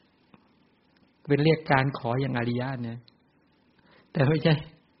ๆเป็นเรียกการขออย่างอริยะเนี่ยแต่ไม่ใช่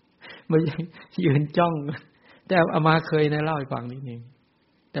ยืนจ้องแต่อามาเคยนะเล่าให้ฟังนิดนึง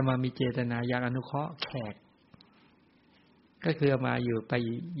แต่มามีเจตนาอยากอนุเคราะห์แขกก็คือมาอยู่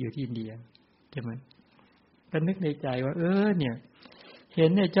ที่อินเดียใช่ไหมก็นึกในใจว่าเนี่ยเห็น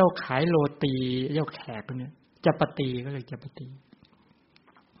เนี่ยเจ้าขายโรตีเจ้าแขกเนี่ยจัปตีก็เลยจัปตี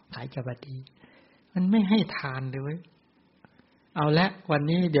ขายจัปตีมันไม่ให้ทานเลยเว้ยเอาละวัน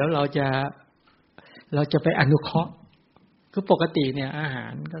นี้เดี๋ยวเราจะไปอนุเคราะห์คือปกติเนี่ยอาหา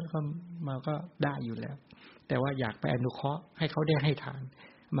รก็มาก็ได้อยู่แล้วแต่ว่าอยากไปอนุเคราะห์ให้เขาได้ให้ทาน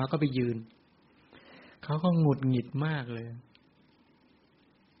มาก็ไปยืนเขาก็หงุดหงิดมากเลย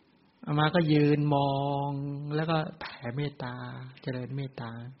อามาก็ยืนมองแล้วก็แผ่เมตตาเจริญเมตต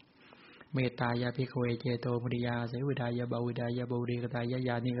ายาภิกขเวเจโตมริยาเสวิดายาบาวิดายาบาริกตายาย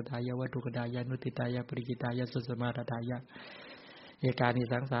านิกตายาวัตถุกตายานุติตายาปริกิตายาสุสมาตตายาเอกานิ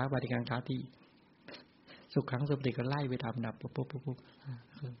สังสาปฏิกังคาติสุขขังสุปฏิก็ไล่ไปทำดับปุ๊บ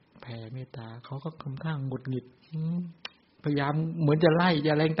แผ่เมตตาเขาก็ค่อนข้างหงุดหงิดพยายามเหมือนจะไล่จ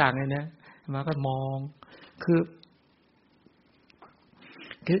ะอะไรต่างๆเลยนะมาก็มองคือ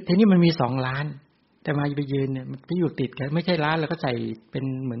ทีนี้มันมี2ร้านแต่มาไปยืนเนี่ยมันไปอยู่ติดกันไม่ใช่ร้านแล้วก็ใส่เป็น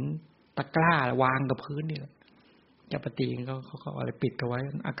เหมือนตะกร้าวางกับพื้นนี่แหละจัปตีเขาอะไรปิดกันไว้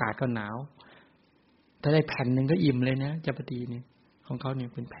อากาศก็หนาวถ้าได้แผ่นนึงก็อิ่มเลยนะจัปตีนี่ของเขาเนี่ย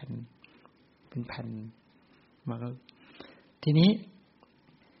เป็นแผ่นมาก็ทีนี้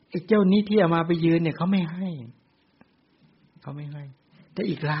ไอ้เจ้านี้ที่เอามาไปยืนเนี่ยเขาไม่ให้แต่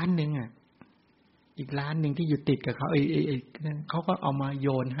อีกร้านนึงอีกร้านนึงที่อยู่ติดกับเขาเขาก็เอามาโย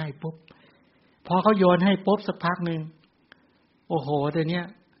นให้ปุ๊บพอเขาโยนให้ปุ๊บสักพักนึงโอ้โหแต่เนี้ย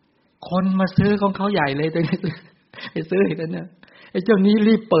คนมาซื้อของเขาใหญ่เลยแต่นี้ไอ้ซื้อไอ้นั่นน่ะไอ้เจ้านี้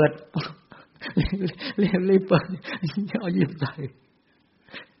รีบเปิดรีบเปิดเอาหยิบใส่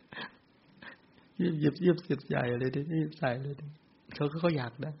หยิบใหญ่เลยดิรีบใส่เลยดิเขาอยา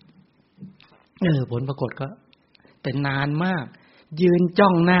กได้ผลปรากฏก็แต่นานมากยืนจ้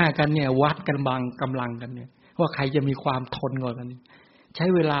องหน้ากันเนี่ยวัดกันกำลังกันเนี่ย ว่าใครจะมีความทนกว่ากันใช้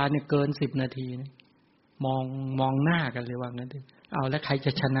เวลาเนี่ยเกิน10 นาทีนะมองหน้ากันเลยว่างั้นดิเอาแล้วใครจ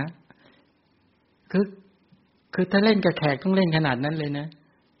ะชนะคือถ้าเล่นกับแขกต้องเล่นขนาดนั้นเลยนะ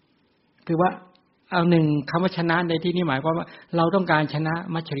คือว่าเอาหนึ่งคำว่าชนะในที่นี้หมายความว่าเราต้องการชนะ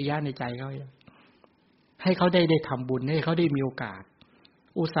มัจฉริยะในใจเขาให้เขาได้ทำบุญให้เขาได้มีโอกาส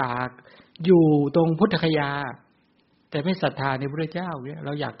อุตส่าห์อยู่ตรงพุทธคยาแต่ไม่ศรัทธาในพระเจ้าเนี่ยเร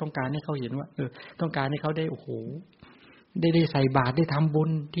าอยากต้องการให้เขาเห็นว่าต้องการให้เขาได้โอ้โหได้ใส่บาตรได้ทำบุญ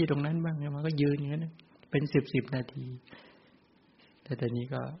ที่ตรงนั้นบ้างเนี่ยมันก็ยืนอย่างนั้นเป็น10 นาทีแต่ตอนนี้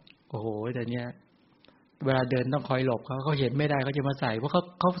ก็โอ้โหแต่เนี้ยเวลาเดินต้องคอยหลบเขาเห็นไม่ได้เขาจะมาใส่เพราะ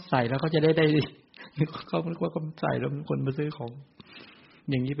เขาใส่แล้วเขาจะได้เขาไม่ว่าเขาใส่แล้วคนมาซื้อของ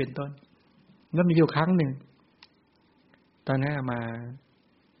อย่างนี้เป็นต้นแล้วมีอยู่ครั้งหนึ่งตอนนั้นมา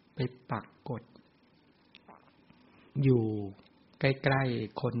ไปปักกฎอยู่ใกล้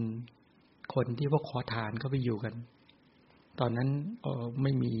ๆคนที่พวกขอทานเขาไปอยู่กันตอนนั้นไ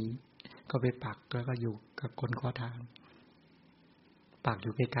ม่มีก็ไปปักแล้วก็อยู่กับคนขอทานปักอ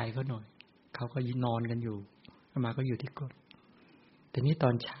ยู่ไกลๆเขาหน่อยเขาก็นอนกันอยู่อามาก็อยู่ที่กฎแต่นี้ตอ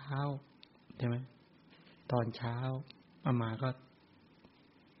นเช้าใช่ไหมตอนเช้าอามาก็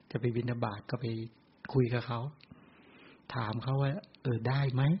จะไปบิณฑบาตก็ไปคุยกับเขาถามเขาว่าได้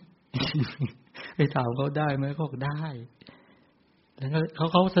ไหม ไปถามเขาได้ไหมเขาบอกได้แล้ว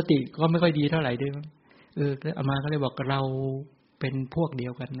เขาสติก็ไม่ค่อยดีเท่าไหร่ด้วยอามาก็เลยบอกเราเป็นพวกเดี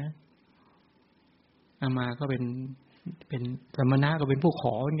ยวกันนะอามาก็เป็นสมณะก็เป็นผู้ข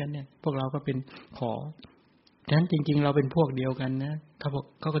อเหมือนกันเนี่ยพวกเราก็เป็นขอฉะนั้นจริงๆเราเป็นพวกเดียวกันนะเขาบอก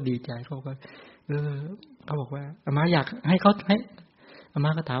เขาก็ดีใจเขาก็เขาบอกว่าอามาอยากให้เขาให้อามา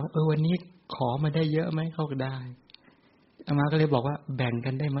ก็ถามวันนี้ขอมาได้เยอะไหมเขาก็ได้อามาก็เลยบอกว่าแบ่งกั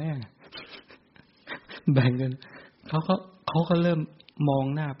นได้ไหมแบ่งกันเขาก็เริ่มมอง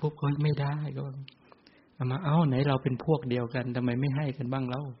หน้าปุ๊บเขาไม่ได้ก็อามาไหนเราเป็นพวกเดียวกันทำไมไม่ให้กันบ้าง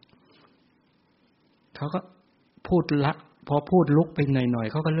เล่าเขาก็พูดละพอพูดลุกไปหน่อย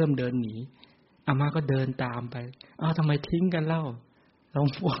ๆเขาก็เริ่มเดินหนีอามาก็เดินตามไปทำไมทิ้งกันเล่าเรา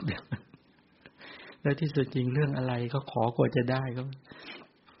พวกเดียวกันแล้วที่สุดจริงเรื่องอะไรเขาขอกว่าจะได้เข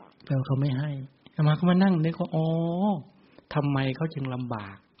าไม่ให้อามาก็มานั่งนึกว่าทำไมเขาจึงลำบา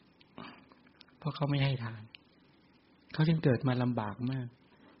กเพราะเขาไม่ให้ทานเขาจึงเกิดมาลำบากมาก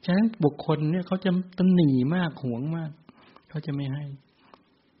ฉะนั้นบุคคลเนี่ยเขาจะตำหนิมากหวงมากเขาจะไม่ให้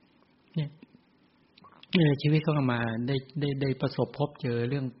เนี่ยชีวิตเขามาได้ประสบพบเจอ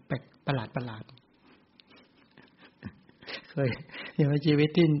เรื่องแปลกประหลาดเคยเห็นว่าชีวิต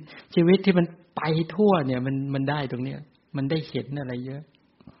ที่มันไปทั่วเนี่ยมันได้ตรงเนี้ยมันได้เห็นอะไรเยอะ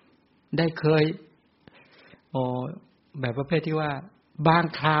ได้เคยแบบประเภทที่ว่าบาง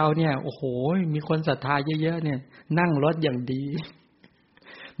คราวเนี่ยโอ้โหมีคนศรัทธาเยอะๆเนี่ยนั่งรถอย่างดี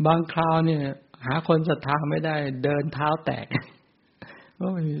บางคราวเนี่ยหาคนศรัทธาไม่ได้เดินเท้าแตก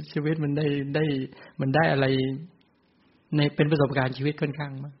ชีวิตมันได้อะไรในเป็นประสบการณ์ชีวิตค่อนข้า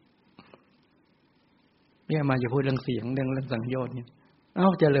งมากเนี่ยมาจะพูดเรื่องเสียงเรื่องสังโยชน์เนี่ย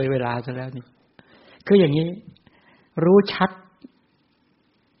จะเลยเวลาซะแล้วนี่คืออย่างนี้รู้ชัด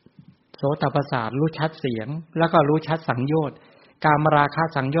โสตประสาทรู้ชัดเสียงแล้วก็รู้ชัดสังโยชน์กามราคะ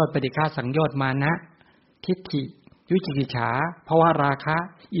สังโยชน์ปฏิฆาสังโยชน์มานะทิฏฐิวิจิกิจฉาภวราคะ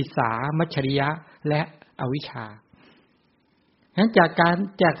อิสสามัจฉริยะและอวิชชาฉะนั้น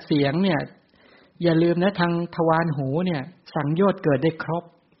จากเสียงเนี่ยอย่าลืมนะทางทวารหูเนี่ยสังโยชน์เกิดได้ครบ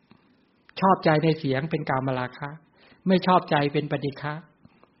ชอบใจในเสียงเป็นกามราคะไม่ชอบใจเป็นปฏิฆะ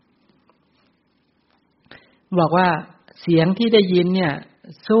บอกว่าเสียงที่ได้ยินเนี่ย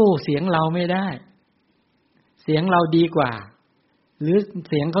สู้เสียงเราไม่ได้เสียงเราดีกว่าหรือ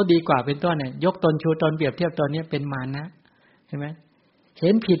เสียงเขาดีกว่าเป็นต้นเนี่ยยกตนชูตนเปรียบเทียบตนนี้เป็นมานะใช่ไหมเห็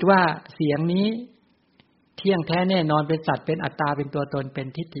นผิดว่าเสียงนี้เที่ยงแท้แน่นอนเป็นสัตว์เป็นอัตตาเป็นตัวตนเป็น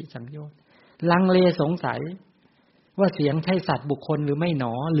ทิฏฐิสังโยชน์ลังเลสงสัยว่าเสียงใช่สัตว์บุคคลหรือไม่หน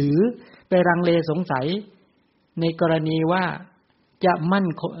อหรือไปลังเลสงสัยในกรณีว่าจะมั่น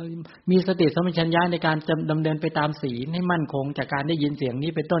มีสติสัมปชัญญะในการดำเนินไปตามศีลให้มั่นคงจากการได้ยินเสียง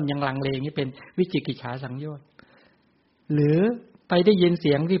นี้เป็นต้นยังลังเลนี้เป็นวิจิกิจฉาสังโยชน์หรือไปได้ยินเ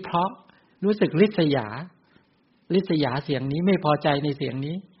สียงที่เพราะรู้สึกริษยาเสียงนี้ไม่พอใจในเสียง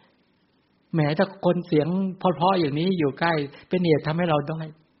นี้แม้ถ้าคนเสียงเพราะๆอย่างนี้อยู่ใกล้เป็นเหตุทำให้เราด้อย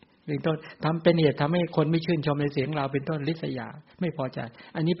เป็นต้นทำเป็นเหตุทำให้คนไม่ชื่นชมในเสียงเราเป็นต้นริษยาไม่พอใจ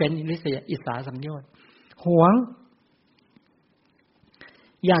อันนี้เป็นริษยาอิสาสังโยชน์หวง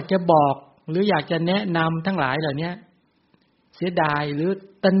อยากจะบอกหรืออยากจะแนะนำทั้งหลายเหล่านี้เสียดายหรือ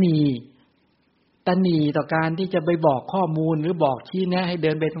ตนีต่อการที่จะไปบอกข้อมูลหรือบอกชี้แนะให้เ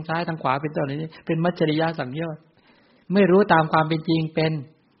ดินไปทางซ้ายทางขวาเป็นต้นนี้เป็นมัจฉริยะสังโยชน์ไม่รู้ตามความเป็นจริงเป็น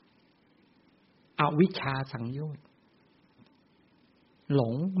อวิชชาสังโยชน์หล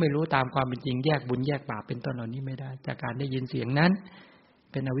งไม่รู้ตามความเป็นจริงแยกบุญแยกบาปเป็นต้นเหล่านี้ไม่ได้จากการได้ยินเสียงนั้น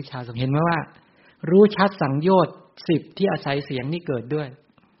เป็นอวิชชาสังเห็นไหมว่ารู้ชัดสังโยชน์10ที่อาศัยเสียงนี้เกิดด้วย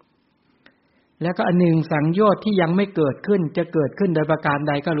แล้วก็อันหนึ่งสังโยชน์ที่ยังไม่เกิดขึ้นจะเกิดขึ้นโดยประการใ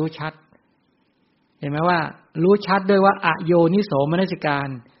ดก็รู้ชัดเห็นไหมว่ารู้ชัดด้วยว่าอโยนิโสมนสิการ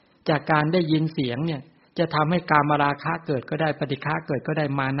จากการได้ยินเสียงเนี่ยจะทำให้กามราคะเกิดก็ได้ปฏิฆะเกิดก็ได้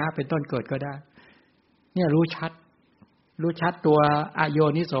มานะเป็นต้นเกิดก็ได้เนี่ยรู้ชัดตัวอโย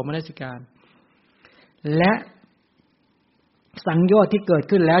นิโสมนสิการและสังโยชน์ที่เกิด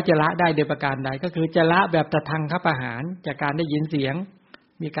ขึ้นแล้วจะละได้โดยประการใดก็คือจะละแบบตทังคประหารจากการได้ยินเสียง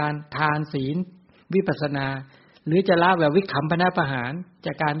มีการทานศีลวิปัสสนาหรือจะละแบบวิคัมภนประหารจ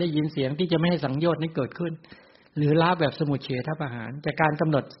ากการได้ยินเสียงที่จะไม่ให้สังโยชน์นี้เกิดขึ้นหรือละแบบสมุจเฉทประหารจากการก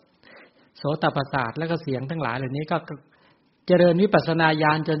ำหนดโสตประสาทและก็เสียงทั้งหลายเหล่านี้ก็เจริญวิปัสสนาญ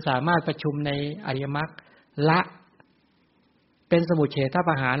าณจนสามารถประชุมในอริยมรรคละเป็นสมุจเฉทป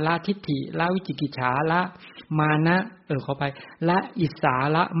ระหารละทิฏฐิละวิจิกิจฉาละมานะขอไปละอิสสา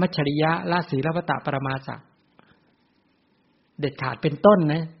ละมัจฉริยะละศีลพัตตปรมาสะเด็ดขาดเป็นต้น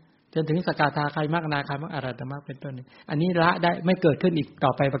นะจนถึงสกทาคามิมรรคอนาคามิมรรคอรหัตตมรรคเป็นต้นอันนี้ละได้ไม่เกิดขึ้นอีกต่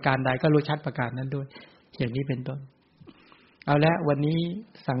อไปประการใดก็รู้ชัดประการนั้นด้วยอย่างนี้เป็นต้นเอาละวันนี้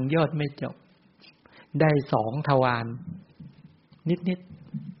สังโยชน์ไม่จบได้2ทวารนิด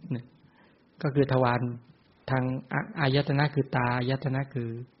ๆเนี่ยก็คือทวารทางอายตนะคือตาอายตนะคือ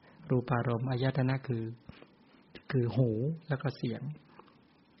รูปารมณ์อายตนะคือหูแล้วก็เสียง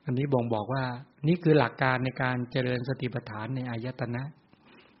อันนี้บ่งบอกว่านี่คือหลักการในการเจริญสติปัฏฐานในอายตนะ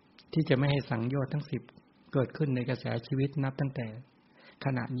ที่จะไม่ให้สังโยชน์ทั้ง10เกิดขึ้นในกระแสชีวิตนับตั้งแต่ข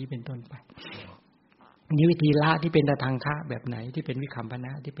ณะนี้เป็นต้นไปนี่วิธีละที่เป็นตทังคะแบบไหนที่เป็นวิคัมภน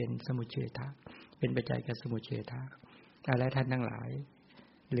ะที่เป็นสมุจเฉทะเป็นปัจจัยกับสมุจเฉทะอะไรท่านทั้งหลาย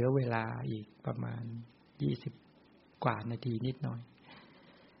เหลือเวลาอีกประมาณ20กว่านาทีนิดหน่อย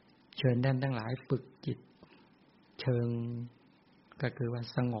เชิญท่านทั้งหลายฝึกจิตเชิงก็คือว่า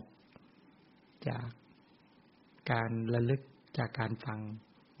สงบจากการระลึกจากการฟัง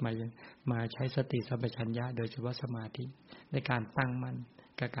มาใช้สติสัมปชัญญะโดยเฉพาะสมาธิในการตั้งมั่น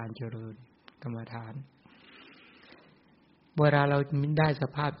กับการเจริญกรรมฐานเวลาเราได้ส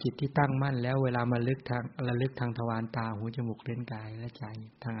ภาพจิตที่ตั้งมั่นแล้วเวลามาระลึกทางทวารตาหูจมูกลิ้นกายและใจ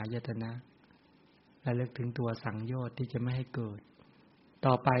ทางอายตนะระลึกถึงตัวสังโยชน์ที่จะไม่ให้เกิด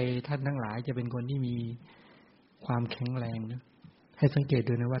ต่อไปท่านทั้งหลายจะเป็นคนที่มีความแข็งแรงนะให้สังเกต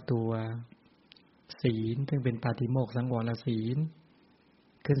ดูนะว่าตัวศีลซึ่งเป็นปาฏิโมกข์สังวรศีล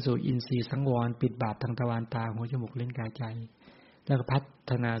ขึ้นสู่อินทรีย์สังวรปิดบาปทางทวารตาหูจมูกลิ้นกายใจแล้วก็พั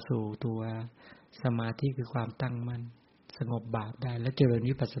ฒนาสู่ตัวสมาธิคือความตั้งมั่นสงบบาปได้และเจริญ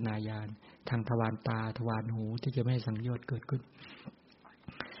วิปัสสนาญาณทางทวารตาทวารหูที่จะไม่ให้สังโยชน์เกิดขึ้น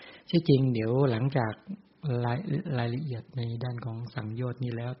ที่จริงเดี๋ยวหลังจากรายละเอียดในด้านของสังโยชน์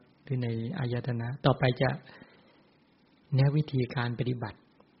นี้แล้วที่ในอายตนะต่อไปจะแนววิธีการปฏิบัติ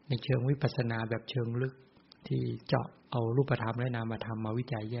ในเชิงวิปัสสนาแบบเชิงลึกที่เจาะเอารูปธรรมและนามธรรมมาวิ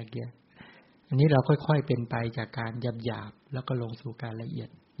จัยแยกแยะอันนี้เราค่อยๆเป็นไปจากการหยาบๆแล้วก็ลงสู่การละเอียด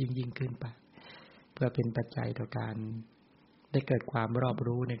ยิ่งขึ้นไปเพื่อเป็นปัจจัยต่อการได้เกิดความรอบ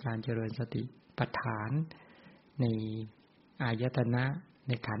รู้ในการเจริญสติปัฏฐานในอายตนะใ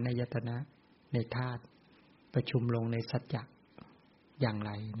นขันธ์อายตนะในธาตุประชุมลงในสัจจะอย่างไ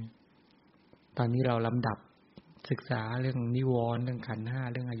รเนี่ยตอนนี้เราลำดับศึกษาเรื่องนิวรณ์เรื่องขันธ์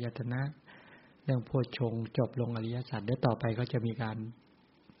5เรื่องอายตนะเรื่องโพชฌงค์จบลงอริยสัจแล้วต่อไปก็จะมีการ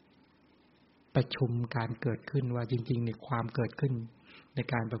ประชุมการเกิดขึ้นว่าจริงๆในความเกิดขึ้นใน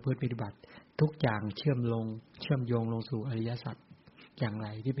การประพฤติปฏิบัติทุกอย่างเชื่อมโยงลงสู่อริยสัจอย่างไร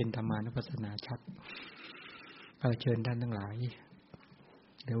ที่เป็นธรรมานุปัสสนาชัดเชิญท่านทั้งหลาย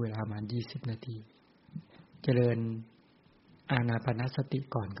เดี๋ยวเวลาประมาณ20นาทีเจริญอานาปานสติ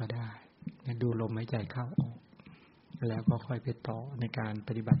ก่อนก็ได้ดูลมหายใจเข้าออกแล้วก็ค่อยไปต่อในการป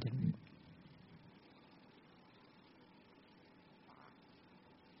ฏิบัติอย่างอื่น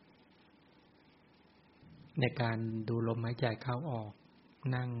ในการดูลมหายใจเข้าออก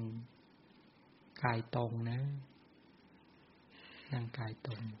นั่งกายตรงนะนั่งกายต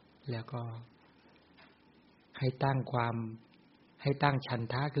รงแล้วก็ให้ตั้งฉัน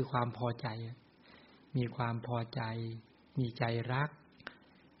ทะคือความพอใจมีความพอใจมีใจรัก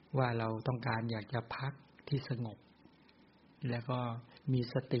ว่าเราต้องการอยากจะพักที่สงบแล้วก็มี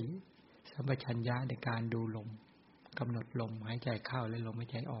สติสัมปชัญญะในการดูลมกำหนดลมหายใจเข้าและลมหาย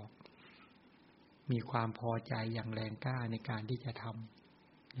ใจออกมีความพอใจอย่างแรงกล้าในการที่จะท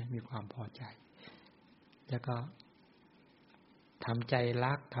ำมีความพอใจแล้วก็ทำใจ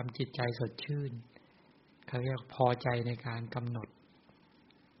รักทำจิตใจสดชื่นเขาเรียกพอใจในการกำหนด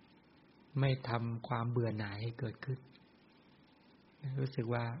ไม่ทำความเบื่อหน่ายให้เกิดขึ้นรู้สึก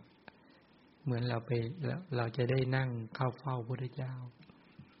ว่าเหมือนเราจะได้นั่งเข้าเฝ้าพระพุทธเจ้า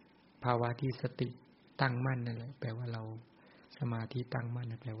ภาวะที่สติตั้งมั่นนั่นแหละแปลว่าเราสมาธิตั้งมั่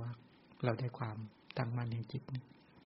นแปลว่าเราได้ความตั้งมั่นในจิต